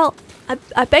 Well,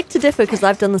 I beg to differ because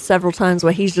I've done this several times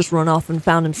where he's just run off and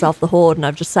found himself the Horde, and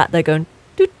I've just sat there going,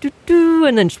 doo-doo-doo,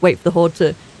 and then just wait for the Horde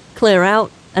to clear out,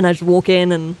 and I just walk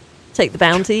in and take the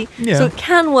bounty. Yeah. So it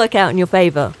can work out in your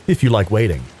favor. If you like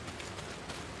waiting.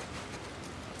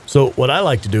 So what I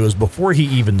like to do is before he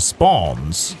even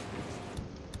spawns,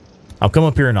 I'll come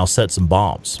up here and I'll set some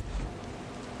bombs.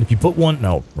 If you put one...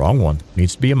 No, wrong one.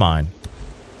 Needs to be a mine.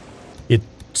 It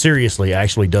seriously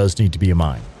actually does need to be a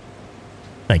mine.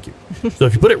 Thank you. So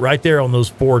if you put it right there on those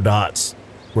 4 dots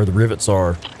where the rivets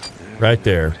are, right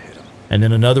there, and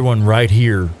then another one right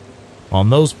here on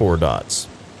those 4 dots,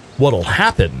 what'll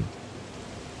happen,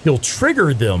 he'll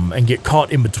trigger them and get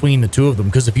caught in between the 2 of them,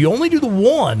 because if you only do the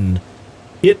one,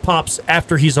 it pops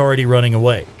after he's already running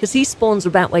away. Because he spawns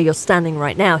about where you're standing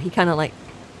right now. He kind of like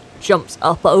jumps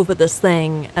up over this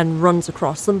thing and runs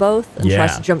across them both and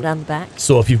tries to jump down the back.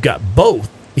 So if you've got both,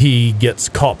 he gets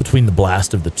caught between the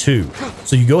blast of the 2.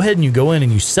 So you go ahead and you go in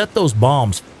and you set those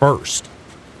bombs first.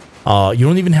 You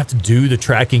don't even have to do the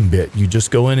tracking bit. You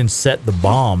just go in and set the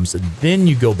bombs, and then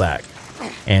you go back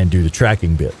and do the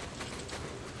tracking bit.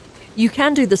 You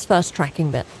can do this first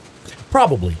tracking bit.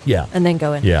 Probably, yeah. And then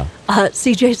go in. Yeah.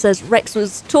 CJ says, Rex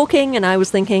was talking, and I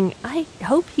was thinking, I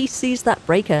hope he sees that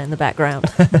breaker in the background.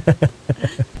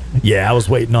 Yeah, I was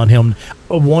waiting on him.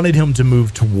 I wanted him to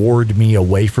move toward me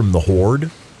away from the Horde,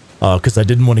 because I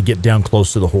didn't want to get down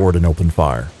close to the Horde and open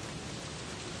fire.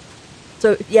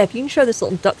 So, yeah, if you can show this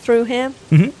little duck through here.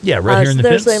 Yeah, right here in the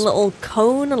fence. There's a little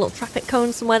cone, a little traffic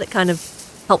cone somewhere that kind of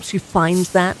helps you find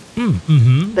that.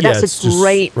 But yeah, that's a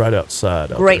great, right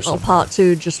outside. Great little part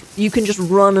too. You can just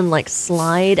run and like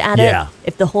slide at it.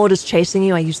 If the Horde is chasing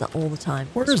you, I use that all the time.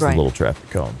 Where's the little traffic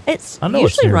cone? I know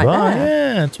usually it's right nearby.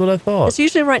 there. Yeah, that's what I thought. It's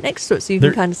usually right next to it, so you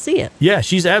can kind of see it. Yeah,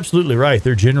 she's absolutely right.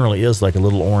 There generally is like a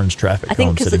little orange traffic cone. I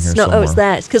think because sitting it's here snow. somewhere. Oh, it's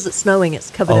there. It's because it's snowing.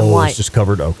 It's covered in white. It's just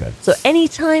covered. Okay. So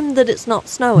anytime that it's not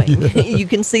snowing, you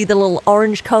can see the little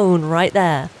orange cone right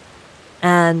there.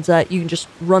 And you can just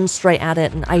run straight at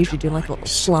it, and I usually do like a little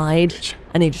slide,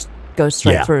 and he just goes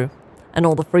straight through. And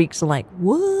all the freaks are like,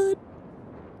 what?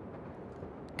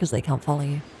 Because they can't follow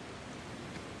you.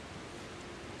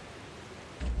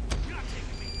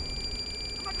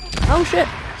 Oh shit.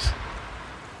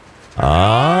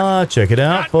 Check it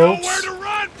out, folks.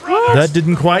 That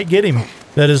didn't quite get him.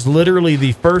 That is literally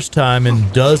the first time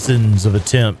in dozens of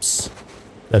attempts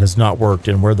that has not worked.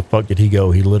 And where the fuck did he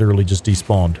go? He literally just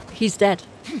despawned. He's dead.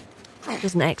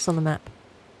 There's an X on the map.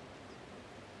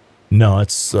 No,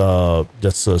 it's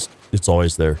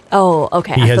always there. Oh,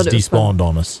 okay. He has despawned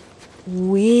on us.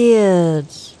 Weird.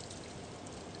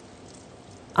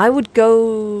 I would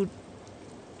go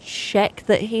check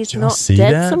that he's not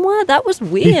dead somewhere. That was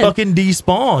weird. He fucking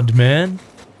despawned, man.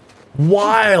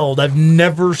 Wild. I've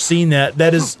never seen that.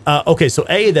 That is okay. So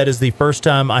that is the first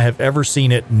time I have ever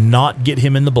seen it not get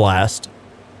him in the blast,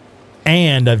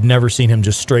 and I've never seen him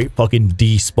just straight fucking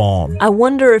despawn. I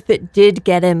wonder if it did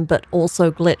get him, but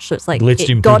also glitched. So it's like glitched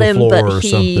him got through the him, floor but or he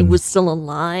something. was still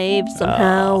alive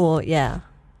somehow. Or yeah,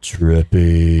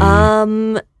 trippy.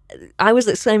 I was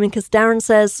exclaiming because Darren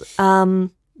says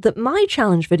that my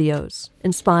challenge videos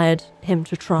inspired him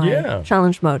to try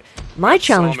challenge mode. My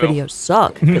challenge videos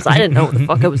suck because I didn't know what the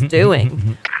fuck I was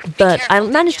doing. But I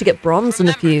managed to get bronze in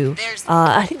a few.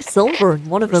 I think silver in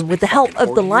one of them with the help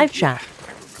of the live chat.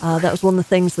 That was one of the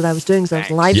things that I was doing. So I was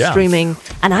live streaming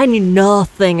and I knew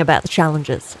nothing about the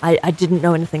challenges. I didn't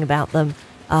know anything about them,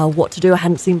 what to do. I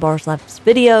hadn't seen Borislav's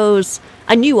videos.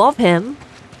 I knew of him,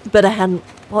 but I hadn't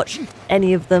watched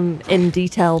any of them in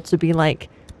detail to be like,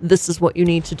 this is what you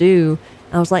need to do.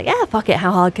 And I was like, yeah, fuck it.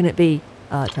 How hard can it be?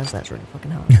 It turns out it's really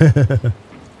fucking hard.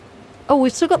 Oh,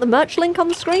 we've still got the merch link on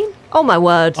the screen? Oh, my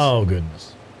word. Oh,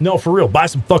 goodness. No, for real. Buy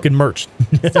some fucking merch.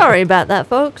 Sorry about that,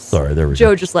 folks. Sorry, there we go.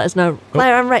 Joe just let us know.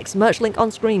 Claire and Rex, merch link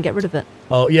on screen. Get rid of it.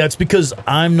 Oh, yeah, it's because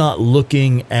I'm not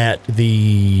looking at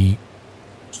the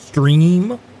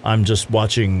stream. I'm just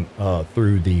watching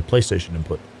through the PlayStation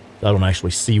input. I don't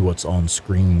actually see what's on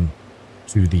screen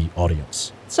to the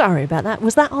audience. Sorry about that.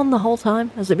 Was that on the whole time?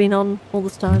 Has it been on all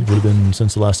this time? It would have been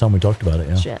since the last time we talked about it,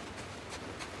 yeah. Shit.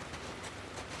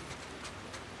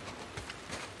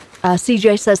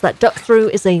 CJ says that duck through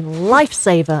is a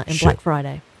lifesaver in Black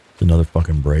Friday. It's another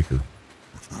fucking breaker.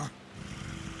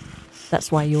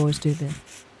 That's why you always do the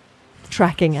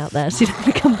tracking out there so you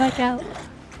don't come back out.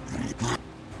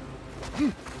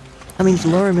 I mean, to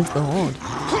lure him into the horde.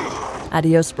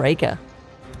 Adios, breaker.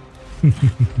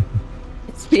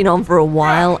 It's been on for a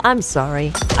while. I'm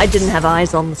sorry. I didn't have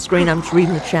eyes on the screen. I'm just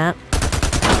reading the chat.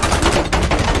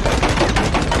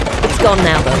 It's gone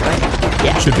now, though, right?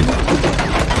 Yeah. Should be.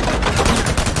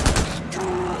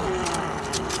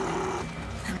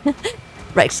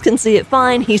 Rex can see it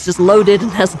fine. He's just loaded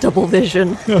and has double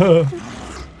vision.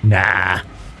 Nah.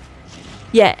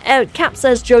 Yeah, Cap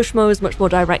says Joe Schmo is much more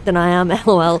direct than I am.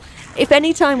 LOL. If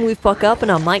any time we fuck up and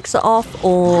our mics are off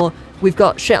or we've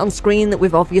got shit on screen that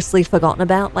we've obviously forgotten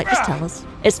about, like, just tell us.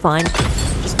 It's fine.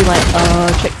 Just be like,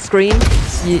 check the screen.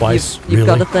 You've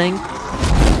got a thing.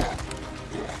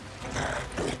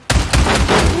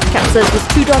 Cap says, was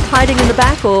 2Dog hiding in the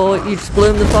back or you just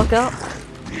blew him the fuck up?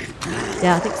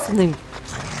 Yeah, I think something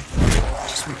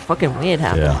just fucking weird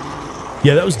happened.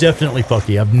 Yeah, that was definitely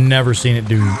fucky. I've never seen it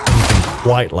do anything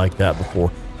quite like that before.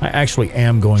 I actually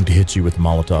am going to hit you with the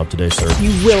Molotov today, sir.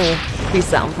 You will be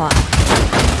set on fire.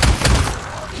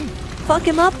 Fuck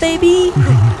him up, baby.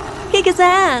 Kick his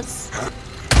ass.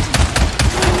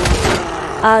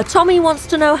 Tommy wants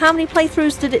to know how many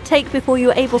playthroughs did it take before you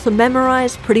were able to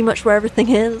memorize pretty much where everything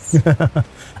is?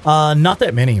 Not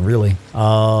that many, really.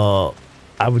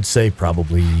 I would say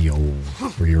probably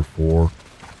 3 or 4,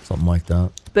 something like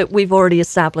that. But we've already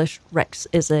established Rex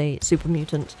is a super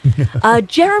mutant.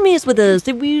 Jeremy is with us.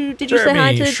 Did you say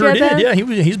hi to sure Jer Bear? did.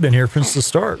 Yeah, he's been here since the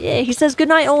start. Yeah, he says good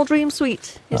night, all dream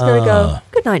sweet. He's gonna go.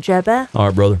 Good night, Jer Bear. All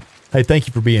right, brother. Hey, thank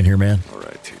you for being here, man. All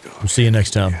right, T-Dog. We'll see you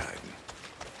next time.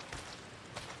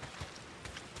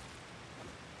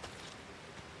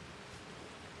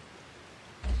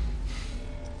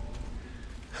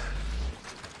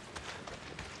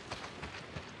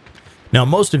 Now,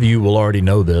 most of you will already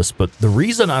know this, but the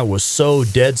reason I was so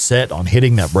dead set on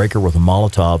hitting that breaker with a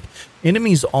Molotov,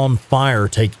 enemies on fire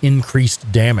take increased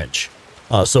damage.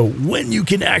 So when you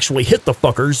can actually hit the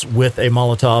fuckers with a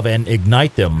Molotov and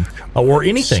ignite them, or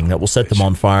anything that will set them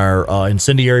on fire,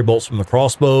 incendiary bolts from the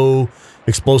crossbow,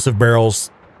 explosive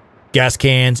barrels, gas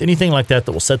cans, anything like that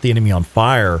that will set the enemy on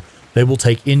fire, they will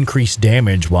take increased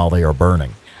damage while they are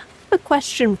burning. I have a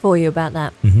question for you about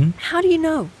that. How do you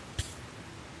know?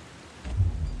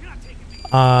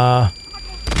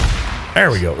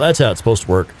 There we go. That's how it's supposed to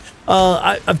work.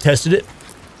 I've tested it.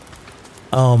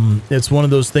 It's one of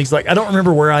those things, like, I don't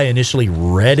remember where I initially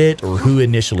read it or who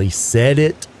initially said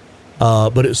it,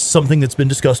 but it's something that's been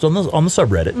discussed on the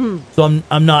subreddit. So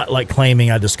I'm not like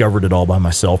claiming I discovered it all by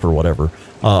myself or whatever,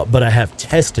 but I have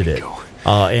tested it.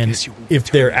 And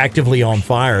if they're actively on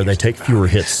fire, they take fewer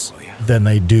hits than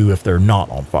they do if they're not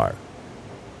on fire.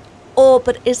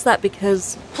 But is that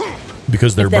because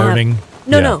they're burning?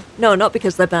 No, not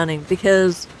because they're burning.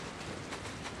 Because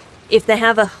if they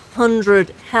have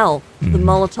 100 health, the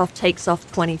Molotov takes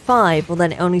off 25. Well,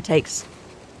 then it only takes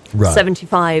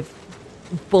 75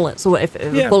 bullets. Or if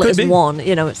a bullet is 1,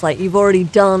 it's like you've already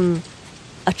done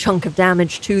a chunk of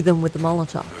damage to them with the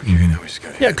Molotov.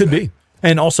 Yeah, it could be.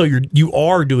 And also, you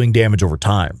are doing damage over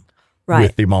time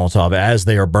with the Molotov. As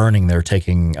they are burning, they're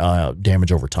taking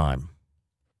damage over time.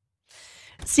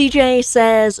 CJ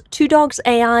says, Two Dogs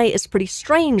AI is pretty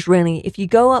strange, really. If you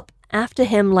go up after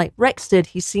him like Rex did,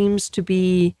 he seems to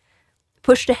be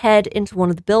pushed ahead into one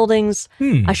of the buildings.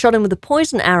 I shot him with a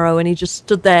poison arrow and he just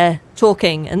stood there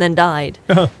talking and then died.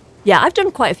 Yeah, I've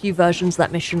done quite a few versions of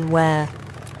that mission where,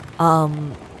 I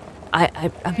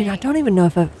mean, I don't even know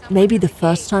if maybe the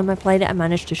first time I played it, I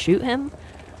managed to shoot him.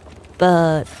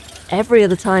 But every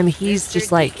other time he's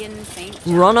just like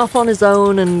run off on his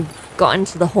own and got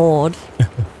into the horde.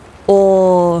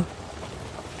 or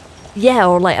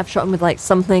like I've shot him with like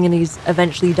something and he's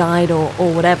eventually died or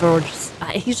whatever, or just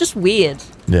he's just weird.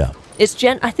 Yeah. It's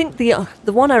I think the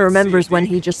one I remember is when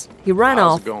he ran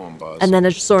off and then I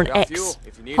just saw an X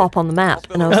pop on the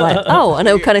map and I was like, oh, and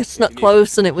I kind of snuck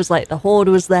close and it was like the horde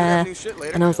was there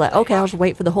and I was like, okay, I'll just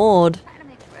wait for the horde.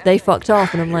 They fucked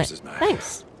off and I'm like,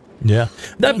 thanks. Yeah,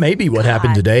 that may be what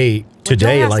happened today.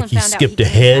 Like he skipped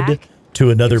ahead to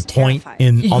another point on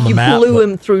the map. You blew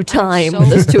him through time with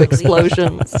those 2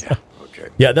 explosions.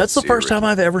 Yeah, that's the first time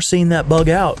I've ever seen that bug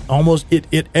out. Almost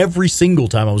it every single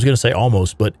time. I was going to say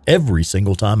almost, but every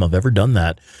single time I've ever done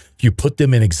that. If you put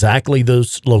them in exactly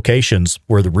those locations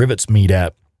where the rivets meet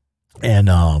at, and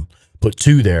put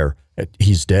 2 there,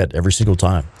 he's dead every single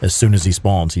time. As soon as he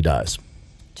spawns, he dies.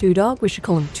 Two Dog. We should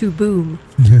call him Two Boom.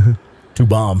 2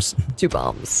 bombs. 2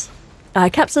 bombs.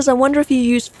 Cap says, I wonder if you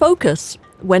use focus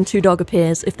when Two Dog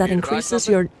appears, if that increases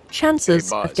your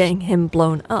chances of getting him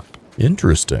blown up.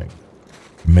 Interesting.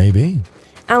 Maybe.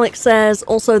 Alex says,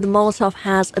 also the Molotov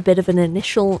has a bit of an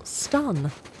initial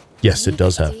stun. Yes, it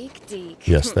does have.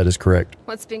 Yes, that is correct.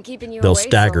 What's been keeping you They'll away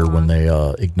stagger so long? when they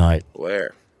ignite.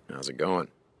 Blair, how's it going?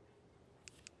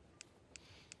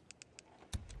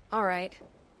 All right.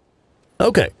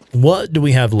 Okay, what do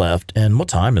we have left, and what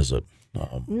time is it?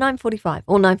 9:45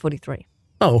 or 9:43.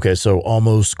 Oh, okay, so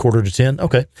almost 9:45.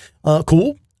 Okay,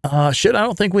 cool. Shit, I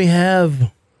don't think we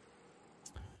have...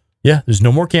 Yeah, there's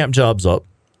no more camp jobs up.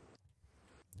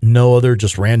 No other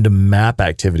just random map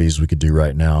activities we could do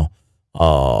right now.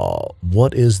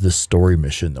 What is the story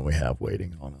mission that we have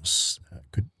waiting on us?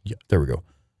 Yeah, there we go.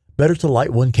 Better to light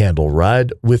one candle.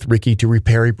 Ride with Ricky to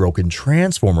repair a broken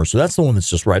transformer. So that's the one that's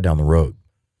just right down the road.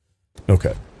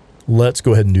 Okay, let's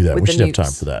go ahead and do that. With We the should have nukes.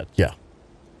 time for that. Yeah.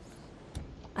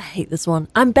 I hate this one.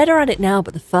 I'm better at it now,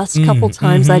 but the first couple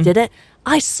times I did it,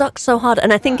 I sucked so hard.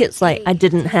 And I think it's like I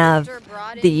didn't have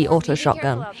the auto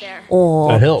shotgun,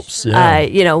 or That helps, yeah.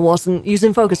 I, wasn't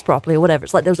using focus properly or whatever.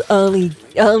 It's like those early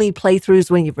playthroughs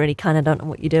when you really kind of don't know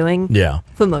what you're doing. Yeah.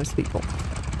 For most people.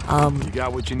 You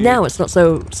got what you need. Now it's not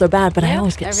so bad, but I Yep,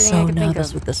 always get everything I so could think nervous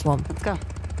of. with this one. Let's go.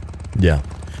 Yeah.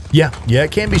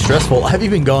 It can be stressful. I've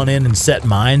even gone in and set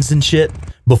mines and shit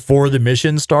before the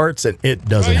mission starts, and it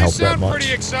doesn't help that much.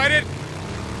 Pretty excited?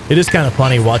 It is kind of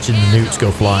funny watching the nukes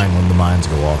go flying when the mines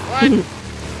go off.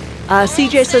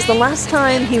 CJ says the last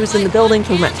time he was in the building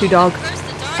talking about Two Dog,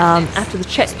 after the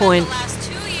checkpoint,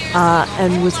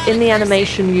 and was in the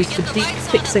animation used for deep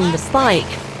fixing the bike.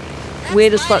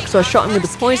 Weird as fuck, so I shot him with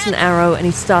a poison arrow and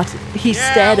he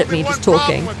stared at me just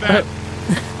talking.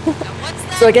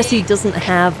 So I guess he doesn't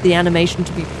have the animation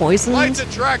to be poisoned.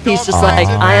 He's just like,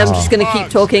 I am just going to keep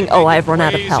talking. Oh, I've run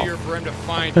out of health.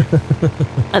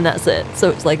 And that's it. So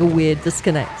it's like a weird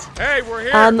disconnect. Hey, we're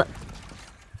here.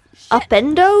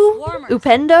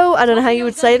 Upendo? I don't know how you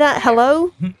would say that.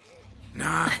 Hello?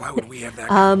 Nah, why would we have that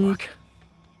kind of luck?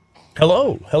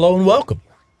 Hello and welcome.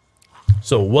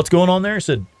 So what's going on there? It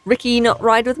said Ricky not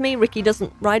ride with me? Ricky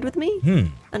doesn't ride with me?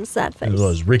 And a sad face.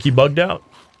 Was Ricky bugged out?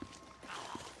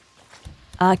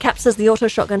 Cap says the auto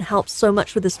shotgun helps so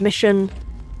much with this mission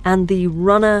and the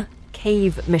runner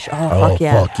cave mission. Oh, fuck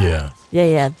yeah. Fuck yeah.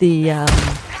 Yeah. The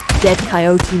Dead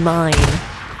Coyote Mine.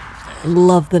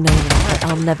 Love the name of that.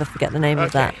 I'll never forget the name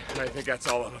of that. I think that's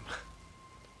all of them.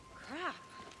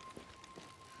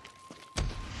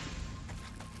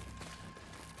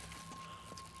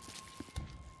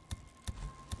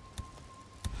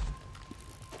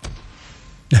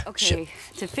 Okay,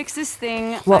 to fix this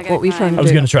thing. What were you trying to do? I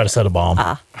was going to try to set a bomb.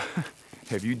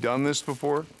 Have you done this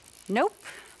before? Nope.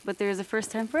 But there's a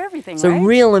first time for everything, So right?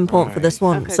 real important for this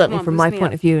one, Okay, certainly come on, from my boost me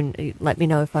point up. of view, and let me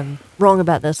know if I'm wrong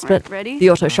about this, but ready?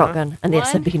 the auto shotgun and the One,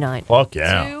 SMP9. Fuck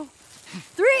yeah. 2,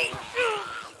 3.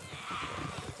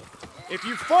 If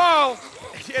you fall,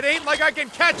 it ain't like I can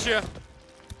catch you.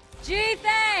 Gee,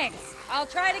 thanks. I'll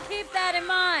try to keep that in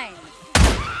mind.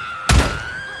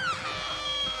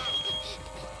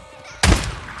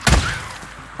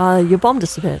 Your bomb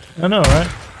disappeared. I know, right?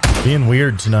 Being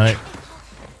weird tonight.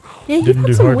 Yeah, you've Didn't got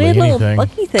do some hardly weird little anything.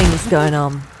 buggy things going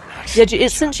on. Yeah,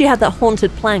 it's since you had that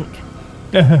haunted plank.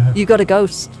 You got a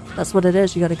ghost. That's what it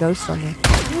is. You got a ghost on you.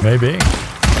 Maybe.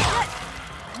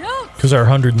 Because our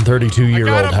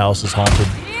 132-year-old house is haunted.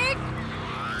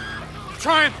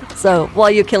 Trying. So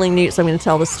while you're killing newts, I'm going to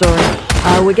tell the story.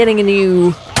 We're getting a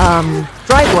new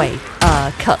driveway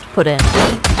cut put in,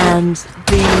 and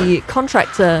the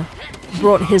contractor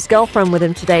brought his girlfriend with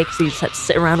him today because he just had to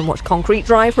sit around and watch concrete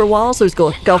dry for a while. So his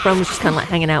girlfriend was just kind of like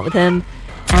hanging out with him,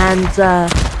 and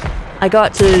I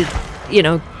got to,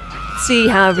 see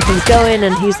how everything's going.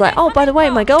 And he's like, "Oh, by the way,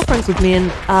 my girlfriend's with me,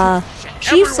 and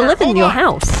she used to live in your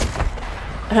house."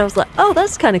 And I was like, "Oh,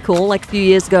 that's kind of cool." Like a few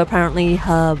years ago, apparently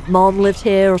her mom lived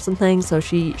here or something, so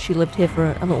she lived here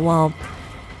for a little while.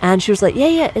 And she was like,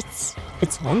 "Yeah, it's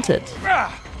haunted."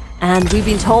 And we've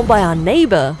been told by our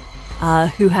neighbor,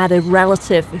 who had a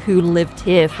relative who lived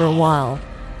here for a while,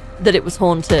 that it was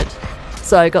haunted.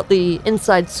 So I got the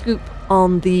inside scoop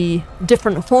on the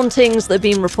different hauntings that have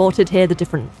been reported here, the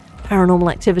different paranormal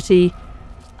activity.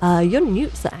 Your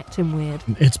newts are acting weird.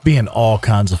 It's being all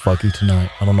kinds of fucky tonight.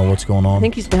 I don't know what's going on. I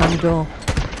think he's behind the door.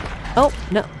 Oh,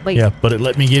 no, wait. Yeah, but it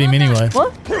let me get him anyway.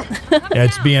 What? Yeah,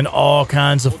 it's being all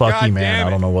kinds of fucky, man. I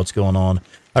don't know what's going on.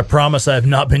 I promise I have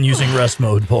not been using rest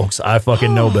mode, folks. I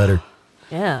fucking know better.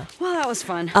 Yeah. Well, that was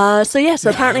fun. So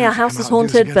apparently our house is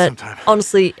haunted, but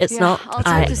honestly, it's not. I'll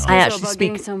I talk to Schizo actually about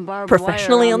speak getting some barbed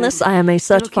professionally wire on around this. it. I am a It'll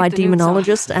certified keep the newts off.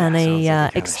 demonologist and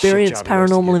a experienced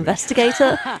paranormal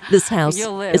investigator. This house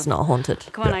You'll live. is not haunted.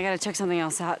 Come on, I gotta check something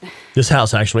else out. This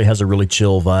house actually has a really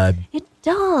chill vibe. It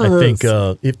does. I think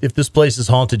if this place is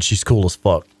haunted, she's cool as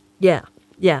fuck. Yeah.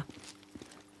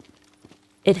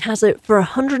 It has it for a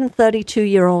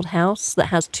 132-year-old house that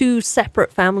has 2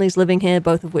 separate families living here,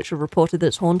 both of which are reported that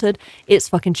it's haunted. It's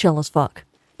fucking chill as fuck.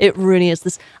 It really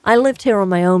is. I lived here on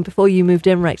my own before you moved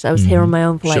in, Rex. I was here on my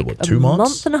own for like what, a 2 months?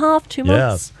 month and a half, 2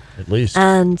 months. Yeah, at least.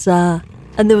 And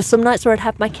there were some nights where I'd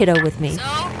have my kiddo with me,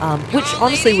 which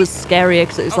honestly was scarier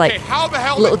because it was like how the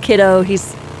hell little kiddo. He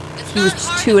was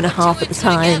just 2.5 at the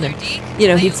time, and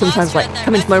he'd sometimes like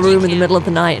come into my room in the middle of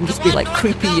the night and just be like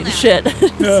creepy and shit.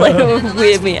 It's like it would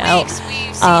weird me out.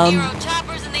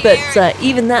 But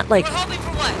even that, like,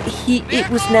 it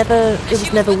was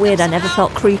never weird. I never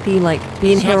felt creepy, like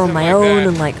being here on my own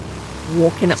and like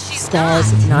walking up the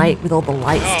stairs at night with all the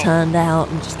lights turned out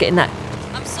and just getting that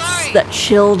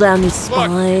chill down your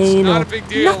spine or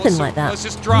nothing like that.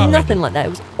 Nothing like that. It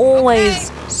was always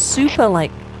super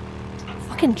like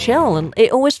fucking chill, and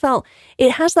it always felt,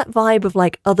 it has that vibe of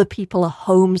like other people are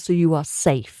home, so you are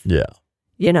safe. Yeah.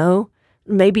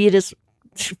 Maybe it is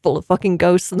full of fucking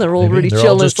ghosts and they're all Maybe really they're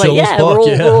chill. all It's just like, chill as yeah, fuck,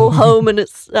 we're all home and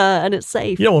it's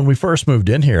safe. When we first moved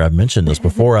in here, I've mentioned this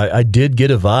before, I did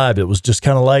get a vibe. It was just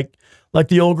kind of like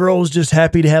the old girl was just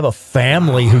happy to have a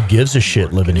family who gives a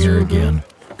shit living here again.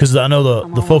 Because I know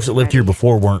the folks that lived here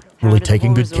before weren't really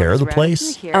taking good care of the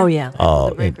place. Oh, yeah.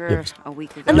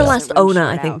 And the last owner,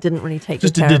 I think, didn't really take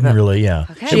good care of it. Didn't really, yeah.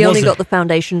 She only got the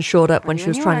foundation shored up when she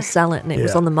was trying to sell it, and it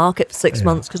was on the market for 6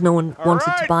 months because no one wanted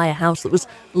to buy a house that was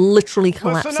literally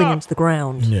collapsing into the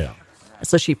ground. Yeah.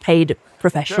 So she paid a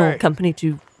professional company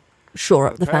to shore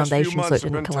up the foundation so it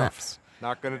didn't collapse.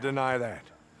 Not gonna deny that.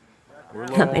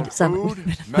 That made it sound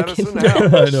medicine,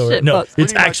 I know, right? No,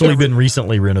 it's actually been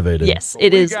recently renovated. Yes,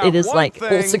 it is. It is like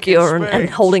all secure and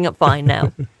holding up fine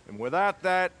now. And without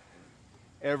that,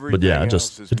 But yeah,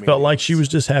 it felt like she was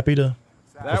just happy to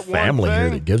have a family here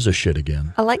that gives a shit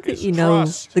again. I like that you know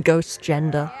the ghost's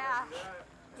gender.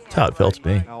 That's how it felt to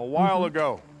me. Now, a while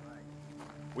ago,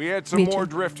 we had some more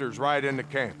drifters right into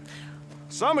camp.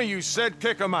 Some of you said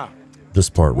kick them out. This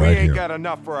part We right ain't here. got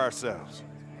enough for ourselves.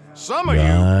 Some of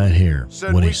Right you here.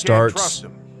 said When we he can't starts, trust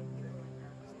them.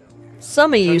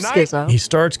 Some of you, Schizo. he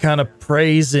starts kind of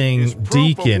praising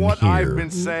Deacon what I've here.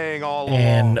 been saying all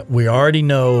And along. we already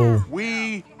know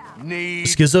We need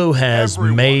Schizo has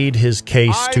everyone. made his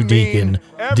case to I mean Deacon.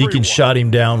 everyone Deacon shot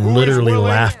him down, who is literally willing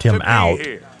laughed to him be out.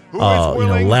 here.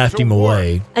 laughed him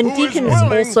away. And Deacon's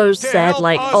also said,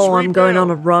 like, oh, I'm going on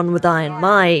a run with Iron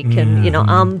Mike, and,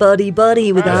 I'm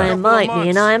buddy-buddy with Iron Mike. Me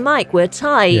and Iron Mike, we're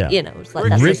tight. Yeah. It's like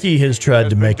that's Ricky has tried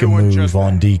to make a move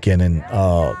on Deacon, and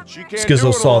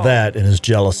Skizzo saw that and is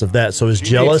jealous of that. So he's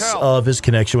jealous of his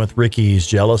connection with Ricky. He's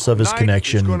jealous of his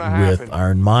connection with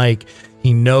Iron Mike.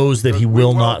 He knows that he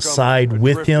will not side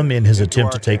with him in his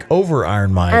attempt to take over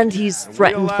Iron Mike. And he's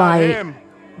threatened by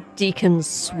Deacon's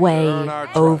sway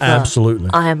over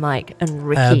Iron Mike and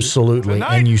Ricky. Absolutely.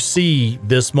 And you see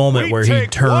this moment where he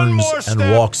turns and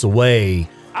walks away.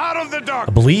 I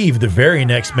believe the very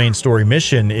next main story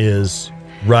mission is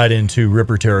right into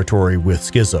Ripper territory with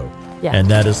Skizzo. Yeah. And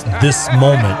that is this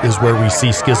moment is where we see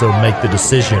Skizzo make the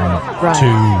decision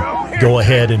to go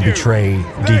ahead and betray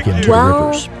Deacon to the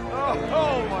Rippers.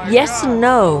 Yes and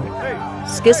no.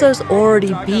 Skizzo's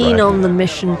already been on the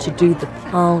mission to do the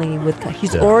parley with her.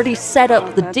 He's already set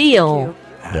up the deal.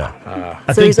 Yeah.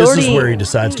 I think this is where he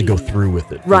decides to go through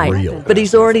with it for real. But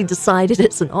he's already decided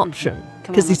it's an option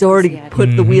because he's already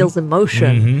put the wheels in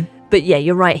motion. But yeah,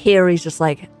 you're right. Here he's just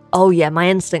like, oh yeah, my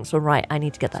instincts were right. I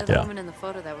need to get that done. woman in the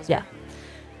photo that was That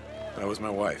was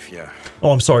my wife, yeah.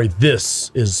 Oh, I'm sorry.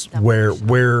 This is where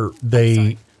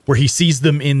he sees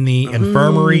them in the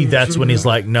infirmary. That's when he's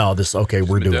like, no,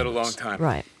 we're doing dead a this. long time.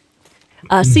 Right.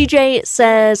 CJ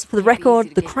says, for the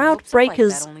record, the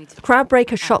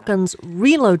Crowdbreaker shotgun's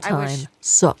reload time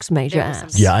sucks major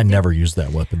ass. Yeah, I never used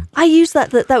that weapon. I used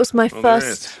that was my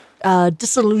first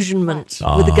disillusionment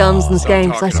with the guns in this game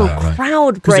because I saw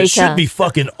Crowdbreaker. Because it should be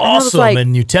fucking awesome,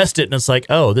 and you test it, and it's like,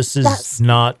 oh, this is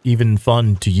not even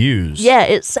fun to use. Yeah,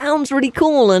 it sounds really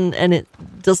cool, and it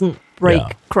doesn't break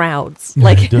crowds.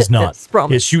 Like it does not.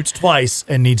 It shoots twice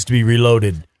and needs to be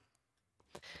reloaded.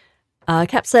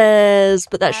 Cap says,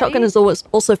 but that shotgun is always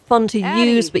also fun to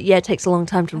use, but yeah, it takes a long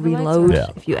time to reload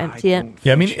if you empty it.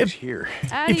 Yeah, I mean, if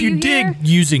you dig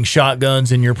using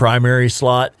shotguns in your primary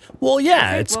slot, well,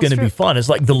 yeah, it's going to be fun. It's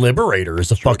like the Liberator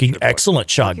is a fucking excellent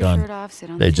shotgun.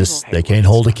 They can't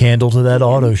hold a candle to that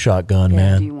auto shotgun,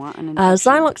 man.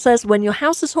 Zylock says, when your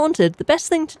house is haunted, the best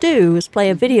thing to do is play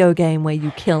a video game where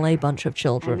you kill a bunch of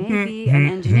children. I may be an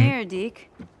engineer, Deke,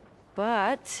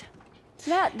 but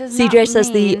that does CJ not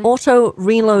says the mean auto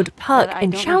reload perk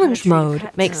in challenge mode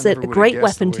makes it a great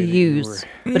weapon to use,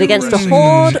 but against a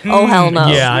horde, oh hell no.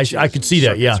 Yeah, I could see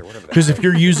that. Yeah, because if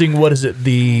you're using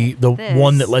the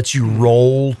one that lets you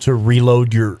roll to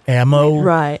reload your ammo,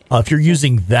 right? If you're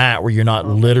using that where you're not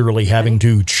literally having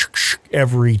to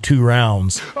every 2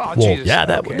 rounds,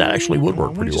 that actually would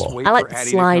work pretty well. I like the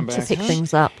slide to pick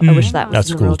things up. I wish that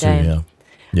was in the real game. Too.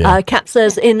 Yeah. Cap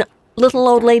says in little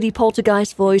old lady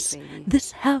poltergeist voice,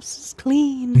 this house is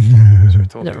clean. I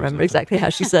don't remember exactly how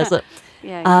she says it.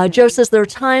 Joe says there are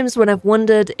times when I've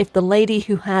wondered if the lady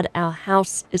who had our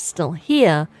house is still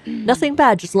here. Nothing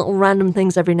bad, just little random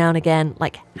things every now and again,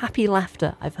 like happy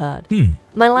laughter I've heard.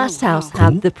 My last house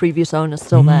had the previous owner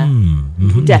still there.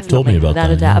 Definitely,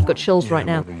 without a doubt. I've got chills right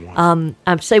now.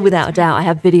 I say without a doubt, I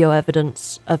have video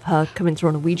evidence of her coming through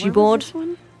on a Ouija board.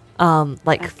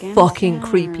 Like fucking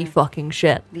creepy fucking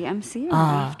shit. The MC or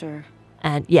after?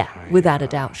 And yeah, without a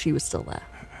doubt, she was still there.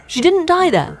 She didn't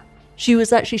die there. She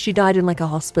died in like a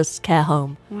hospice care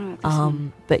home.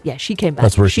 But yeah, she came back.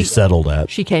 That's where she settled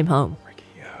at. She came home.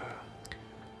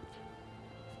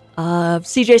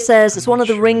 CJ says it's one of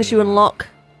the rings you unlock,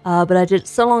 but I did it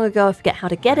so long ago I forget how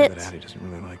to get it.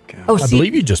 I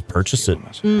believe you just purchase it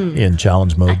in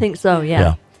challenge mode. I think so,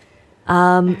 yeah.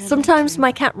 Sometimes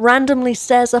my cat randomly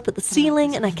stares up at the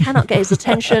ceiling and I cannot get his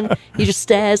attention. He just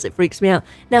stares. It freaks me out.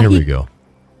 Now, here we go.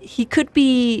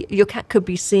 Your cat could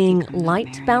be seeing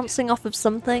light bouncing off of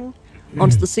something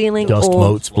onto the ceiling. Dust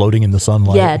motes floating in the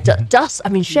sunlight. Yeah, dust. I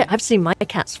mean, shit, I've seen my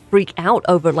cats freak out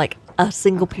over like a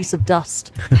single piece of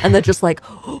dust. And they're just like,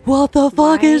 what the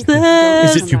fuck is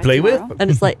this? Is it to play with? And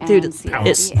it's like, dude,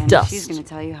 it's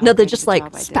dust. No, they're just like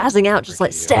spazzing out, just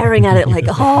like staring at it like,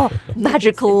 oh,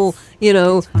 magical,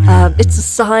 it's a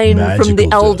sign from the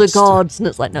elder gods. And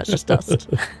it's like, no, it's just dust.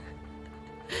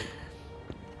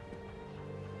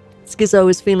 Skizzo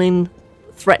is feeling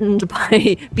threatened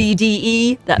by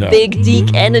BDE, that big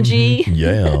Deke energy.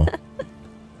 Yeah.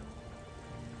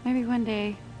 Maybe one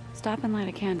day, stop and light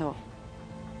a candle.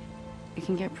 It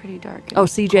can get pretty dark.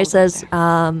 CJ says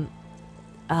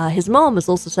his mom has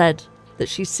also said that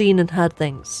she's seen and heard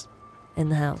things in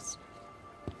the house.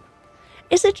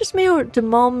 Is it just me, or do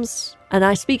moms, and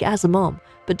I speak as a mom,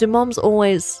 but do moms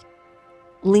always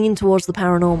lean towards the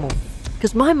paranormal?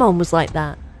 Because my mom was like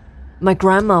that. My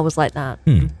grandma was like that,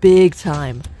 big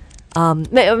time. I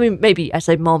mean, maybe I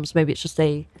say moms, maybe it's just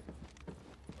a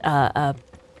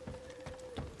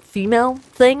female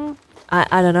thing.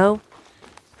 I don't know.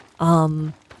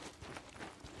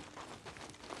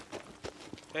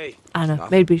 Hey. I don't know.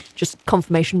 Maybe just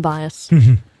confirmation bias.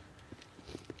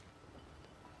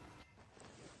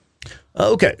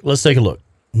 Okay, let's take a look.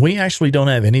 We actually don't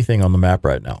have anything on the map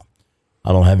right now.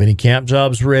 I don't have any camp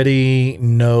jobs ready.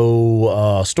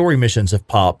 No story missions have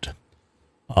popped.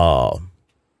 So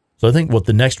I think what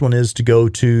the next one is to go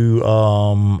to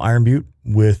Iron Butte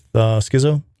with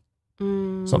Schizo.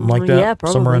 Something like that. Yeah,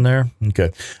 probably. Somewhere in there.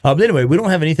 Okay. But anyway, we don't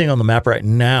have anything on the map right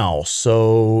now,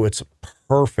 so it's a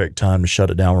perfect time to shut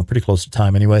it down. We're pretty close to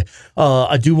time anyway.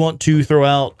 I do want to throw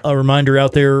out a reminder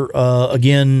out there.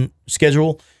 Again,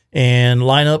 schedule and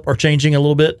lineup are changing a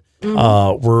little bit.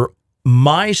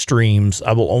 My streams,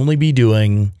 I will only be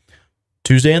doing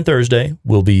Tuesday and Thursday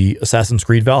will be Assassin's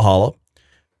Creed Valhalla.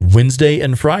 Wednesday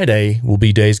and Friday will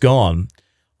be Days Gone.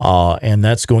 And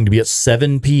that's going to be at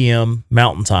 7 p.m.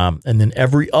 Mountain Time. And then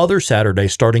every other Saturday,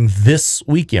 starting this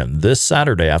weekend, this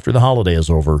Saturday after the holiday is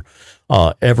over,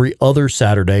 every other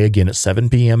Saturday, again at 7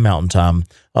 p.m. Mountain Time,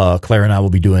 Claire and I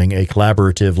will be doing a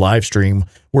collaborative live stream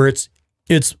where it's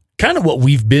kind of what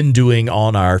we've been doing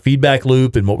on our feedback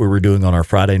loop and what we were doing on our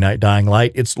Friday Night Dying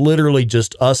Light. It's literally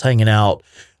just us hanging out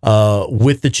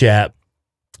with the chat,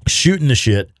 shooting the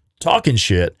shit, talking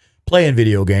shit, playing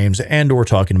video games, and or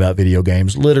talking about video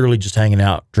games, literally just hanging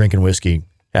out, drinking whiskey,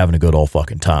 having a good old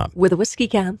fucking time. With a whiskey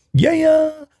can.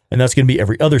 Yeah. And that's going to be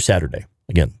every other Saturday.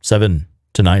 Again, 7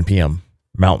 to 9 p.m.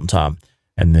 Mountain Time.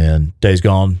 And then Days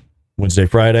Gone, Wednesday,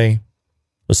 Friday,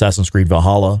 Assassin's Creed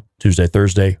Valhalla, Tuesday,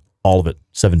 Thursday, all of it,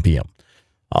 7 p.m.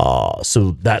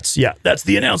 So that's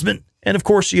the announcement. And of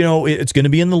course, it's going to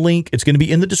be in the link. It's going to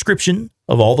be in the description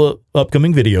of all the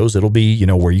upcoming videos. It'll be,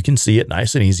 where you can see it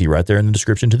nice and easy right there in the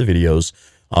description to the videos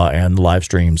and the live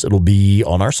streams. It'll be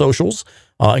on our socials.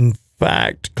 In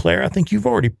fact, Claire, I think you've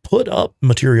already put up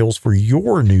materials for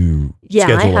your new schedule.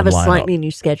 Yeah, I have a lineup. slightly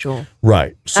new schedule.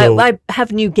 Right. So I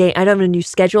have new game. I don't have a new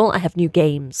schedule. I have new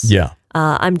games. Yeah.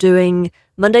 I'm doing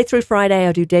Monday through Friday.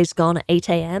 I do Days Gone at 8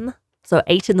 a.m. So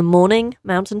 8 in the morning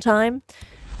Mountain Time.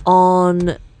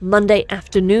 On Monday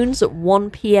afternoons at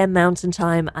 1 p.m. Mountain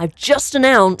Time, I've just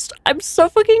announced, I'm so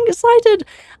fucking excited,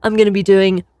 I'm going to be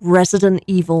doing Resident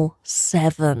Evil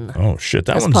 7. Oh, shit.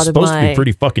 That one's supposed to be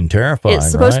pretty fucking terrifying,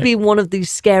 It's supposed to be one of the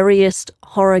scariest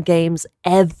horror games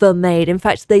ever made. In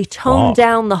fact, they toned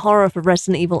down the horror for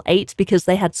Resident Evil 8 because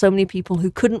they had so many people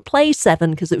who couldn't play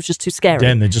 7 because it was just too scary.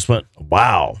 Then they just went,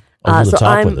 wow, over the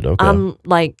top with it. Okay. I'm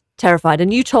like terrified.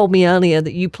 And you told me earlier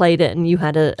that you played it and you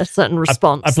had a certain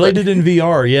response. I played it in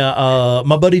VR, yeah.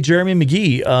 My buddy Jeremy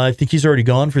McGee, I think he's already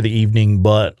gone for the evening,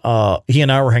 but he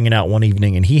and I were hanging out one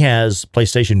evening, and he has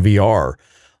PlayStation VR.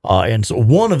 And so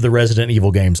one of the Resident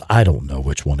Evil games, I don't know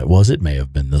which one it was. It may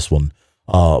have been this one,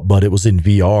 but it was in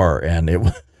VR, and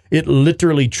it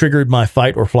literally triggered my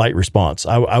fight or flight response.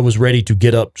 I was ready to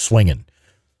get up swinging.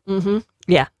 Mm-hmm.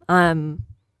 Yeah, I'm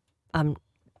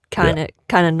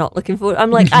kind of not looking forward.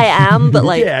 I'm like, I am, but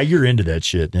like, yeah, you're into that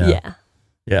shit. Yeah.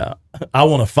 I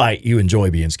want to fight. You enjoy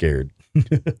being scared.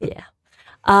 Yeah.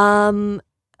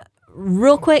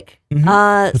 Real quick.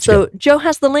 So Joe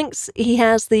has the links. He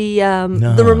has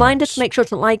the reminder to make sure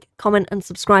to like, comment, and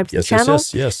subscribe to the channel.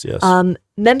 Yes.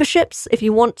 Memberships. If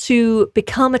you want to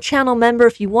become a channel member,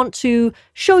 if you want to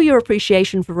show your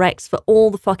appreciation for Rex for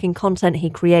all the fucking content he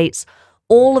creates,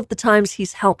 all of the times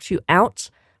he's helped you out,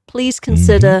 please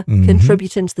consider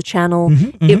contributing to the channel.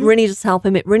 It really does help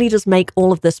him. It really does make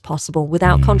all of this possible.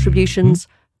 Without contributions,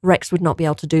 Rex would not be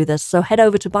able to do this. So head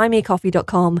over to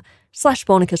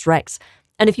buymeacoffee.com/SpornicusRex.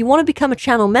 And if you want to become a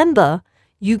channel member,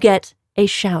 you get a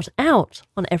shout out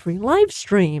on every live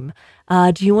stream.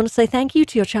 Do you want to say thank you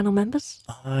to your channel members?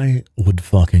 I would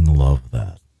fucking love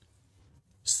that.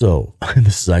 So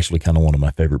this is actually kind of one of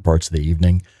my favorite parts of the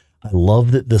evening. I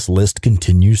love that this list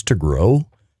continues to grow.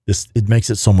 It makes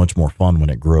it so much more fun when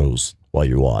it grows while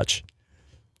you watch.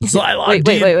 Wait.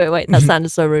 That sounded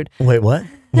so rude. Wait, what?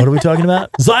 What are we talking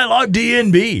about? Zylog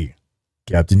DNB,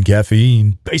 Captain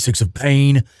Caffeine, Basics of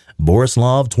Pain,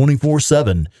 Borislav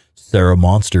 24/7, Sarah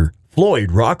Monster,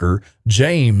 Floyd Rocker,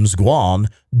 James Guan,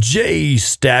 Jay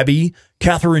Stabby,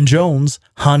 Catherine Jones,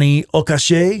 Hani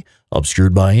Okache,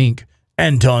 Obscured by Ink,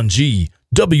 Anton G,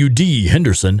 W.D.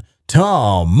 Henderson,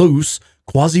 Tom Moose,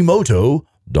 Quasimoto,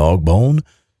 Dogbone,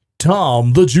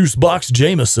 Tom the Juicebox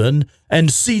Jameson, and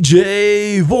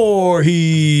CJ Voorhees.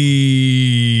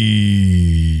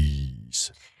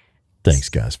 Thanks,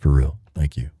 guys, for real.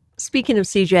 Thank you. Speaking of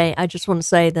CJ, I just want to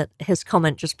say that his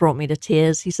comment just brought me to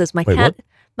tears. He says, My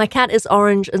cat is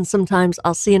orange, and sometimes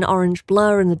I'll see an orange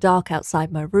blur in the dark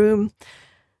outside my room.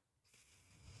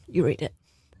 You read it.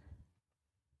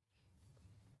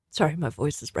 Sorry, my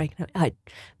voice is breaking up.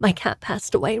 My cat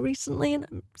passed away recently, and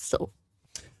I'm still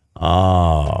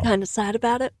kind of sad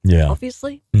about it. Yeah.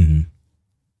 Obviously. Mm-hmm.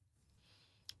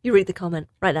 You read the comment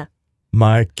right there.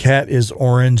 My cat is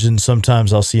orange, and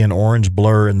sometimes I'll see an orange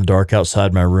blur in the dark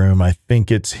outside my room. I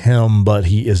think it's him, but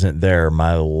he isn't there.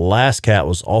 My last cat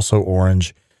was also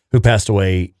orange, who passed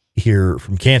away here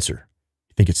from cancer.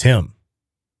 I think it's him.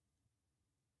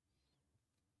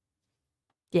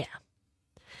 Yeah.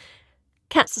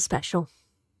 Cats are special.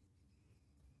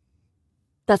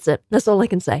 That's it. That's all I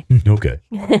can say. Okay.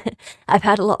 I've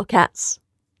had a lot of cats.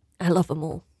 I love them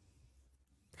all.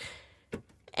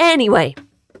 Anyway.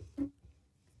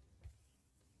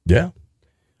 Yeah.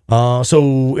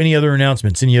 So any other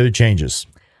announcements? Any other changes?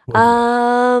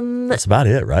 That's about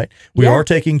it, right? We are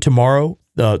taking tomorrow.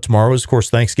 Tomorrow is, of course,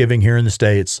 Thanksgiving here in the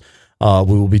States. We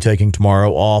will be taking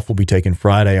tomorrow off. We'll be taking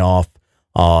Friday off.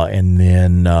 And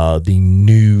then the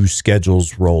new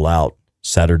schedules roll out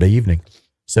Saturday evening,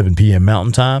 7 p.m.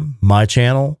 Mountain Time, my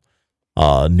channel,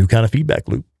 new kind of feedback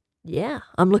loop. Yeah,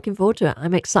 I'm looking forward to it.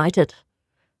 I'm excited.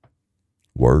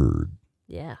 Word.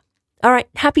 Yeah. All right.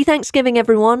 Happy Thanksgiving,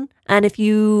 everyone. And if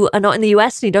you are not in the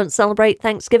US and you don't celebrate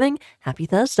Thanksgiving, happy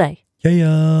Thursday.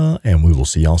 Yeah. And we will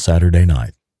see y'all Saturday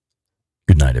night.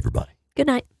 Good night, everybody. Good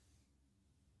night.